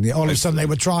 All of a sudden, they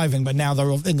were driving, but now they're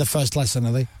in the first lesson,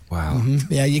 are they? Wow.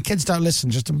 Yeah, your kids don't listen.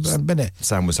 Just a minute.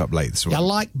 Sam was up late this You morning.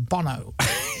 like Bono?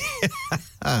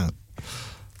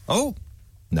 Oh,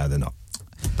 no, they're not.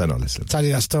 They're not listening. Tell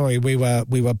you that story. We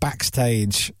were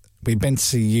backstage. We'd been to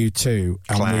see U2,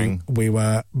 Clang. and we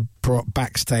were brought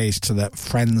backstage to the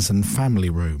friends and family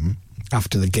room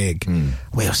after the gig.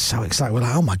 We were so excited. We're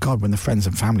like, oh my God, we're in the friends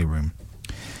and family room.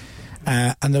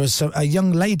 And there was a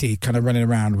young lady kind of running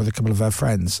around with a couple of her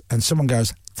friends, and someone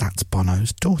goes, "That's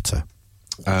Bono's daughter."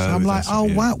 So I'm like, that's- oh,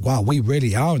 yeah. wow, we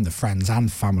really are in the friends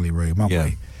and family room, aren't Yeah.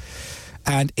 we?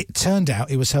 And it turned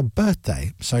out it was her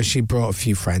birthday. So she brought a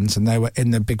few friends, and they were in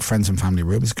the big friends and family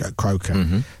room. It's got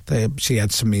Croker. She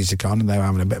had some music on, and they were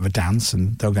having a bit of a dance,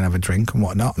 and they were going to have a drink and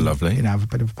whatnot. And, Lovely. you know, have a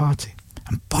bit of a party.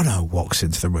 And Bono walks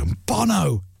into the room.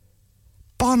 Bono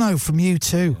from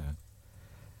U2.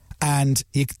 And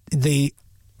the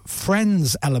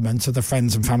friends element of the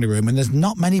friends and family room, and there's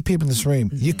not many people in this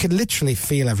room. You could literally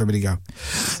feel everybody go,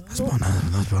 "There's Bono,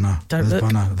 there's Bono, Don't there's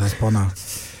look. Bono, there's Bono."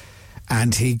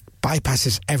 And he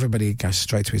bypasses everybody and goes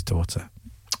straight to his daughter.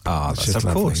 Ah, It's that's just of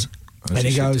lovely. course. As And you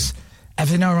he should goes,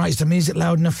 everything all right? Is the music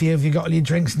loud enough for you? Have you got all your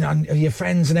drinks and your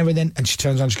friends and everything? And she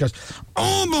turns around and she goes,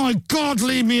 oh my God,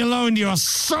 leave me alone. You are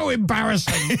so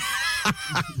embarrassing.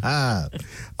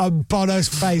 And Bono's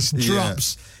face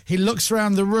drops. He looks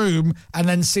around the room and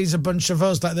then sees a bunch of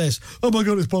us like this. Oh my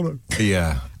God, it's Bono.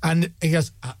 Yeah. And he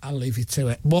goes, I'll leave you to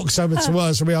it. Walks over to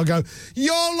us and we all go,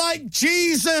 you're like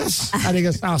Jesus. And he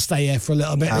goes, I'll stay here for a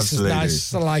little bit. Absolutely. This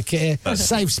is nice. I like it here.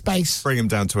 Safe space. Bring him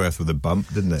down to earth with a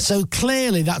bump, didn't it? So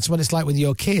clearly that's what it's like with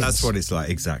your kids. That's what it's like,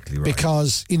 exactly right.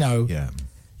 Because, you know,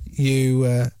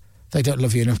 they don't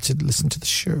love you enough to listen to the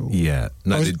show. Yeah.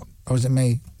 No, or is it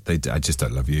me? I just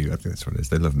don't love you. I think that's what it is.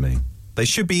 They love me. They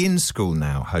should be in school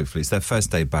now, hopefully. It's their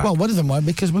first day back. Well, one of them won't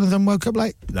because one of them woke up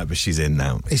late. No, but she's in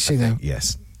now. Is she now?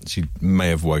 Yes. She may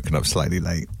have woken up slightly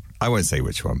late. I won't say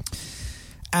which one.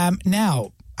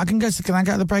 Now, can I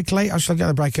get the break late or shall I get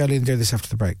the break early and do this after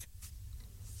the break?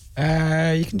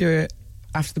 You can do it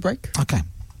after the break. Okay.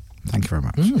 Thank you very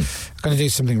much. I'm going to do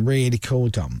something really cool,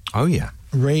 Dom. Oh, yeah.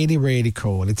 Really, really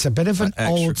cool. It's a bit of an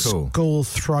old cool. school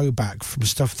throwback from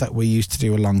stuff that we used to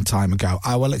do a long time ago.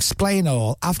 I will explain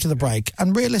all after the break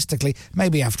and realistically,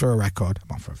 maybe after a record.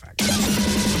 I'm on for a fact.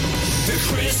 The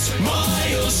Chris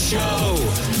Miles Show.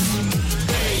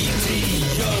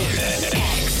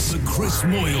 The Chris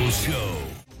Moyles Show.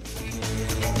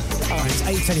 All right, it's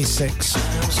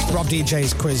 8:36. Rob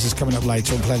DJ's quiz is coming up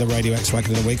later. We'll play the Radio X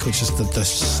record of the week, which is the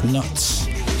Snuts.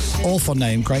 Awful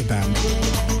name, great band.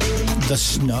 The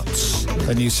Snuts,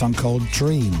 the new song called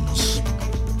Dreams.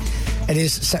 It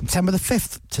is September the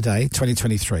 5th today,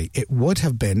 2023. It would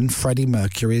have been Freddie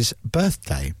Mercury's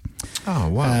birthday. Oh,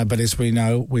 wow. But as we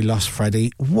know, we lost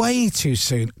Freddie way too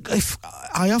soon.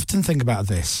 I often think about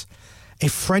this.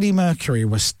 If Freddie Mercury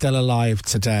was still alive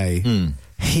today,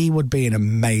 he would be an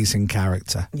amazing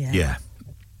character. Yeah.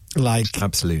 Like,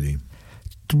 absolutely.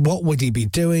 What would he be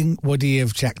doing? Would he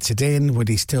have jacked it in? Would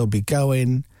he still be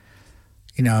going?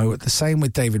 You know, the same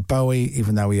with David Bowie,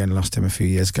 even though we only lost him a few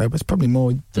years ago, but it's probably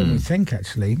more than we think,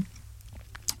 actually.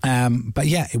 But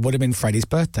yeah, it would have been Freddie's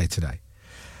birthday today.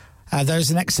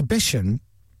 There's an exhibition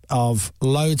of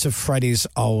loads of Freddie's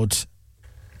old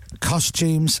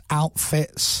costumes,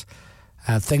 outfits,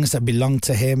 things that belong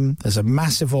to him. There's a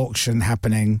massive auction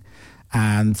happening,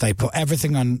 and they put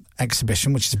everything on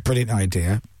exhibition, which is a brilliant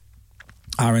idea.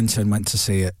 Our intern went to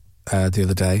see it the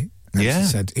other day. And she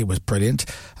said it was brilliant.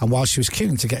 And while she was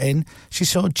queuing to get in, she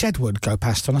saw Jedward go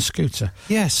past on a scooter.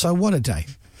 Yes. So what a day.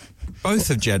 Both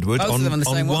of Jedward Both of them on the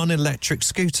same one electric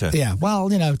scooter. Yeah,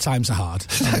 well, you know, times are hard.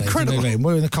 Incredible. You know what I mean?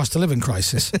 We're in the cost of living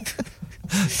crisis.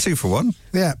 2 for 1.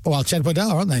 Yeah, well, Jedward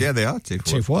are, aren't they? Yeah, they are 2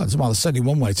 for 1. 2 for 1. Well, there's certainly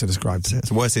one way to describe it. It's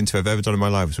the worst thing to have ever done in my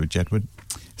life was with Jedward.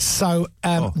 So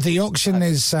the auction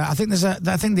is. I think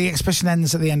the exhibition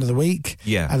ends at the end of the week.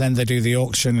 Yeah, and then they do the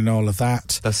auction and all of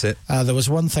that. That's it. There was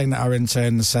one thing that our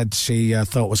intern said she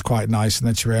thought was quite nice, and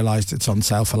then she realised it's on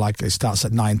sale for it starts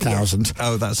at 9,000.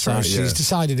 Oh, that's so right. She's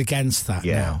decided against that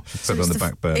now. She put it on the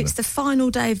back burner. It's the final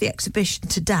day of the exhibition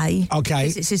today. Okay,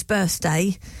 because it's his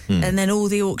birthday, and then all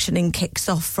the auctioning kicks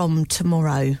off from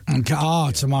tomorrow.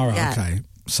 Okay. Tomorrow. Yeah. Okay.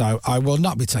 So I will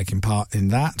not be taking part in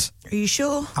that. Are you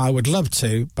sure? I would love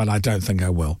to, but I don't think I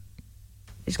will.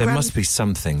 There must be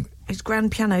something. His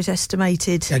grand piano's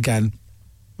estimated. Again,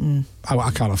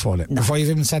 I can't afford it. No. Before you've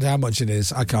even said how much it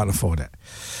is, I can't afford it.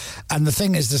 And the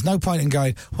thing is, there's no point in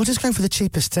going, well, just go for the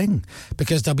cheapest thing.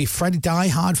 Because there'll be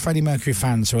die-hard Freddie Mercury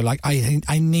fans who are like,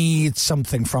 I need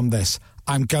something from this.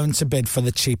 I'm going to bid for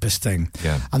the cheapest thing.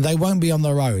 Yeah. And they won't be on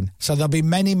their own. So there'll be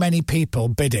many, many people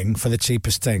bidding for the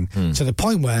cheapest thing. To the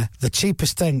point where the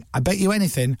cheapest thing, I bet you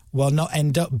anything, will not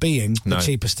end up being the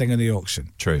cheapest thing in the auction.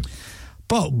 True.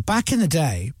 But back in the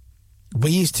day,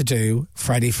 we used to do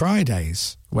Freddie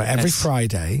Fridays, where every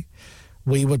Friday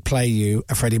we would play you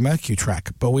a Freddie Mercury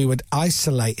track, but we would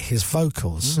isolate his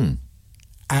vocals.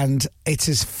 And it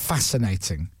is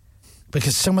fascinating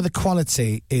because some of the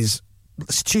quality is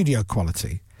studio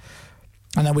quality,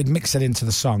 and then we'd mix it into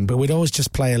the song, but we'd always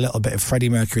just play a little bit of Freddie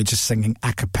Mercury just singing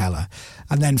a cappella,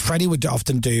 and then Freddie would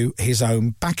often do his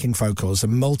own backing vocals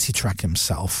and multi-track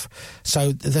himself,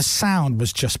 so the sound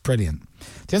was just brilliant.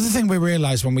 The other thing we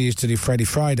realised when we used to do Freddie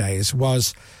Fridays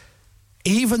was,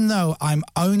 even though I'm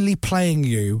only playing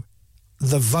you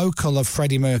the vocal of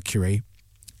Freddie Mercury,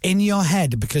 in your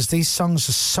head, because these songs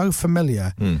are so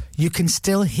familiar, you can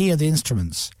still hear the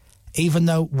instruments, even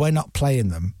though we're not playing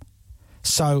them.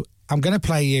 So I'm going to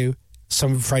play you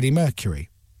some Freddie Mercury.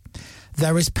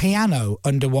 There is piano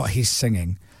under what he's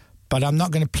singing, but I'm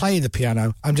not going to play the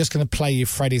piano. I'm just going to play you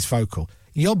Freddie's vocal.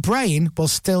 Your brain will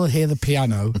still hear the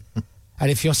piano, and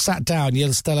if you're sat down,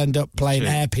 you'll still end up playing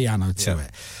air piano to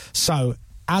it. So,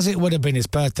 as it would have been his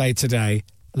birthday today,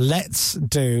 let's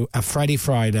do a Freddie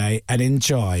Friday and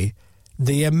enjoy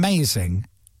the amazing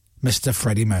Mr.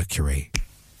 Freddie Mercury.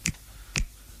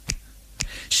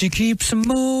 She keeps a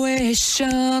Moet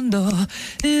Chandon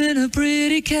in a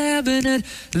pretty cabinet.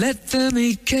 Let them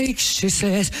eat cake, she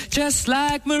says, just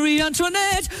like Marie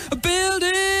Antoinette.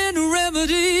 Building a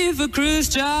remedy for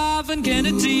Khrushchev and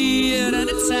Kennedy. At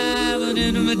any time, an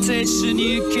invitation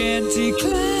you can't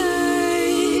decline.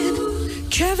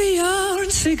 Caviar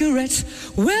and cigarettes,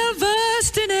 well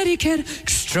versed in etiquette,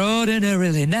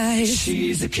 extraordinarily nice.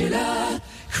 She's a killer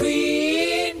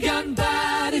queen,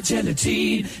 gunpowder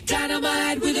gelatine,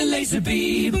 dynamite with a laser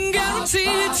beam,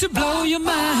 guaranteed to blow your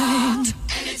mind.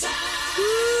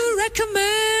 Ooh,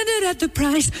 recommended at the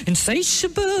price,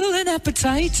 insatiable in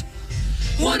appetite.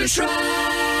 Wanna try?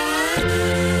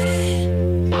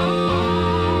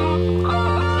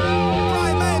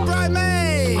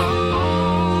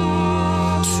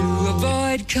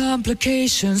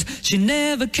 Complications, she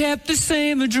never kept the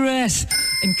same address.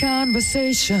 In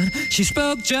conversation, she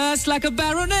spoke just like a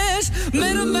baroness.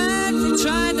 Met a man from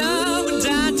China, went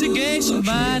down to Geisha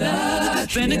Minor.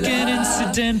 Then again,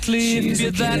 incidentally, if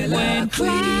you're that way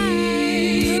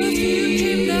inclined, perfume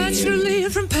came naturally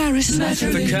from Paris.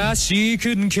 Because she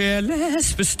couldn't care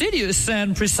less, fastidious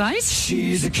and precise.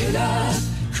 She's a killer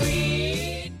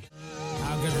queen.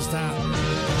 How good is that?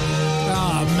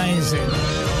 Oh, amazing.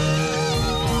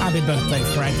 Happy birthday,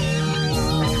 Fred.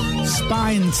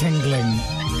 Spine tingling,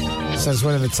 says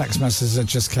one of the text messages that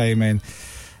just came in.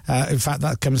 In fact,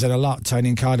 that comes in a lot. Tony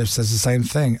in Cardiff says the same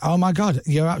thing. Oh, my God,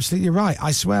 you're absolutely right.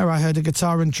 I swear I heard a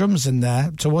guitar and drums in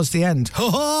there towards the end.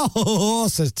 Ho,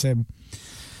 says Tim.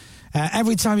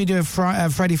 Every time you do a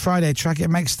Freddie Friday track, it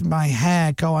makes my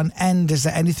hair go on end. Is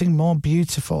there anything more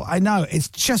beautiful? I know, it's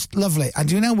just lovely. And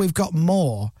you know, we've got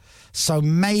more. So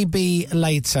maybe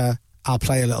later I'll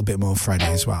play a little bit more Freddie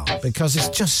as well, because it's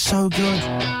just so good.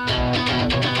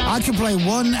 I could play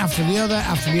one after the other,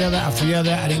 after the other, after the other,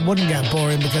 and it wouldn't get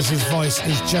boring because his voice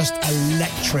is just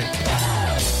electric.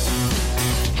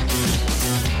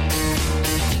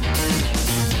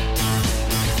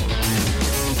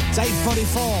 It's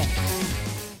 8:44.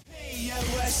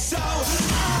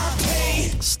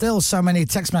 Still so many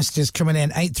text messages coming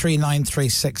in.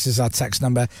 83936 is our text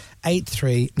number.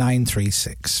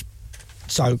 83936.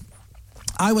 So,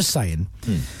 I was saying,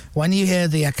 when you hear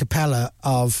the a cappella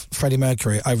of Freddie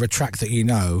Mercury over a track that you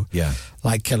know,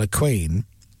 like Killer Queen,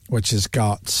 which has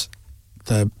got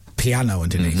the piano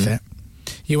underneath it,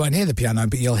 you won't hear the piano,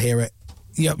 but you'll hear it.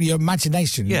 Your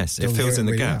imagination. Yes, it fills in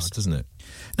the gaps, doesn't it?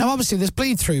 Now, obviously, there's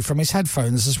bleed through from his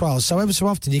headphones as well, so every so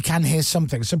often you can hear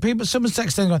something. So someone's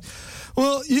texting going,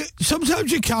 well,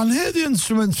 sometimes you can hear the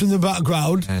instruments in the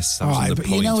background. Yes, that all was right, the but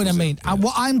point, you know what I was mean. it? Yeah.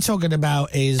 What I'm talking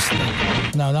about is,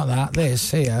 no, not that, this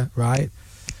here, right?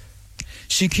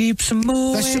 She keeps a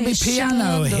Moet There should be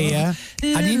piano Chandon here,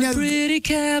 in and you know, a pretty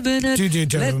cabinet.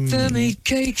 do-do-dum. Let them eat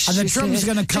cake, And the she drum's said,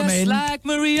 gonna come just in. like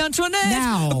Marie Antoinette.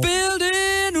 Now.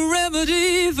 Building a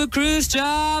remedy for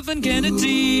Khrushchev and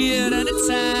Kennedy. At any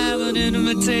time, an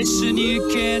invitation you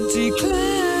can't decline.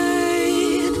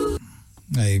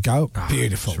 There you go.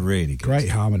 Beautiful. It's really good. Great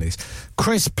harmonies.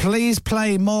 Chris, please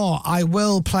play more. I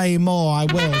will play more. I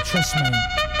will. Trust me.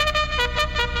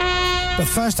 But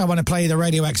first, I want to play the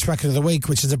Radio X record of the week,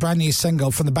 which is a brand new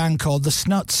single from the band called The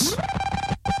Snuts.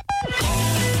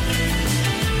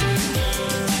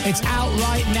 It's out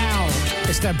right now.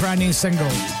 It's their brand new single.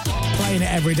 Playing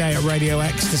it every day at Radio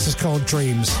X. This is called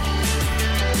Dreams.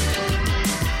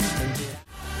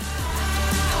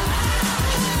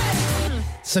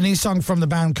 It's a new song from the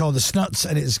band called The Snuts,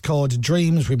 and it's called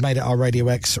Dreams. We've made it our Radio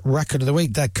X record of the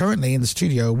week. They're currently in the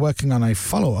studio working on a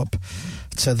follow-up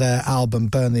to their album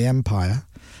Burn the Empire.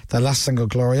 Their last single,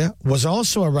 Gloria, was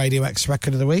also a Radio X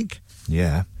record of the week.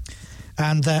 Yeah.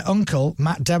 And their uncle,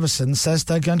 Matt Devison, says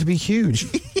they're going to be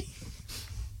huge.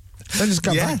 They just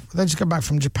got back. They just got back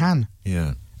from Japan.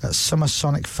 Yeah. At Summer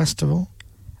Sonic Festival.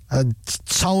 A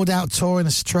sold-out tour in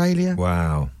Australia.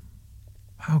 Wow.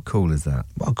 How cool is that?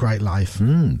 What a great life.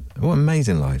 What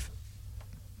amazing life.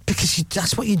 Because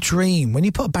that's what you dream. When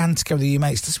you put a band together with your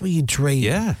mates, that's what you dream.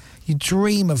 Yeah. You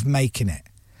dream of making it.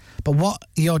 But what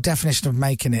your definition of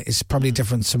making it is probably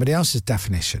different to somebody else's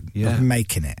definition of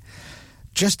making it.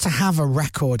 Just to have a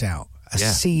record out, a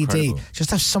CD, incredible. just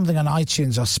have something on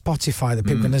iTunes or Spotify that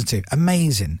people can listen to.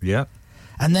 Amazing. Yeah.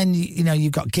 And then, you know,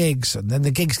 you've got gigs, and then the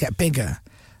gigs get bigger.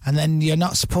 And then you're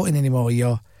not supporting anymore.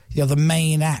 You're the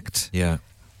main act. Yeah.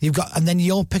 And then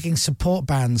you're picking support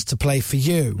bands to play for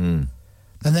you. And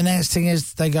the next thing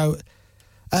is they go,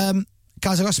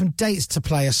 guys, I've got some dates to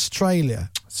play Australia.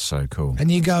 So cool.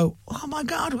 And you go, oh my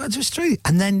God, what's the street?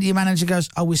 And then your manager goes,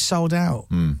 oh, we sold out.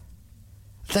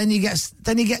 Then you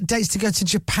get dates to go to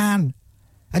Japan.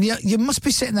 And you must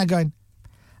be sitting there going,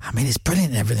 I mean, it's brilliant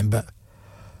and everything, but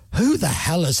who the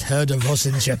hell has heard of us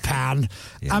in Japan?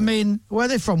 I mean, where are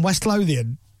they from? West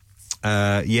Lothian?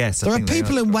 Yes. There are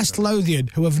people in West Lothian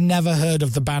who have never heard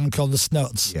of the band called the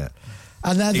Snuts. Yeah.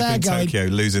 And they're there in going, Tokyo,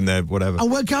 losing their whatever.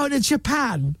 and we're going to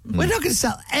Japan. We're not going to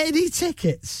sell any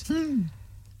tickets. And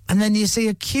then you see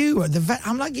a queue at the vet.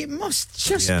 I'm like, it must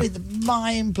just be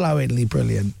mind-blowingly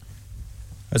brilliant.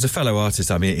 As a fellow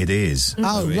artist, I mean, it is.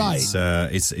 Oh, I mean, right.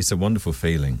 It's a wonderful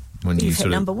feeling when You've you hit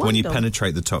sort number of one, when you Dom.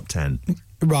 penetrate the top 10,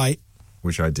 Right.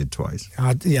 which I did twice.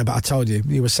 Yeah, but I told you,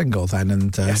 you were single then,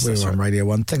 and Yes, we that's were on right. Radio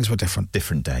 1. Things were different.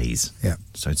 Different days, Yeah.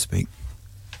 so to speak.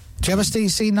 Do you ever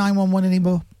see 911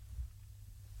 anymore?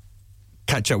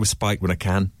 Catch up with Spike when I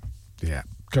can. Yeah.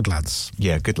 Good lads.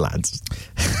 Yeah, good lads.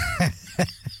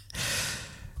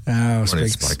 Oh, When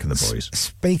it's Spike and the boys.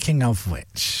 Speaking of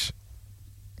which,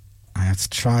 I have to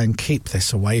try and keep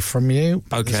this away from you.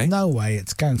 But Okay. There's no way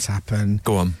it's going to happen.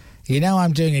 Go on. You know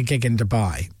I'm doing a gig in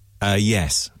Dubai.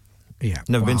 Yes. Yeah.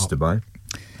 Never been well, to Dubai.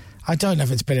 I don't know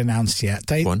if it's been announced yet.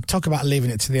 They talk about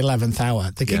leaving it to the 11th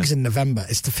hour. The gig's Yeah. in November.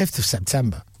 It's the 5th of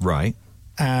September. Right.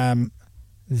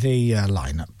 The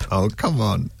lineup Oh, come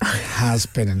on. has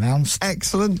been announced.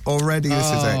 Excellent. Already, this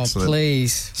is excellent.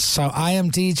 Please. So I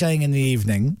am DJing in the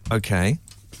evening. Okay.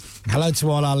 Hello to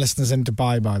all our listeners in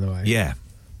Dubai, by the way. Yeah.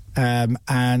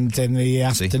 And in the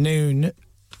afternoon,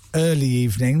 early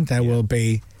evening, there will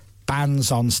be bands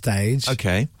on stage.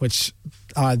 Okay. Which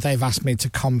they've asked me to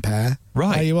compare.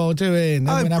 Right. How are you all doing?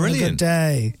 Oh, Everyone having a good brilliant.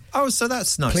 day? Oh, so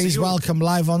that's nice. Please So you're- welcome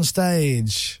live on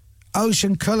stage,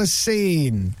 Ocean Colour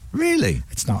Scene. Really?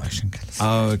 It's not Ocean Colour Scene.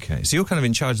 Oh, okay. So you're kind of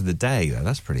in charge of the day, though.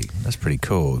 That's pretty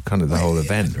cool. Kind of the whole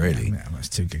event, really. Yeah, that's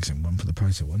 2 gigs in one for the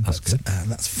price of one. That's good.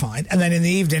 That's fine. And then in the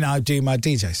evening, I do my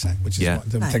DJ set, which is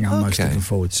the thing I'm most Okay. looking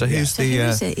forward to. So who's So who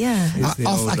is it? Yeah. who's the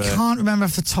old, I can't remember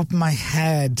off the top of my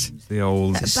head. the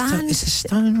old... Is it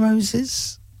Stone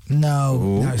Roses?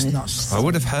 No, it's not. I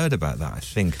would have heard about that, I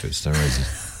think, if it was Stone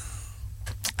Roses.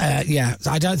 Yeah,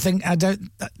 I don't.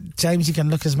 James, you can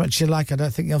look as much as you like. I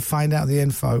don't think you'll find out the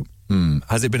info.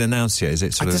 Has it been announced yet? Is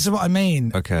it sort This is of... what I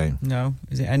mean. Okay. No.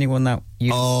 Is it anyone that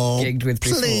you gigged with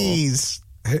before? Please.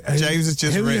 James has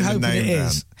just who are you written the hoping name it down.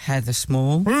 is? Heather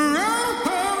Small.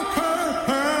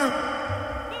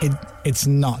 It's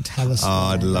not Heather Small.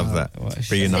 Oh, I'd love that.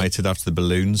 Reunited after the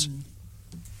balloons.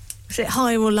 Is it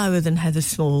higher or lower than Heather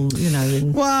Small? You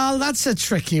know. Well, that's a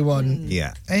tricky one.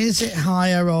 Yeah. Is it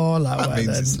higher or lower? That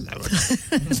means than...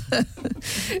 it's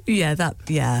lower.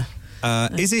 Yeah.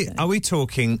 Is it? Are we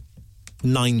talking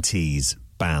 90s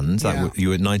band? Yeah. Like you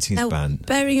were 90s Now, band?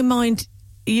 bearing in mind,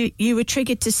 you were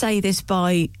triggered to say this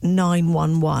by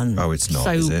 911. Oh, it's not,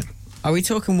 So, is it? Are we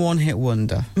talking one hit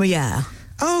wonder? Well, yeah.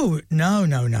 Oh no! Oh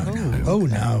no!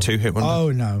 2-hit wonder? Oh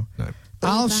no! No.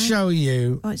 I'll show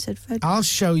you. Oh, it said Fred. I'll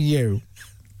show you,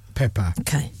 Pippa.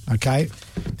 Okay. Okay.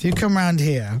 If you come round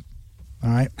here, all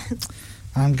right.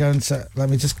 I'm going to let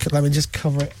me just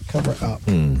cover it up.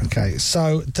 Okay.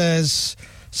 So there's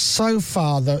so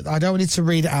far that I don't need to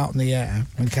read it out in the air.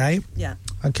 Okay. Yeah.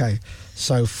 Okay.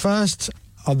 So first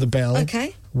on the bill.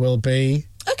 Okay. Will be.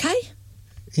 Okay.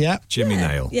 Yeah. Jimmy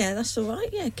Nail. Yeah, that's all right.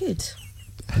 Yeah, good.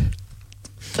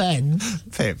 Then.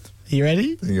 Pip. You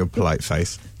ready? Your polite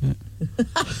face.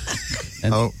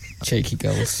 And cheeky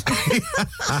girls.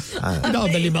 Not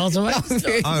a million miles away.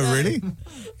 Oh, really?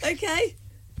 Okay.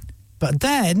 But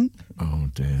then. Oh,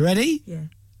 dear. Ready? Yeah.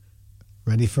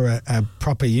 Ready for a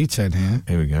proper U-turn here.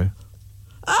 Here we go.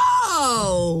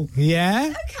 Oh.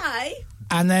 Yeah. Okay.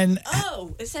 And then.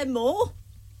 Oh, is there more?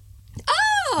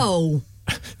 Oh.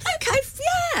 Okay.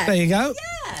 Yeah. There you go.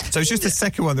 Yeah. So it's just the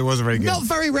second one that wasn't very good. Not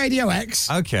very Radio X.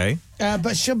 Okay.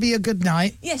 But should be a good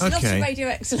night. Yes, lots Okay. of Radio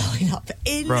X lineup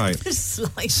in Right. the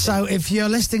slide. So if you're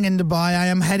listening in Dubai, I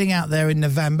am heading out there in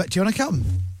November. Do you want to come?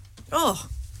 Oh,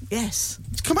 yes.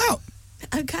 Come out.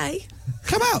 Okay.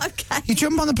 Come out. Okay. You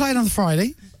jump on the plane on the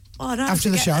Friday Oh, I don't have after to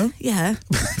the get- show. Yeah.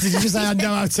 Did you just say I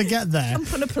know how to get there?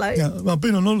 Jump on a plane. Yeah, well, I've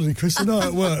been on holiday, Chris. I know how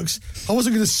it works. I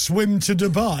wasn't going to swim to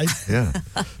Dubai. Yeah.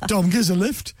 Dom, gives a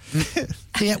lift.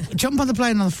 Yeah, jump on the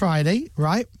plane on the Friday,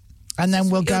 right? And then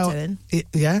we'll what you're go. doing.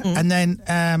 Yeah, and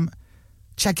then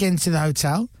check into the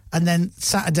hotel, and then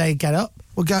Saturday get up.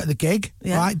 We'll go to the gig,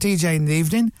 Yeah. right? DJ in the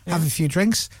evening, have a few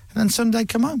drinks, and then Sunday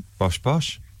come home. Bosh,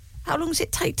 bosh. How long does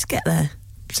it take to get there?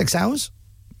 6 hours.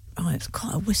 Oh, it's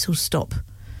quite a whistle stop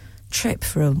trip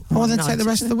for a Oh, well, then night, take the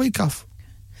rest of the week off.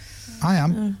 I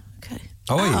am. Okay.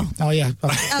 Oh, are you? Oh, yeah.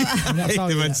 I've not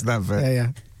told You you mentioned that bit. Yeah,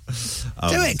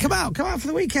 Do it. Come out for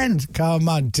the weekend. Come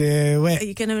on, do Are it.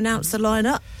 you going to announce the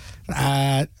lineup?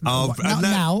 Not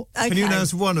now. Can you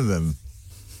announce one of them,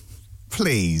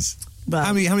 please?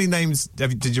 How many names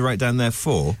did you write down there?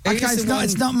 4. Okay,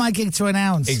 it's not my gig to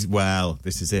announce. Well,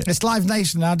 this is it. It's Live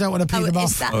Nation. I don't want to pee them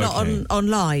off. Is that not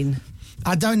online?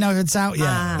 I don't know if it's out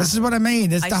yet. This is what I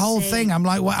mean. It's the whole thing. I'm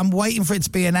like, I'm waiting for it to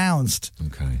be announced.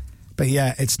 Okay. But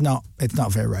yeah, it's not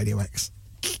very Radio X.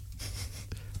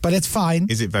 But it's fine.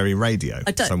 Is it very radio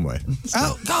somewhere?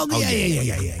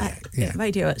 Yeah.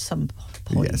 Radio at some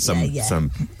point. Yeah,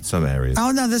 some areas.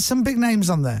 Oh no, there's some big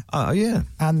names on there. Oh yeah.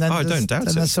 And then I don't doubt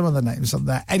it. There's some other names on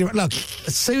there. Anyway, look,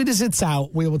 as soon as it's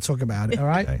out, we will talk about it. All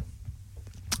right. Okay.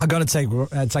 I've got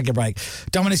to take a break.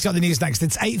 Dominic's got the news next.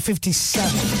 It's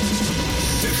 8:57.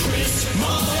 The Chris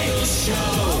Miles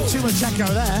Show. Too much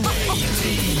echo there.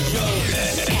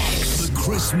 The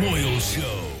Chris Moyle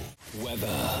Show.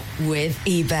 Weather. With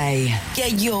eBay.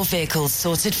 Get your vehicles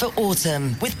sorted for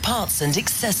autumn with parts and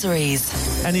accessories.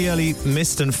 Any early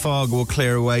mist and fog will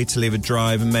clear away to leave a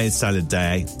dry and made salad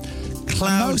day.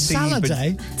 Cloudy, salad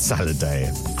day? Salad day.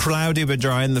 Cloudy but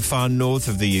dry in the far north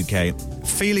of the UK.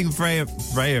 Feeling very,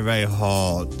 very, very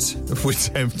hot with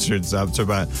temperatures up to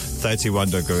about 31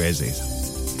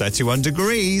 degrees. 31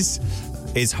 degrees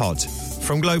is hot.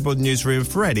 From Global Newsroom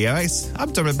for Radio X,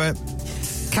 I'm Dominic Burt.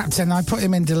 Captain, I put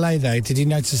him in delay there. Did you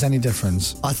notice any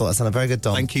difference? I thought that sounded very good,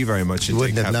 Dom. Thank you very much. You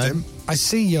wouldn't have known. I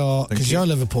see because you're a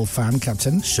Liverpool fan,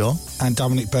 Captain. Sure. And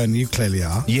Dominic Byrne, you clearly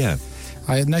are. Yeah.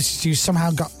 I noticed you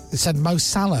somehow said Mo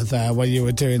Salah there while you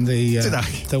were doing the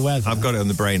weather. I've got it on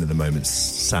the brain at the moment,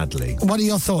 sadly. What are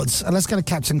your thoughts? Let's go to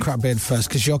Captain Crapbeard first,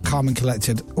 because you're calm and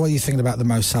collected. What are you thinking about the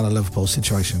Mo Salah Liverpool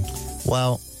situation?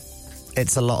 Well,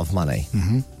 it's a lot of money.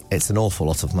 Mm-hmm. It's an awful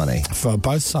lot of money. For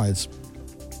both sides.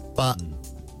 But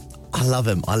I love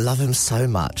him. I love him so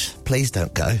much. Please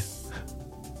don't go.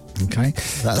 Okay.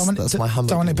 That's my humble.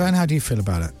 Dominic Byrne, how do you feel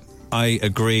about it? I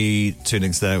agree to an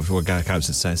extent with what Gareth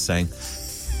Captain is saying.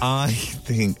 I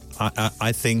think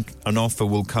an offer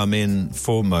will come in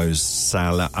for Mo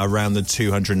Salah around the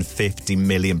 £250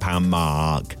 million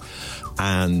mark,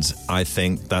 and I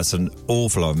think that's an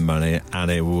awful lot of money, and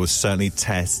it will certainly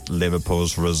test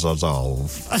Liverpool's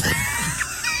resolve.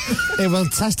 It will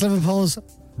test Liverpool's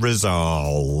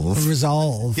resolve.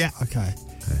 Yeah. Okay.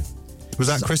 Was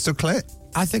that crystal clear?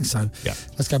 I think so. Yeah.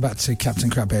 Let's go back to Captain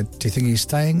Crabbeard. Do you think he's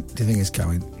staying? Do you think he's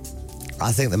going?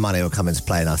 I think the money will come into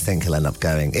play, and I think he'll end up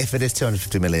going. If it is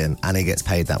 250 million and he gets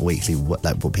paid that weekly,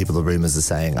 like what the rumours are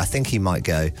saying, I think he might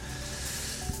go.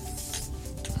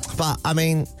 But, I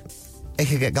mean, he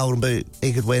could get Golden Boot.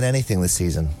 He could win anything this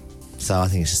season. So I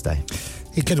think he should stay.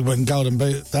 He could have won Golden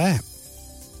Boot there.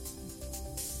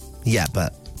 Yeah,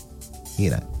 but, you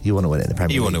want to win it in the Premier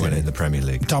League. You want to win it in the Premier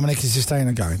League. Dominic, is he staying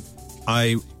or going?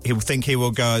 I think he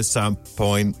will go at some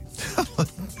point.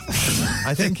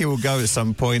 I think he will go at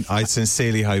some point. I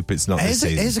sincerely hope it's not this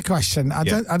season. Here's a question. I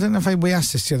don't know if we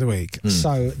asked this the other week.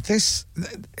 So this,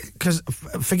 because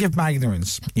forgive my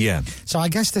ignorance. Yeah. So I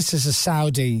guess this is a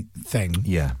Saudi thing.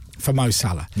 Yeah. For Mo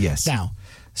Salah. Yes. Now,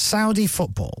 Saudi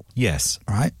football. Yes.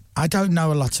 Right. I don't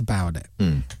know a lot about it.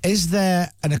 Is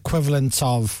there an equivalent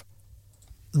of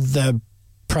the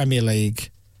Premier League,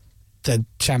 the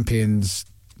Championship,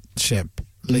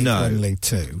 League One, League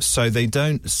Two? So they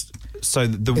don't. So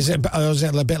is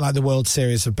it a bit like the World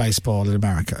Series of baseball in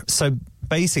America? So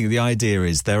basically, the idea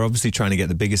is they're obviously trying to get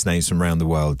the biggest names from around the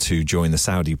world to join the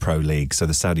Saudi Pro League. So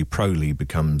the Saudi Pro League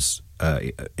becomes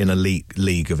in a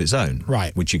league of its own,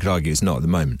 right? Which you could argue it's not at the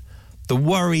moment. The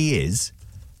worry is,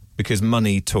 because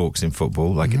money talks in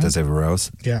football like it does everywhere else,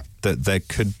 that there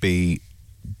could be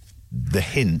the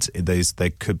hint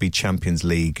there could be Champions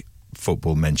League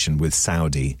football mentioned with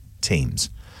Saudi teams,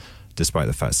 despite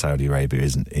the fact Saudi Arabia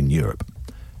isn't in Europe.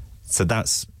 So they're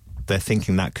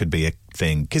thinking that could be a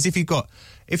thing. Because if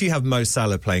you have Mo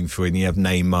Salah playing for you and you have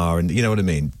Neymar, and you know what I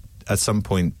mean, at some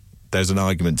point there's an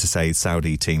argument to say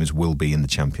Saudi teams will be in the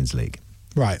Champions League.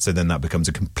 Right. So then that becomes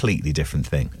a completely different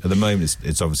thing. At the moment,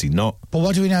 it's obviously not. But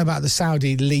what do we know about the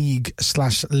Saudi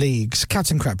league/leagues?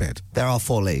 Captain Crabbeard. There are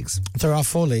 4 leagues. There are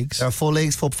 4 leagues. There are 4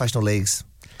 leagues, 4 professional leagues.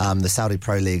 The Saudi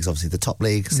Pro League is obviously the top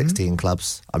league, 16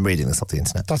 clubs. I'm reading this off the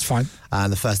internet. That's fine.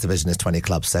 And the first division is 20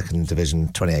 clubs, second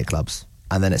division 28 clubs.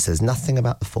 And then it says nothing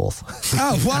about the fourth.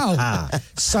 Oh, wow.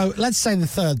 So let's say the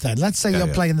third then. Let's say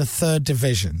you're playing the third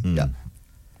division. Yeah.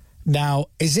 Now,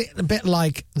 is it a bit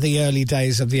like the early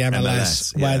days of the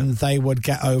MLS when they would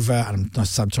get over, and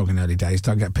I'm talking early days,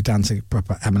 don't get pedantic,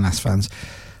 proper MLS fans,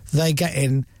 they get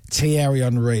in Thierry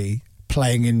Henry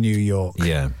playing in New York.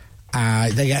 Yeah.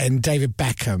 They get in David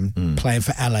Beckham playing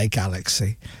for LA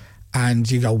Galaxy. And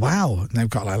you go, wow, and they've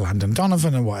got like Landon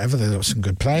Donovan and whatever, they've got some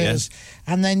good players.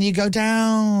 And then you go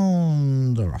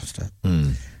down the roster.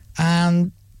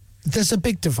 And there's a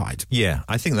big divide. Yeah,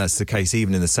 I think that's the case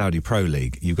even in the Saudi Pro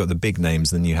League. You've got the big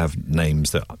names, then you have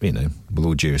names that, you know, with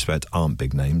all due respect, aren't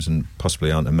big names and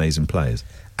possibly aren't amazing players.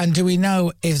 And do we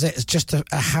know if it's just a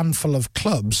handful of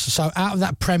clubs? So out of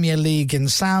that Premier League in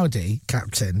Saudi,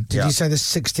 Captain, did you say there's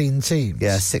 16 teams?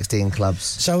 Yeah, 16 clubs.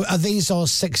 So are these all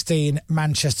 16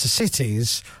 Manchester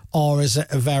Cities, or is it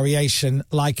a variation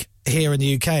like here in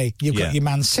the UK? You've got your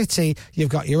Man City, you've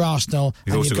got your Arsenal,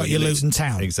 and you've got your Luton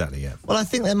Town. Exactly, yeah. Well, I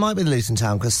think there might be Luton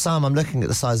Town because some, I'm looking at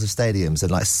the size of stadiums,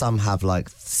 and like some have like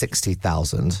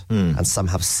 60,000 and some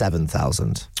have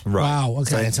 7,000. Right. Wow, okay.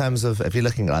 So in terms of, if you're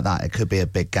looking at it like that, it could be a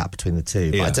big gap between the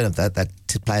two. But I don't know if their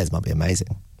players might be amazing.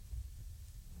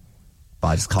 But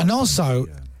I just can't. And also,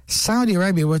 Saudi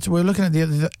Arabia, we're looking at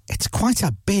it's quite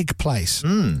a big place.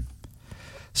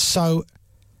 So,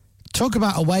 talk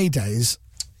about away days.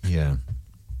 Yeah.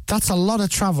 That's a lot of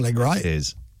travelling, right? It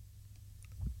is.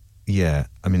 Yeah,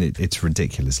 I mean, it's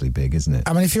ridiculously big, isn't it?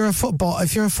 I mean, if you're a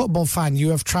football fan, you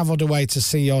have travelled away to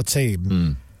see your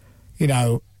team. You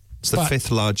know, it's the fifth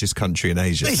largest country in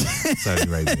Asia, Saudi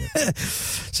Arabia.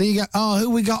 So you go, who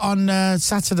we got on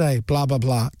Saturday? Blah blah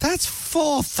blah. That's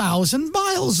 4,000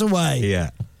 miles away.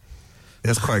 Yeah,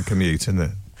 that's quite a commute, isn't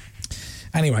it?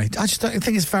 Anyway, I just don't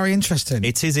think it's very interesting.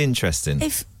 It is interesting.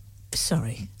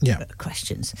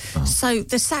 Questions. So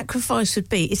the sacrifice would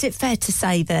be, is it fair to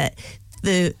say that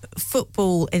the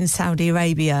football in Saudi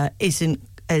Arabia isn't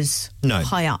as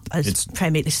high up as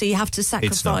Premier League? So you have to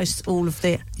sacrifice all of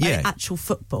the actual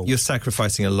football? You're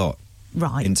sacrificing a lot.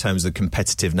 Right. In terms of the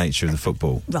competitive nature of the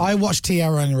football. I watched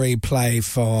Thierry Henry play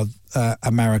for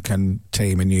American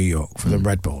team in New York for the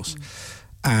Red Bulls.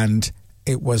 And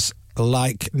it was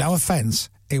like, no offence,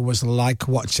 it was like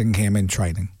watching him in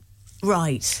training.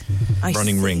 Right.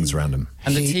 Running rings around him.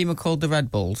 And the team are called the Red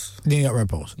Bulls? New York Red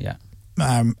Bulls. Yeah.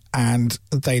 And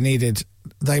they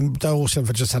also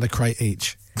just had a crate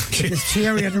each. It's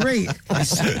Thierry Henry.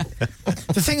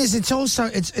 The thing is, it's all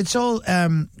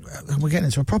we're getting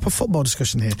into a proper football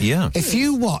discussion here. Yeah. If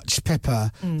you watch,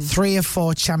 Pippa, 3 or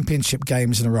 4 championship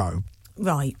games in a row.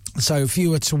 Right. So if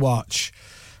you were to watch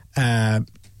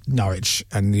Norwich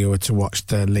and you were to watch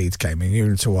the Leeds game and you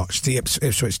were to watch the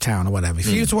Ipswich Town or whatever, if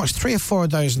you were to watch 3 or 4 of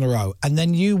those in a row and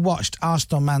then you watched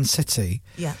Arsenal Man City,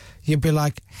 you'd be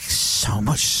like, it's so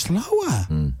much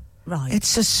slower. Right.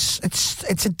 It's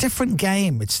a different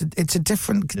game. It's a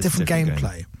different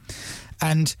gameplay.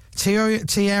 And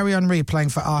Thierry Henry playing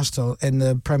for Arsenal in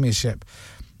the Premiership,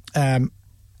 and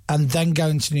then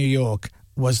going to New York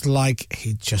was like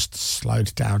he just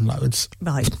slowed down loads.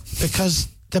 Right. Because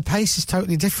the pace is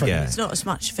totally different. It's not as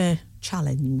much of a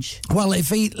challenge. Well,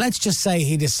 let's just say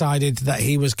he decided that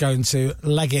he was going to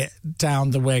leg it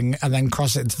down the wing and then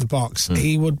cross it into the box,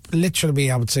 he would literally be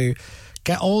able to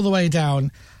get all the way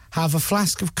down, have a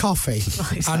flask of coffee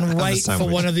and wait for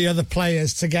one of the other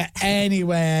players to get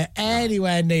anywhere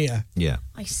near. Yeah.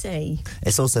 I see.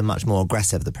 It's also much more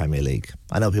aggressive, the Premier League.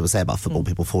 I know people say about football,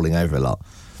 people falling over a lot,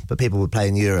 but people would play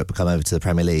in Europe, come over to the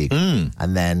Premier League,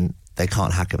 and then they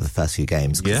can't hack it for the first few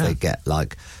games because they get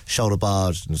like shoulder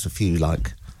barred and just a few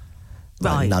like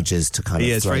nudges to kind of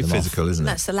it's throw very them physical, isn't it?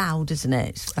 That's allowed, isn't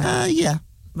it? Yeah.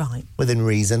 Right. Within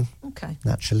reason. Okay.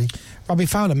 Naturally. Robbie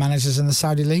Fowler manages in the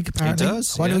Saudi League, apparently. He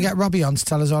does. Why don't we get Robbie on to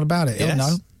tell us all about it? He'll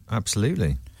know.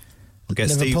 Absolutely. We'll get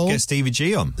Liverpool, Stevie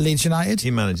G on. Leeds United.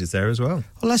 He manages there as well.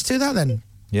 Well, let's do that then.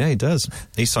 Yeah, he does.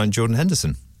 He signed Jordan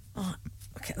Henderson. I'll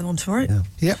get them on tomorrow.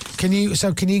 Yep. Can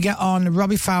you get on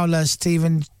Robbie Fowler,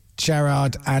 Steven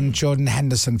Gerrard and Jordan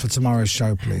Henderson for tomorrow's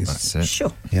show, please? That's it.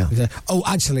 Sure. Yeah. Oh,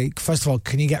 actually, first of all,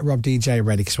 can you get Rob DJ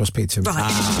ready because we'll speak to him? Right.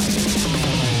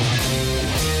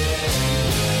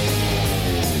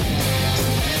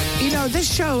 You know,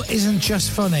 this show isn't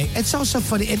just funny, it's also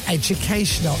funny and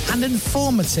educational and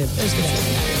informative, isn't it?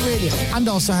 It really is. And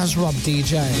also has Rob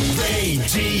DJ.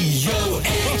 Radio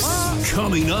X.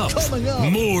 Coming up,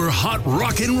 more hot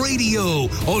rockin' radio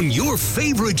on your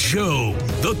favorite show,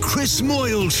 The Chris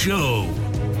Moyle Show.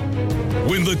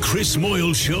 When The Chris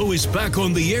Moyle Show is back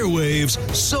on the airwaves,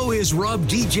 so is Rob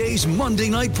DJ's Monday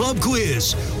Night Pub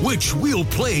Quiz, which we'll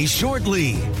play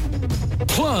shortly.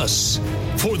 Plus,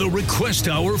 for the request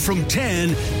hour from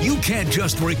 10, you can't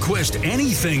just request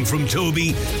anything from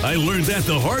Toby. I learned that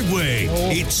the hard way.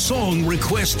 It's song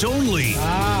requests only.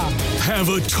 Have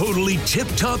a totally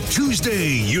tip-top Tuesday,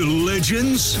 you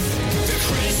legends. The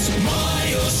Chris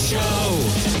Miles Show.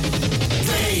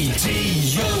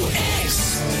 Radio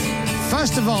X.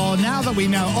 First of all, now that we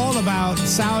know all about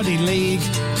Saudi League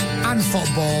and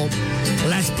football,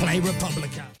 let's play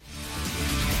Republica.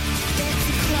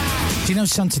 Do you know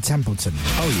Santa Templeton?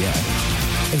 Oh, yeah.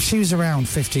 If she was around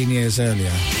 15 years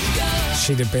earlier,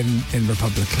 she'd have been in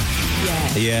Republica.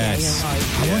 Yeah. Yes. Yeah, you're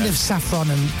right. I wonder if Saffron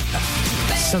and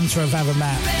Santa have ever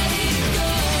met.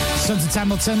 Santa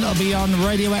Templeton will be on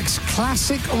Radio X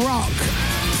Classic Rock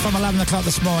from 11 o'clock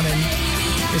this morning.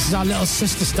 This is our little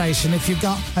sister station. If you've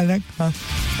got Alexa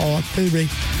or TV,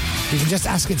 you can just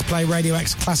ask it to play Radio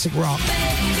X Classic Rock.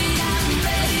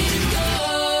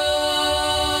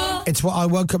 It's what I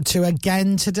woke up to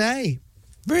again today.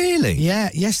 Really? Yeah,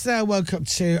 yesterday I woke up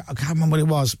to, I can't remember what it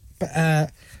was,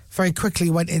 but very quickly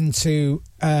went into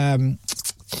Bob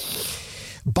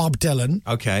Dylan.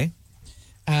 Okay.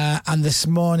 And this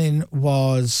morning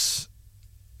was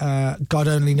God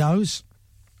Only Knows.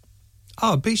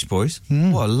 Oh, Beach Boys.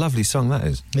 What a lovely song that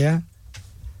is. Yeah.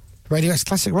 Radio X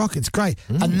Classic Rock, it's great.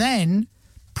 And then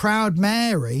Proud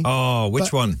Mary. Oh,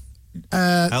 which one?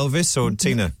 Elvis or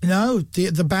Tina? No,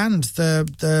 the band.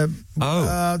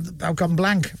 I've gone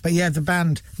blank. But yeah, the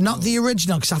band. Not the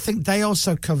original, because I think they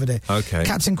also covered it. Okay.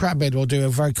 Captain Crabbeard will do a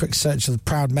very quick search of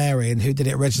Proud Mary and who did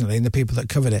it originally and the people that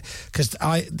covered it. Because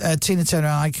Tina Turner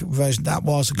and Ike version, that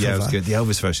was a cover. Yeah, it was good. The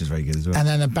Elvis version is very good as well. And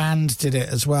then a band did it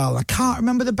as well. I can't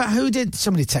remember the band. Who did?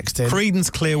 Somebody texted.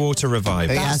 Creedence Clearwater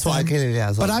Revival. Yeah, that's what I get.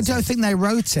 Yeah, but I don't think they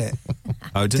wrote it.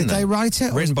 Oh, did they write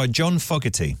it? Written by John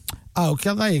Fogerty. Oh,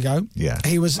 okay, there you go. Yeah.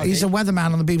 He's a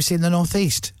weatherman on the BBC in the North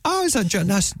East. Oh, is that John?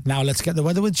 Now let's get the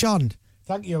weather with John.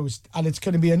 Thank you. And it's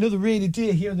going to be another rainy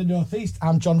day here in the North East.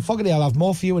 I'm John Fogerty. I'll have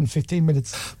more for you in 15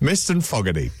 minutes. Mr.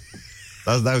 Fogerty.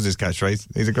 That was his catchphrase.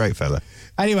 He's a great fella.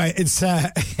 Anyway, it's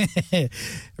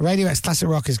Radio X Classic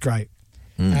Rock is great.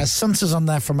 Santa's on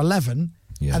there from 11.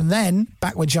 Yeah. And then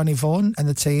back with Johnny Vaughan and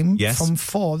the team Yes. from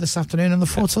 4 this afternoon on the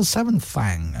 4 till 7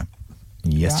 thing.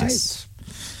 Yes, Right. yes.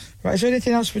 Right, is there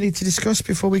anything else we need to discuss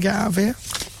before we get out of here?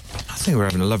 I think we're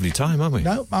having a lovely time, aren't we?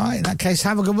 No, all right, in that case,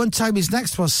 have a good one. Toby's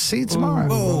next. We'll see you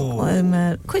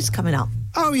tomorrow. Quiz coming up.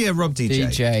 Oh, yeah, Rob DJ.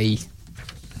 DJ.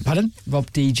 Pardon? Rob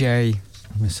DJ.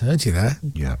 I misheard you there.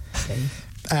 Yeah.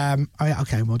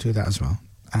 Okay, we'll do that as well.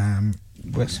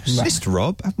 Missed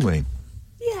Rob, haven't we?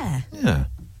 Yeah. Yeah.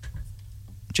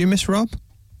 Do you miss Rob?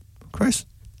 Chris?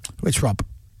 Which Rob?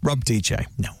 Rob DJ.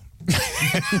 No.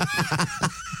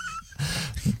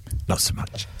 Not so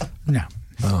much. No.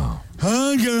 Oh.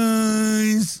 Hi,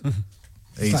 guys.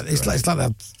 It's like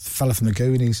that fella from the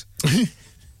Goonies.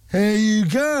 Hey, you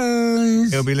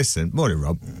guys. He'll be listening. Morning,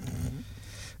 Rob.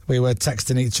 We were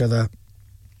texting each other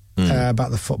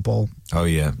about the football. Oh,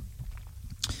 yeah.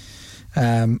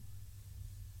 I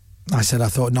said I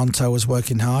thought Nonto was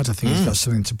working hard. I think he's got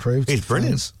something to prove. He's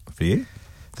brilliant for you.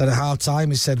 Then at half time,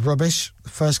 he said, rubbish.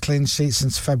 First clean sheet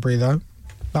since February, though.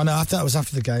 Oh, no, I thought it was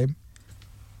after the game.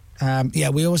 Yeah,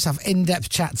 we always have in-depth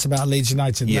chats about Leeds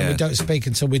United. And then we don't speak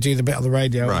until we do the bit on the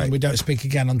radio. Right. And we don't speak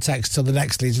again on text till the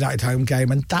next Leeds United home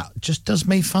game. And that just does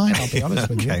me fine, I'll be honest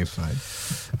with you. Okay, fine.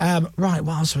 Right,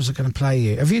 what else was I going to play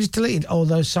you? Have you just deleted all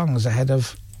those songs ahead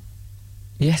of...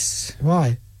 Yes.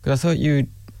 Why? Because I thought you'd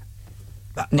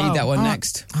need that one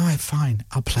next. All right, fine.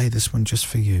 I'll play this one just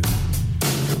for you.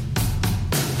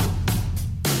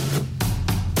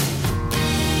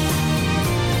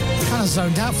 Kind of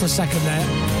zoned out for a second there.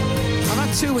 I've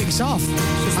had 2 weeks off.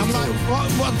 I'm like,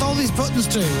 what do all these buttons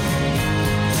do? You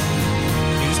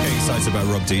just get excited about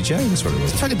Rob DJ. That's what it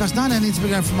was. It's 9:20. I need to be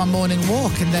going for my morning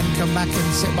walk and then come back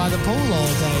and sit by the pool all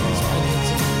day.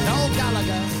 Noel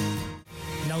Gallagher.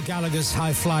 Noel Gallagher's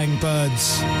High Flying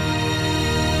Birds.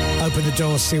 Open the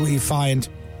door, see what you find.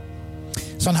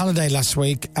 I was on holiday last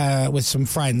week with some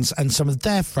friends, and some of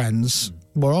their friends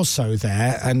were also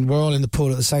there, and we're all in the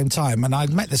pool at the same time. And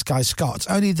I'd met this guy, Scott,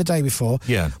 only the day before.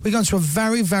 Yeah. We got into a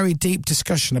very, very deep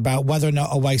discussion about whether or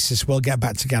not Oasis will get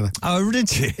back together. Oh,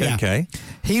 did you? Yeah. Okay.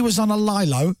 He was on a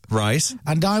lilo. Right.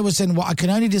 And I was in what I can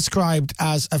only describe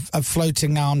as a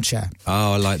floating armchair.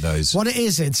 Oh, I like those. What it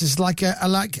is, it's like a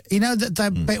you know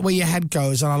the bit where your head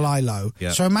goes on a lilo.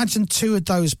 Yeah. So imagine 2 of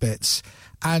those bits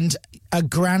and a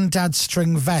granddad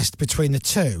string vest between the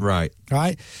 2. Right.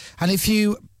 Right. And if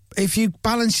you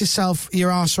balance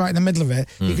your arse right in the middle of it,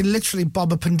 you can literally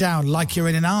bob up and down like you're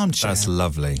in an armchair. That's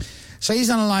lovely. So he's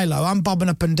on a lilo, I'm bobbing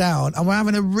up and down, and we're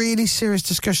having a really serious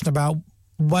discussion about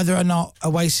whether or not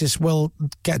Oasis will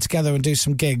get together and do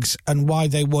some gigs, and why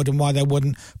they would and why they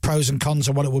wouldn't, pros and cons,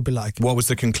 and what it would be like. What was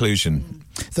the conclusion?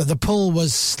 That the pool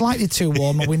was slightly too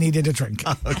warm and we needed a drink.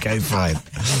 Okay, fine.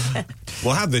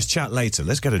 We'll have this chat later.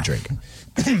 Let's get a drink.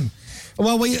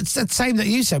 Well, it's the same that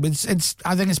you said.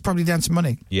 I think it's probably down to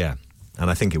money. Yeah, and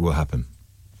I think it will happen.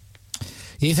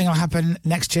 You think it'll happen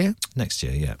next year? Next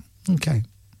year, yeah. Okay.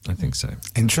 I think so.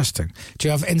 Interesting. Do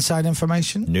you have inside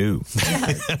information? No.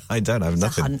 I don't have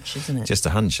nothing. a hunch, isn't it? Just a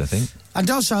hunch, I think. And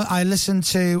also, I listened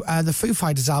to the Foo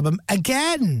Fighters album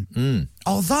again.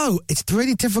 Although, it's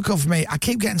really difficult for me. I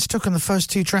keep getting stuck on the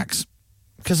first 2 tracks.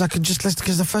 Because I could just listen,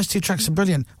 because the first 2 tracks are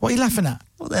brilliant. What are you laughing at?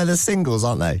 Well, they're the singles,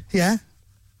 aren't they? Yeah.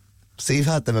 So you've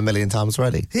heard them a million times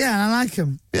already. Yeah, and I like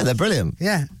them. Yeah, they're brilliant.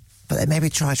 Yeah. But then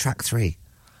maybe try track 3.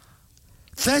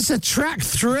 There's a track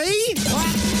 3?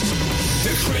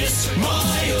 The Chris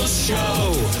Miles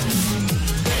Show.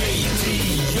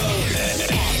 Radio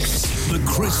X. The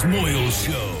Chris Moyle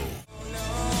Show.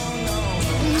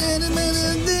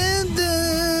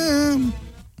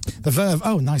 The Verve.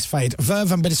 Oh, nice fade.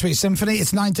 Verve and Bittersweet Symphony.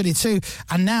 It's 9:32.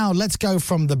 And now let's go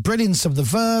from the brilliance of the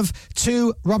Verve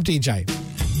to Rob DJ.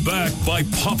 Back by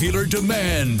popular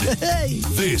demand.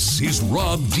 This is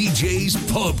Rob DJ's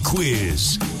Pub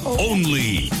Quiz.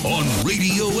 Only on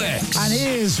Radio X. And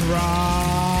here's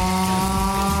Rob.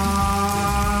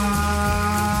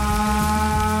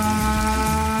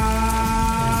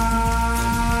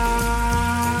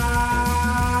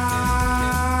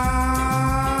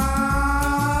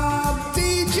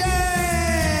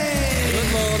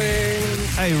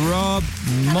 Hey, Rob.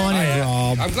 Morning,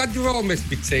 Rob. I'm glad you all missed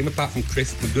me, team, apart from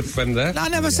Chris, my good friend there. I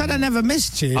never said I never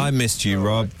missed you. I missed you,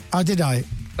 Rob. Oh, did I?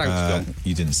 Thanks, John.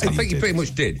 You didn't say I think you pretty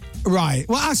much did. Right.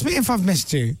 Well, ask me if I've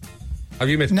missed you. Have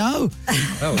you missed No.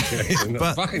 Oh, okay.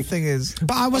 But fine. the thing is...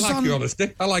 But I was like on... your honesty.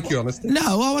 I like your honesty.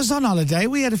 No, I was on holiday.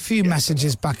 We had a few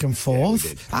messages back and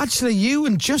forth. Actually, you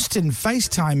and Justin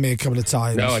FaceTimed me a couple of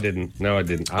times. No, I didn't.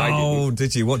 Oh,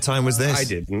 did you? What time was this? I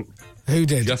didn't. Who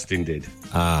did? Justin did.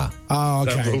 Ah. Oh,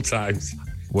 okay. Several times.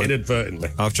 Inadvertently.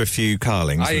 After a few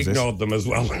carlings, I ignored them as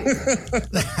well.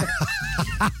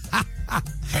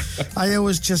 I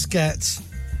always just get...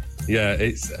 Yeah,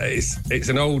 it's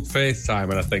an old FaceTime,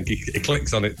 and I think he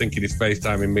clicks on it thinking he's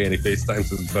FaceTiming me, and he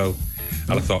FaceTimes us both.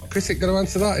 And I thought, Chris, ain't going to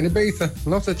answer that in Ibiza.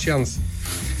 Not a chance.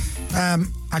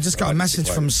 I just got a message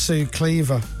from Sue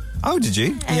Cleaver. Oh, did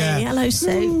you? Hey, hello,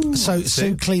 Sue. So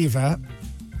Sue Cleaver,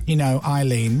 you know,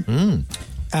 Eileen,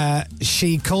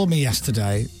 she called me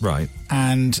yesterday. Right.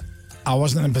 And I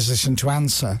wasn't in a position to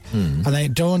answer. And then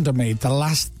it dawned on me, the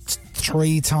last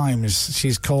 3 times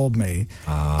she's called me,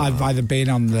 I've either been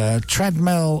on the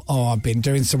treadmill or I've been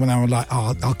doing something and I'm like,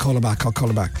 oh, I'll call her back.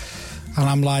 And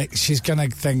I'm like, she's going to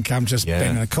think I'm just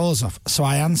banging her calls off. So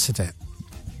I answered it.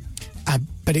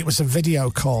 But it was a video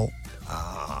call.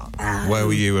 Where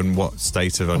were you and what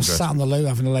state of I undress? was sat on the loo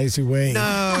having a lazy wee.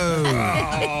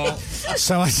 No.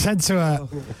 So I said to her,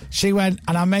 she went,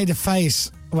 and I made a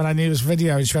face when I knew it was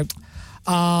video, and she went,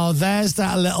 oh, there's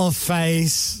that little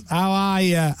face. How are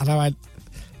you? And I went,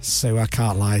 Sue, I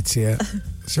can't lie to you.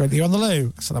 She went, you on the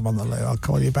loo? I said, I'm on the loo. I'll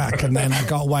call you back. And then I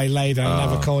got away later and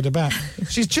never called her back.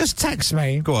 She's just texted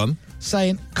me. Go on.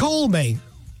 Saying, call me.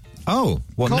 Oh,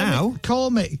 what Call now? me, call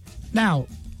me. Now,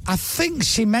 I think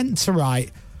she meant to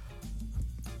write,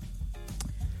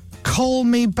 call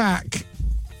me back,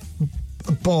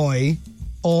 boy.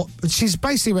 Or she's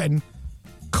basically written,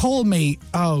 call me.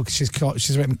 Oh, she's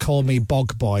written, call me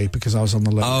bog boy, because I was on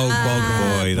the loo. Oh,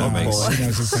 bog boy. That makes sense. She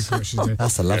knows exactly what she's doing.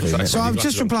 That's a lovely name. So I've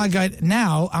just replied going,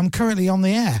 now I'm currently on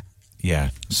the air.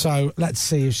 Yeah. So let's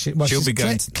see if she'll she's be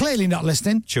going clearly not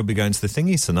listening. She'll be going to the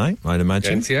thingies tonight, I'd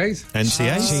imagine. NTAs?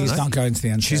 NTAs? She's not going to the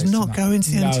NTAs. She's not tonight. going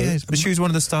to the No. NTAs. But she was one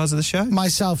of the stars of the show?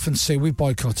 Myself and Sue, we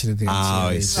boycotted the NTAs. Oh,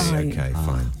 I see. Okay,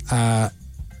 fine.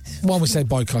 When we say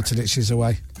boycotted it, she's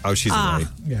away. Oh, she's away.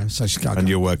 Yeah, so she's got. And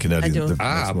you're working early.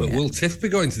 But will Tiff be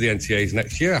going to the NTAs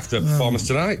next year after performance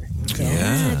tonight?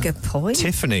 Yeah. Good point.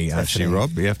 Tiffany, actually,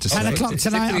 Rob. You have to 10 say. o'clock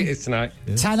tonight. Tiffany is tonight.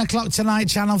 10 o'clock tonight,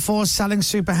 Channel 4, Selling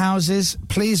Super Houses.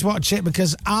 Please watch it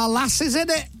because our lass is in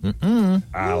it.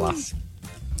 Our lass.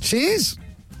 She is.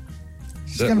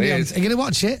 She's gonna Certainly be on. is. Are you going to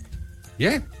watch it?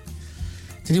 Yeah.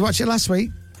 Did you watch it last week?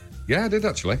 Yeah, I did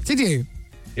actually. Did you?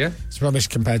 Yeah. It's rubbish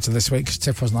compared to this week because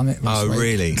Tiff wasn't on it last week.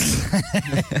 Really?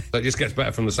 That just gets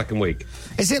better from the second week.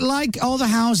 Is it like all the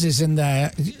houses in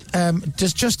there?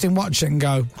 Does Justin watch it and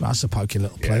go, that's a pokey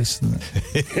little place, isn't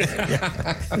it?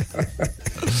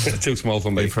 Too small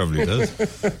for me. He probably does.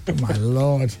 My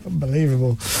Lord.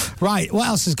 Unbelievable. Right, what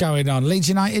else is going on? Leeds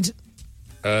United?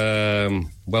 Well,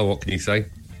 what can you say?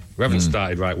 We haven't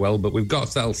started right well, but we've got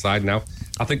a settled side now.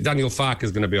 I think Daniel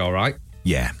Farker's going to be all right.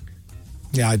 Yeah.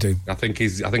 Yeah, I do. I think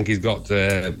he's got.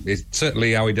 It's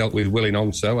certainly how he dealt with Willie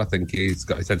Nonso. I think he's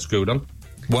got his head screwed on.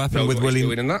 What happened with Willie?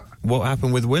 Doing in that? What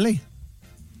happened with Willie?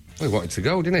 Well, he wanted to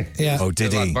go, didn't he? Yeah. Oh,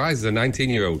 did he? Advised a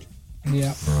 19-year-old.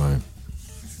 Yeah. Right.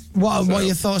 What are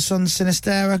your thoughts on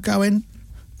Sinistera going?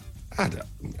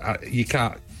 You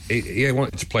can't. He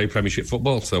wanted to play Premiership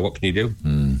football, so what can you do?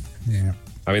 Yeah.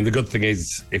 I mean, the good thing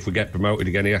is, if we get promoted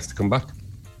again, he has to come back.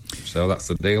 So that's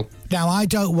the deal. Now, I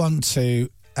don't want to...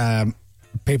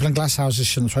 people in glass houses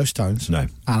shouldn't throw stones. No.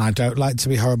 And I don't like to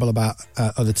be horrible about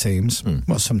other teams.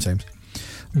 Well, some teams.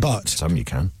 But... Some you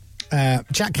can.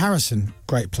 Jack Harrison,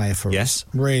 great player for Yes. us.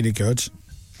 Really good.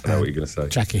 I know what you're going to say.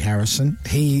 Jackie Harrison.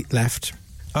 He left.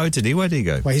 Oh, did he? Where did he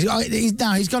go? Well,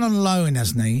 he's gone on loan,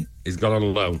 hasn't he? He's gone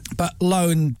on loan. But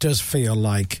loan does feel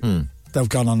like they've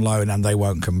gone on loan and they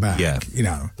won't come back. Yeah. You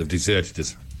know. They've deserted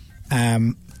us.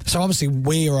 So obviously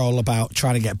we're all about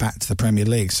trying to get back to the Premier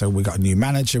League. So we've got a new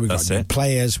manager, we've got new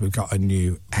players, we've got a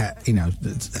new,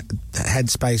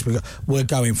 headspace. We're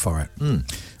going for it.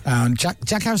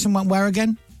 Jack Harrison went where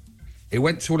again? He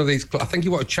went to one of these. I think he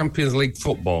wanted Champions League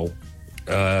football.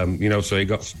 So he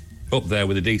got up there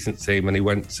with a decent team, and he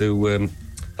went to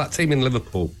that team in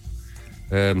Liverpool.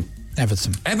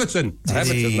 Everton. Everton.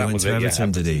 That was it.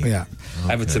 Everton, did he? Yeah.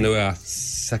 Okay. Everton, who are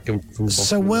second from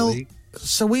bottom of the league.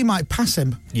 So we might pass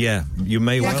him. Yeah, you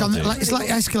may well do. It's like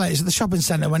escalators at the shopping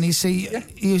centre when you see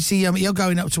you're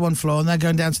going up to one floor and they're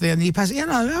going down to the end and you pass it.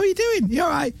 Hello, how are you doing? You all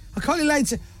right? I'll call you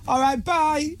later. All right,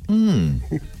 bye.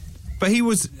 But he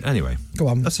was... Anyway. Go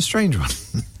on. That's a strange one,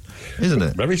 isn't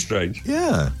it? Very strange.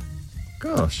 Yeah.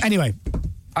 Gosh. Anyway.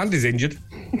 And he's injured.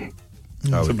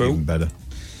 Oh, even better.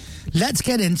 Let's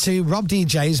get into Rob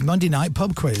DJ's Monday Night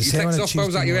Pub Quiz. You take soft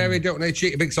phones out your area, don't need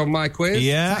cheating bits on my quiz.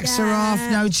 Yeah. Facts are off,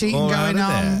 no cheating going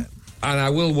on. And I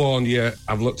will warn you,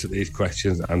 I've looked at these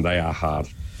questions and they are hard.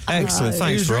 Excellent,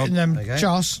 thanks, Rob. Who's written them?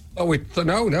 Joss? Oh,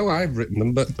 no, I've written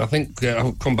them, but I think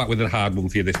I'll come back with a hard one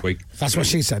for you this week. That's what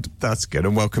she said. That's good,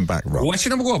 and welcome back, Rob. Question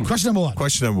number one. Question number one.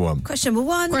 Question number one. Question number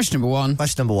one. Question number one.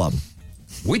 Question number one.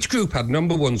 Which group had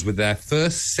number ones with their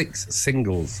first 6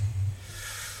 singles?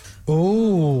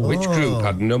 Oh. Which group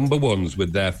had number ones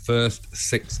with their first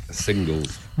 6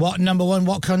 singles? What number one?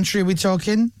 What country are we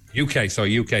talking?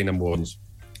 UK number ones.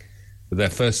 With their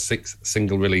first 6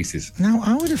 single releases. Now,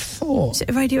 I would have thought... Is it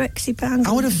a Radio Exy band?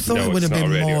 I would have thought it would have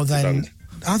been more than...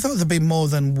 I thought there'd be more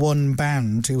than one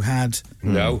band who had...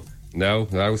 No,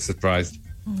 I was surprised.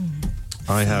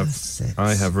 I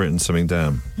have written something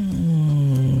down.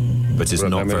 But it's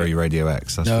not very Radio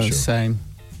X, that's for sure. Same.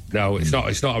 No, it's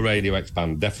not a Radio X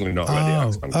band. Definitely not a Radio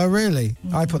X band. Oh, really?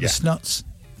 I put the Snuts.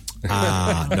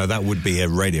 No, that would be a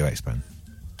Radio X band.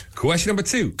 Question number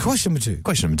 2. Question number 2.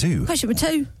 Question number 2. Question number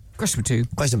 2. Question number 2.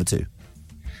 Question number 2.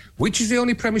 Which is the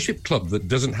only Premiership club that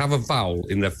doesn't have a vowel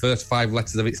in the first 5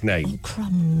 letters of its name?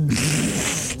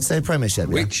 Say Premiership.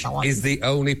 Which is the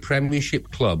only Premiership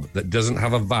club that doesn't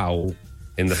have a vowel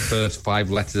in the first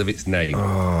 5 letters of its name?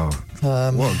 Oh,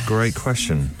 what a great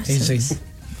question. Easy.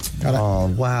 Got it. Oh,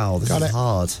 wow. This is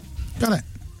hard. Got it.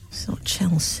 It's not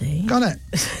Chelsea. Got it.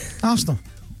 Arsenal.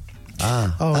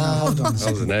 Oh, no, hold on.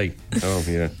 That was an A. Oh,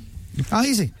 yeah. Oh,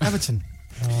 easy. Everton.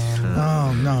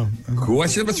 Oh, no.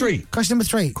 Question number 3. Question number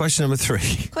 3. Question number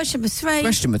 3. Question number 3.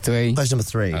 Question number 3. Question number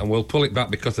 3. And we'll pull it back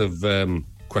because of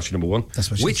question number 1. That's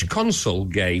what she Which said. console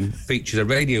game features a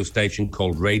radio station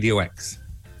called Radio X?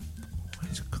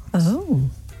 Oh.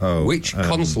 Which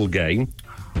console game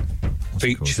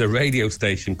features a radio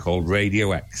station called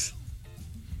Radio X?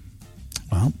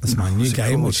 Well, that's my new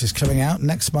game, which is coming out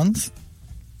next month.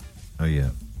 Oh, yeah.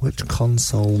 Which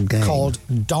console game? Called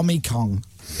Dommy Kong.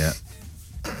 Yeah.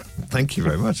 Thank you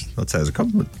very much. I'll take it as a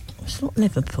compliment. It's not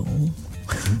Liverpool.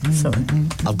 Sorry.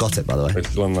 I've got it, by the way.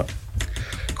 It's on that.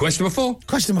 Question number 4.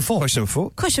 Question number 4. Question number 4.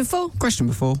 Question 4. Question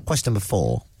number 4. Question number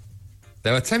 4.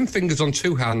 There are 10 fingers on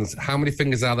 2 hands. How many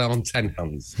fingers are there on 10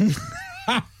 hands?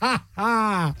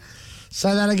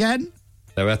 Say that again.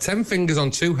 There are 10 fingers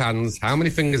on 2 hands. How many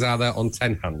fingers are there on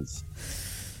 10 hands?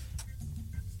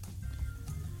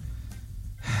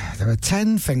 There are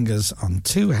 10 fingers on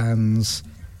 2 hands.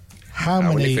 How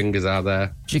many fingers are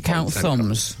there? Do you count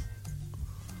thumbs?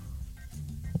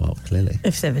 Well, clearly.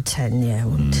 If there were 10, yeah,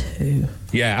 1, 2.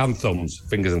 Yeah, and thumbs.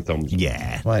 Fingers and thumbs.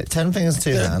 Yeah. Right, 10 fingers,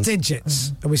 2 hands.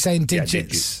 Digits. Are we saying digits? Yeah,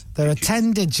 digits. There are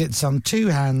 10 digits on 2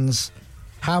 hands.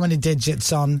 How many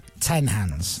digits on 10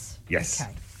 hands? Yes.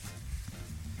 Okay.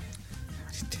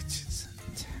 Digits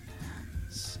on 10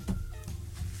 hands.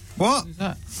 What? Who's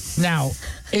that? Now,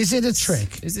 is it a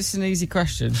trick? Is this an easy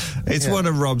question? It's one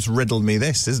of Rob's riddled me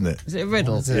this, isn't it? Is it a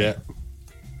riddle? Yeah.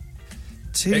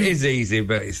 2. It is easy,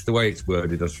 but it's the way it's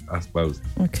worded, I suppose.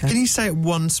 Okay. Can you say it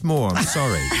once more? I'm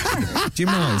sorry. Do you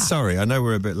mind? Sorry, I know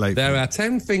we're a bit late. There are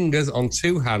 10 fingers on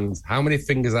 2 hands. How many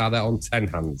fingers are there on 10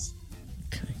 hands?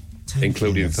 Okay.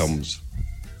 Including thumbs.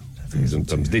 Fingers and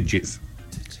thumbs. Digits.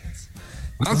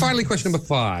 And finally, question number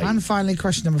 5. And finally,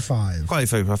 question number 5.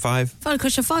 Qualify for 5. Final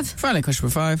question 5. Finally, question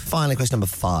number 5. Finally, question number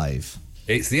 5.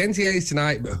 It's the NTAs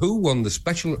tonight, but who won the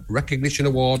Special Recognition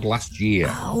Award last year?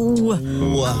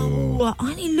 Oh, I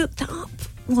only looked that up.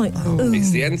 Like,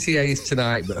 It's the NTAs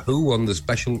tonight, but who won the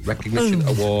Special Recognition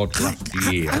Award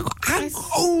last year? I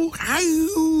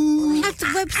had the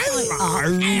website up.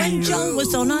 When Joel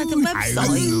was on, I had the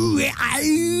website.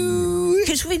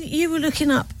 Because when you were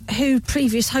looking up who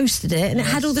previous hosted it, and it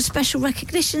had all the special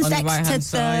recognitions On the next right-hand to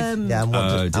side. them. Yeah, and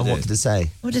what did it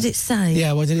say? What did it say?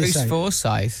 Yeah, what did it Bruce say?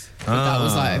 Forsyth. That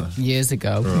was like years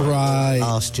ago. Right.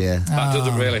 Last year. That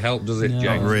doesn't really help, does it,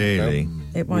 Jane? Really?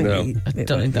 It won't No. be. I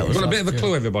don't think that was Got a bit of a last clue,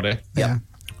 year. everybody. Yeah.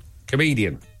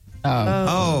 Comedian.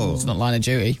 Oh. It's not Line of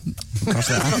Duty.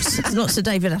 It's not Sir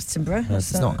David Attenborough.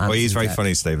 It's not. Well, he's very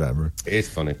Anthony funny, Steve Attenborough. It is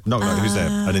funny. Not like who's there?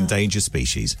 An endangered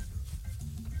species.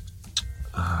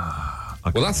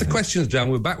 Well, that's the questions, John.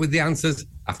 We're back with the answers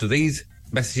after these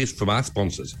messages from our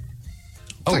sponsors.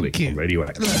 Only on Radio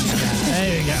X.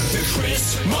 There you go. The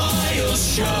Chris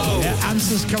Miles Show. Yeah,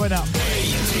 answers coming up.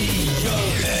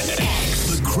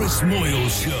 The Chris Moyle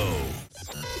Show.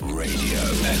 Radio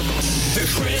X. The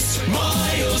Chris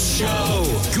Miles Show.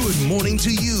 Good morning to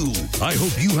you. I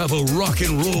hope you have a rock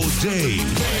and roll day.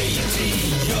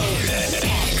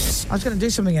 I was going to do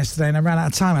something yesterday and I ran out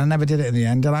of time and I never did it in the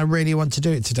end, and I really want to do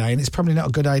it today, and it's probably not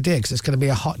a good idea because it's going to be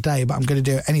a hot day, but I'm going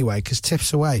to do it anyway because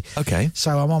Tiff's away. Okay.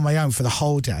 So I'm on my own for the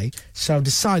whole day, so I've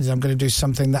decided I'm going to do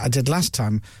something that I did last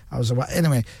time I was away.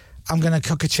 Anyway, I'm going to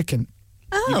cook a chicken.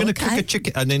 Oh, You're going to cook a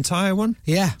chicken, an entire one?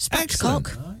 Yeah.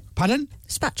 Spatchcock. Pardon?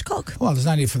 Spatchcock. Well, there's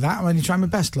no need for that. I'm only trying my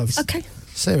best, love. Okay.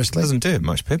 Seriously. Doesn't do it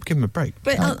much, Pip. Give him a break.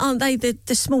 But aren't they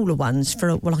the smaller ones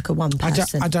for like a one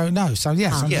person? I don't know. So,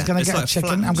 yes, I'm just going to it's get like a chicken.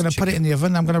 flattened I'm going to put it in the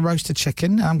oven. I'm going to roast a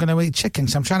chicken. And I'm going to eat chicken.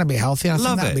 So I'm trying to be healthy. I think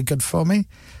Love that'll it. be good for me.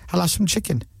 I'll have some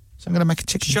chicken. So I'm going to make a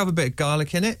chicken. Shove a bit of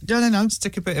garlic in it. No.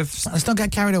 Stick a bit of... Let's not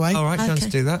get carried away. All right, let's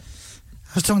do that.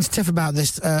 I was talking to Tiff about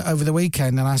this over the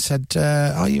weekend, and I said,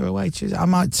 "Are you away?" She said, I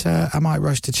might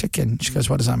roast a chicken. She goes,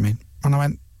 "What does that mean?" And I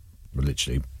went, Well,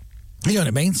 literally. "You know what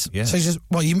it means?" Yeah. So she says,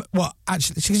 "What?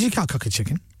 Actually?" She goes, "You can't cook a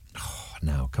chicken." Oh,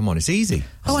 no, come on, it's easy.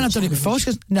 I went, "I've done it before." She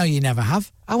goes, "No, you never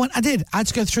have." I went, "I did. I had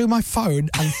to go through my phone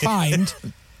and find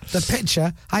the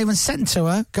picture. I even sent to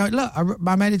her, go, look,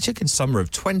 I made a chicken." Summer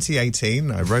of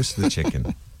 2018, I roasted the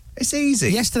chicken. It's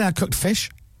easy. Yesterday I cooked fish.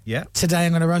 Yeah. Today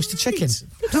I'm going to roast a chicken.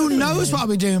 Who knows what I'll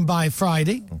be doing by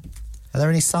Friday? Are there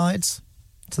any sides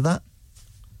to that?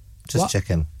 Just What?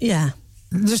 chicken. Yeah.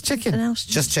 Just chicken.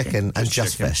 Just chicken and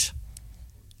just fish.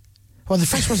 Well, the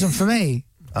fish wasn't for me.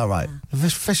 Oh, right.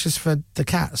 The fish is for the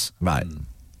cats. Right.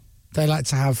 They like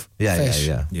to have fish.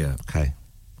 Yeah. Okay.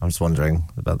 I was wondering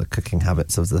about the cooking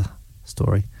habits of the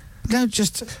story. No,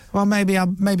 maybe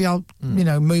I'll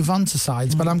move on to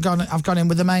sides, but I've gone in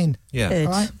with the main. Yeah. Good.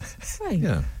 All right.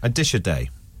 Yeah. A dish a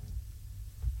day.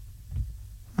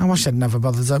 I wish I'd never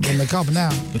bothered opening the cob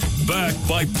now. Back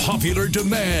by popular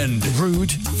demand. Rude.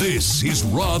 This is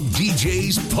Rob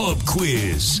DJ's Pub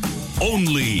Quiz.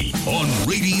 Only on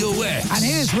Radio X. And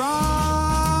here's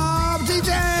Rob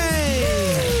DJ.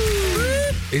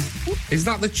 Is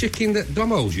that the chicken that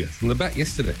Dom owes you from the bet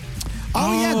yesterday?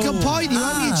 Oh, yeah, good point. You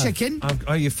owe me a chicken. I've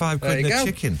got your £5 There in you the go.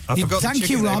 chicken. I forgot Thank the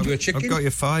chicken. you, Rob. I've got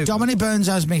your £5. Dominic Burns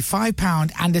owes me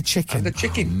 £5 and a chicken. And the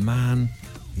chicken. Man.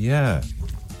 Yeah.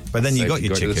 But then you got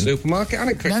your To the chicken. supermarket, and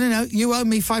it, Chris? No. You owe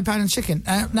me £5 and chicken.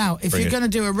 Now, if Bring you're it. going to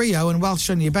do a Rio and Welsh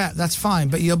on your bet, that's fine,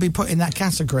 but you'll be put in that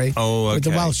category with the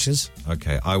okay. Welshers.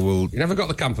 Okay, I will. You never got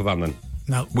the camper van then?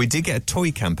 No. We did get a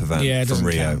toy camper van Yeah, it from doesn't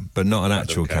Rio, count. but not an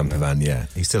actual camper van. Yeah,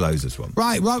 he still owes us one.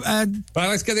 Right, Rob. Right,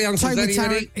 let's get the answers. Toby Then.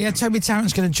 Are you ready? Toby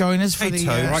Tarrant's going to join us for Hey, the.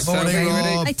 Toby. Right, Toby, are you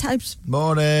ready? Hey, Tobes.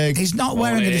 Morning. He's not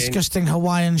wearing a Morning. disgusting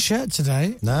Hawaiian shirt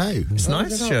today. No. It's a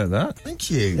nice shirt, that. Thank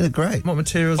you. You look great. What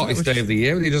materials? Hottest day of the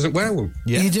year, and he doesn't wear one.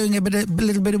 Yeah. You're doing a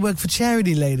little bit of work for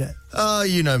charity later. Oh,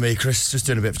 you know me, Chris. Just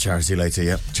doing a bit for charity later,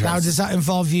 yep. Now, does that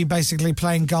involve you basically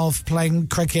playing golf, playing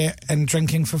cricket, and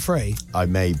drinking for free? I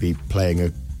may be playing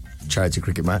a charity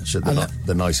cricket match at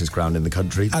the nicest ground in the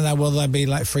country. And then will there be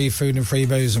like free food and free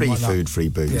booze and Free whatnot? food, free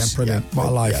booze. Yeah, brilliant. Yeah. What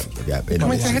a life. Yeah. How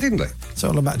much ahead, didn't they? It's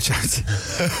all about charity.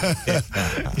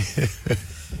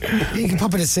 You can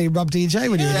pop in and see Rob DJ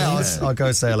when you're in. I'll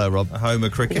go say hello, Rob. Homer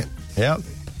cricket. Yep.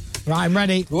 Right, I'm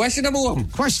ready. Question number one.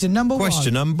 Question number one.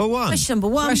 Question number one. Question number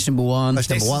one. Question number one.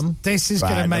 Question number one. This is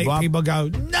going to Right, make number one. people go,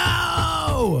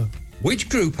 no! Which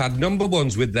group had number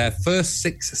ones with their first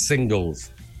 6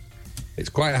 singles? It's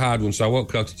quite a hard one, so I won't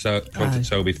go to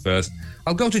Toby first.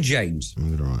 I'll go to James.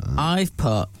 I've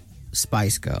put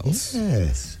Spice Girls.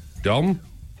 Yes. Dom.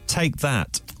 Take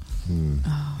that.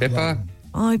 Pippa.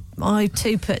 I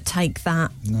too put Take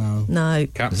That. No.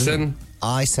 Captain.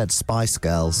 I said Spice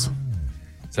Girls.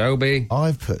 Toby.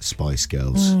 I've put Spice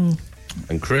Girls.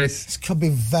 And Chris? This could be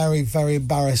very, very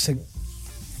embarrassing.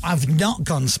 I've not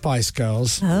gone Spice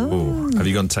Girls. Ooh, have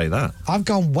you gone to take that? I've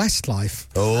gone Westlife.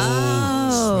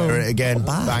 Oh. Smear it again.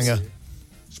 Banger.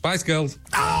 Spice Girls.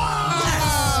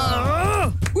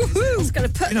 Woohoo! I was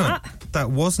going to put that. That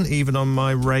wasn't even on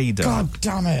my radar. God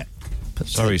damn it.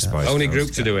 Sorry, Spice. Only Girls.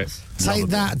 group to do it. Take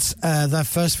that, their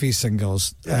first few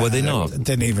singles. Were they not?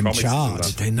 Didn't even Promises chart. and that.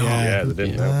 Did they not? Yeah, they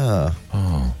didn't. No.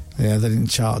 Yeah, they didn't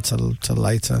chart till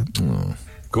later.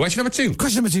 Question number 2.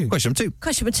 Question number 2. Question number 2.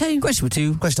 Question number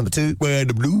 2. Question number 2. Where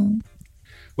the blue?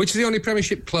 Which is the only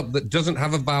Premiership club that doesn't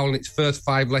have a vowel in its first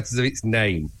 5 letters of its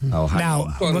name? Oh,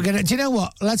 Now, we're going to... Do you know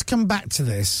what? Let's come back to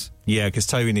this. Yeah, because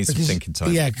Toby needs some thinking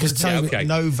time. Yeah, because Toby... okay.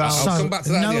 No vowels. I'll come back to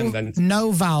that at the end then.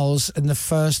 No vowels in the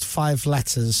first 5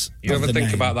 letters You of ever the think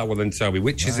name. about that one then, Toby?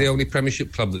 Which is the only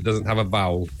Premiership club that doesn't have a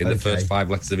vowel in the first 5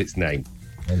 letters of its name?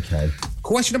 Okay.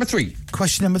 Question number 3.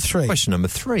 Question number 3. Question number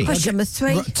 3. Question number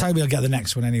 3. Toby will get the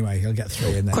next one anyway. He'll get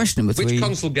 3 in there. Question number 3. Which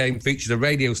console game features a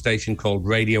radio station called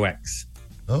Radio X?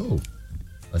 Oh,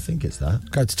 I think it's that.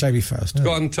 Go to Toby first.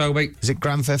 Go on, Toby. Is it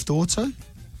Grand Theft Auto?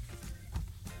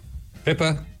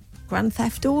 Pippa. Grand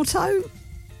Theft Auto.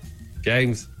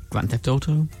 James. Grand Theft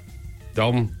Auto.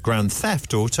 Dom. Grand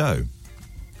Theft Auto.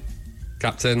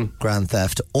 Captain. Grand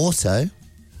Theft Auto.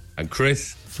 And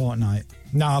Chris. Fortnite.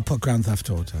 No, I'll put Grand Theft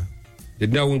Auto.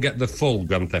 Did no one get the full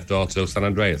Grand Theft Auto San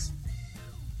Andreas?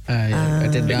 I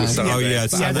didn't know. San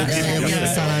Andreas. San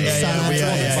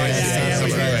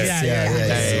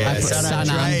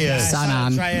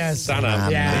San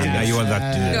Yeah, you want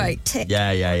that? Right, tick.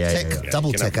 Tick.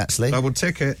 Double tick, actually. Double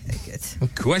ticket.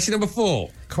 Question number 4.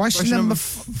 Question number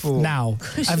 4. Now,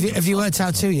 have you worked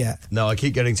out 2 yet? No, I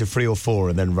keep getting to 3 or 4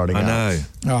 and then running out. I know.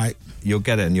 All right. You'll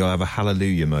get it and you'll have a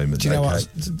hallelujah moment. Do you know what?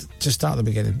 Just start at the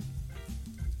beginning.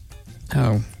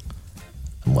 Oh.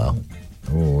 Well.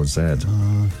 Oh, Zed.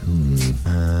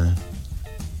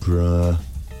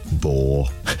 Bore.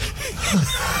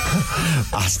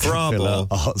 Aston Bravo. Villa,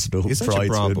 Arsenal, You're such a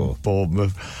Brighton, Bravo.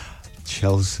 Bournemouth,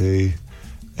 Chelsea,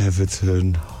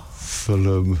 Everton,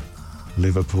 Fulham,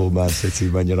 Liverpool, Man City,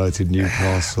 Man United,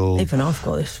 Newcastle. Even I've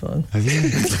got this one. Have you?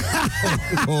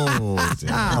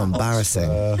 How embarrassing.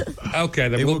 Okay,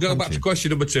 then we'll go back to question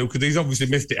number 2 because he's obviously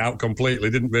missed it out completely.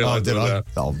 Didn't realise. did I?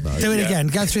 Oh, no. Do it again.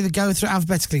 Go through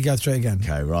alphabetically. Go through it again.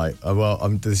 Okay, right. Well,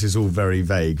 this is all very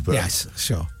vague, but Yes,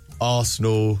 sure.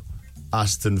 Arsenal,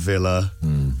 Aston Villa,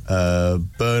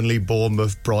 Burnley,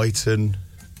 Bournemouth, Brighton,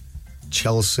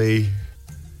 Chelsea.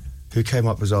 Who came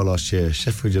up as well last year?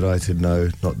 Sheffield United, no,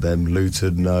 not them.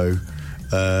 Luton, no.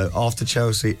 After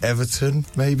Chelsea, Everton,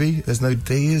 maybe. There's no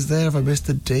D, is there? Have I missed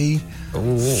a D?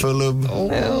 Fulham.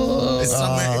 It's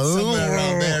somewhere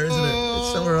around there, isn't it?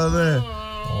 It's somewhere around there.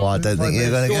 Well, I don't think you're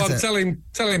going to Go get on, it.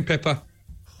 tell him, Pippa.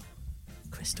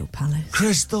 Crystal Palace.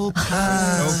 Crystal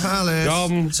Palace. Palace.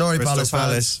 Dom. Sorry, Crystal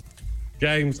Palace.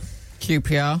 James.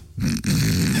 QPR.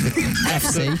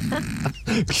 FC.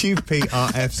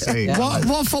 QPRFC.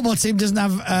 What football team doesn't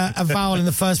have a vowel in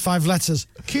the first 5 letters?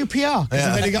 QPR. Because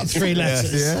they've only got 3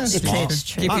 letters.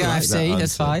 QPR FC,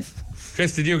 that's 5.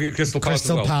 Chris, did you get Crystal Palace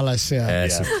Crystal as well? Palace, yeah.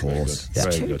 Yes, of course.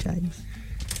 Very good.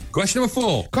 Question number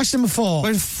 4. Question number 4.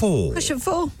 Where's 4? Question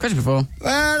 4. Question 4.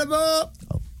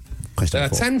 Question 4.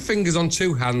 10 fingers on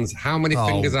 2 hands. How many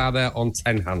fingers are there on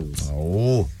 10 hands?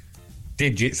 Oh.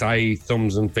 Digits, i.e.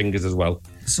 thumbs and fingers as well.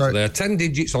 So there are 10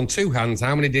 digits on 2 hands.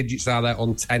 How many digits are there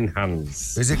on 10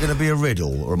 hands? Is it going to be a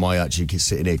riddle, or am I actually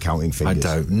sitting here counting fingers?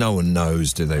 I don't. No one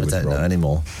knows, do they? I don't know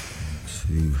anymore.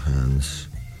 2 hands.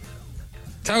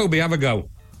 Toby, have a go.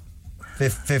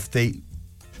 50.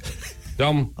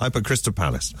 Dom. I put Crystal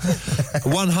Palace.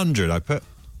 100, I put.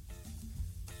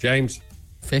 James.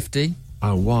 50.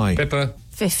 Oh, why? Pippa.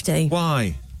 50.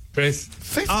 Why? Chris.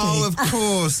 50. Oh, of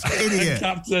course. Idiot.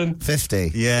 Captain.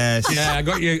 50. Yes. Yeah, I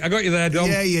got you there, Dom.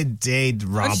 Yeah, you did,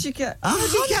 Rob. How did you get? How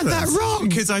did you get that wrong?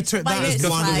 Because I took that Wait, as it's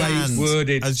one like- hand.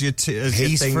 Worded. As your as your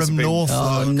He's things from been- Norfolk.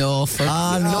 Oh, Norfolk.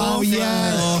 Oh,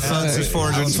 yes. Norfolk is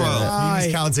 412. He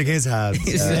was counting his hands.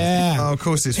 Yeah. Oh, of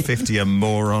course it's 50, a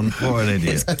moron. What an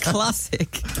idiot.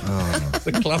 Classic.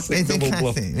 The classic double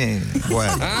bluff.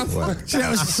 Well,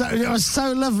 It was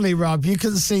so lovely, Rob. You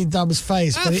couldn't see Dom's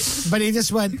face, but he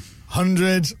just went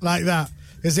 100 like that,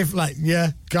 as if like,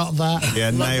 yeah, got that. Yeah,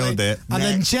 nailed it. And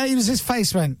then James's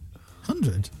face went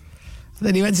 100. And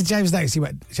then he went to James next.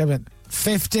 James went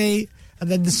 50,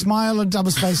 and then the smile on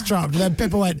Dom's face dropped. And then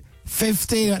Pippa went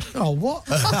 50. And went, oh, what?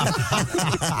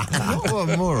 what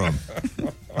a moron.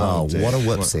 Oh, what a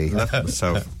whoopsie.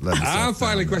 And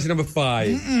finally, question number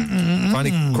 5.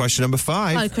 Finally, question number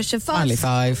 5. Oh, question 5. Finally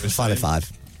 5. Finally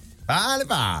 5.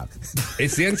 Alibaba.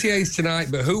 It's the NTAs tonight,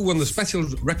 but who won the Special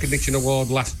Recognition Award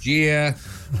last year?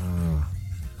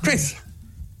 Chris.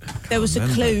 There was a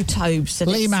clue, Tobes.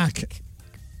 Lee Mack.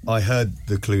 I heard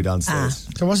the clue downstairs.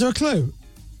 So was there a clue?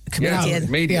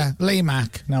 Comedian. Yeah, Lee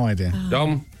Mack. No idea.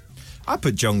 Dom. I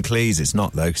put John Cleese. It's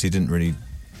not, though, because he didn't really...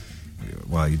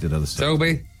 Well, he did other stuff.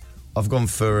 Toby. I've gone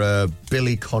for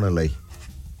Billy Connolly.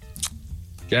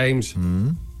 James.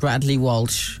 Bradley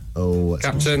Walsh. Oh,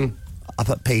 Captain. I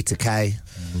put Peter Kay.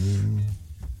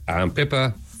 And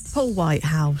Pippa. Paul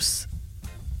Whitehouse.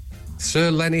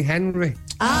 Sir Lenny Henry.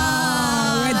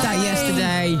 I read that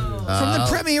yesterday. From the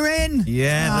Premier Inn.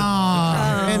 Yeah.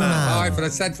 If I'd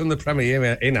have said from the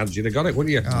Premier Inn, you'd have got it,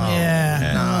 wouldn't you?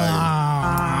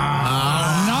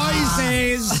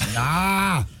 Noises.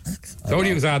 Told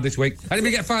you it was hard this week.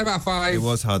 Anybody get 5 out of 5? It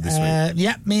was hard this week.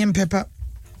 Yeah, me and Pippa.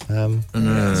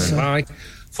 Aye.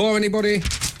 4, anybody?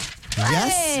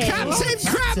 Yes. Captain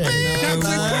Crappy.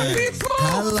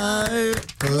 Hello.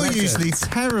 We're usually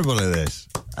terrible at this.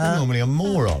 You're normally a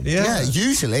moron. Yeah,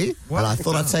 usually. And I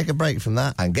thought I'd take a break from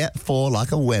that and get 4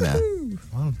 like a winner.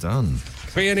 Well done.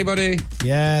 3, anybody?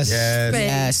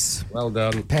 Yes. Well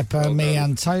done. Pippa, me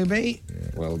and Toby.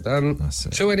 Well done. That's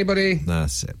it. 2, anybody?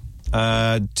 That's it.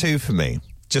 2 for me.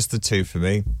 Just the 2 for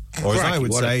me. Or as I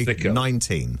would say,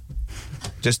 19.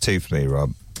 Just 2 for me,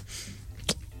 Rob.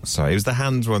 Sorry, it was the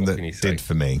hands one that did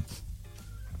for me.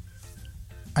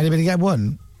 Anybody get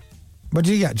 1? What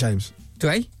did you get, James?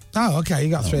 3. Oh, okay, you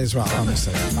got 3 as well.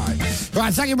 Honestly, fine.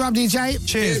 Right, thank you, Rob DJ.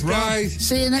 Cheers, Rob. Guys.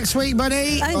 See you next week,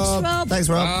 buddy. Thanks, Rob. Thanks,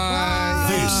 Rob. Bye.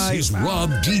 This is Rob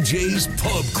DJ's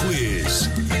Pub Quiz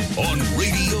on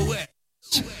Radio X.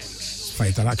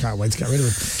 I can't wait to get rid of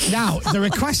it. Now, the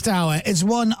request hour is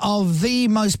one of the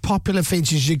most popular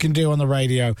features you can do on the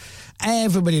radio.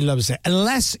 Everybody loves it,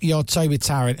 unless you're Toby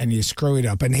Tarrant and you screw it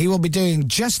up. And he will be doing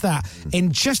just that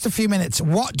in just a few minutes.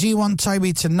 What do you want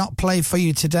Toby to not play for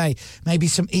you today? Maybe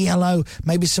some ELO,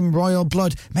 maybe some Royal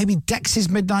Blood, maybe Dex's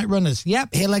Midnight Runners.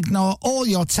 Yep, he'll ignore all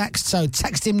your texts, so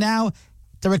text him now.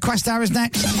 The request hour is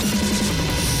next.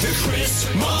 The Chris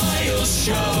Miles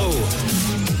Show.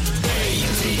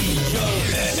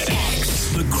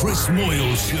 The Chris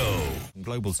Moyle Show.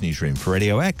 Global's newsroom for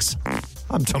Radio X.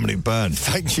 I'm Dominic Byrne.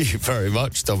 Thank you very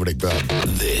much, Dominic Byrne.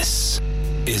 This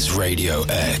is Radio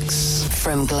X.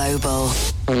 From Global.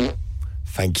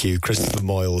 Thank you, Christopher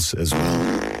Moyles, as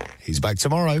well. He's back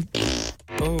tomorrow.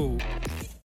 Oh.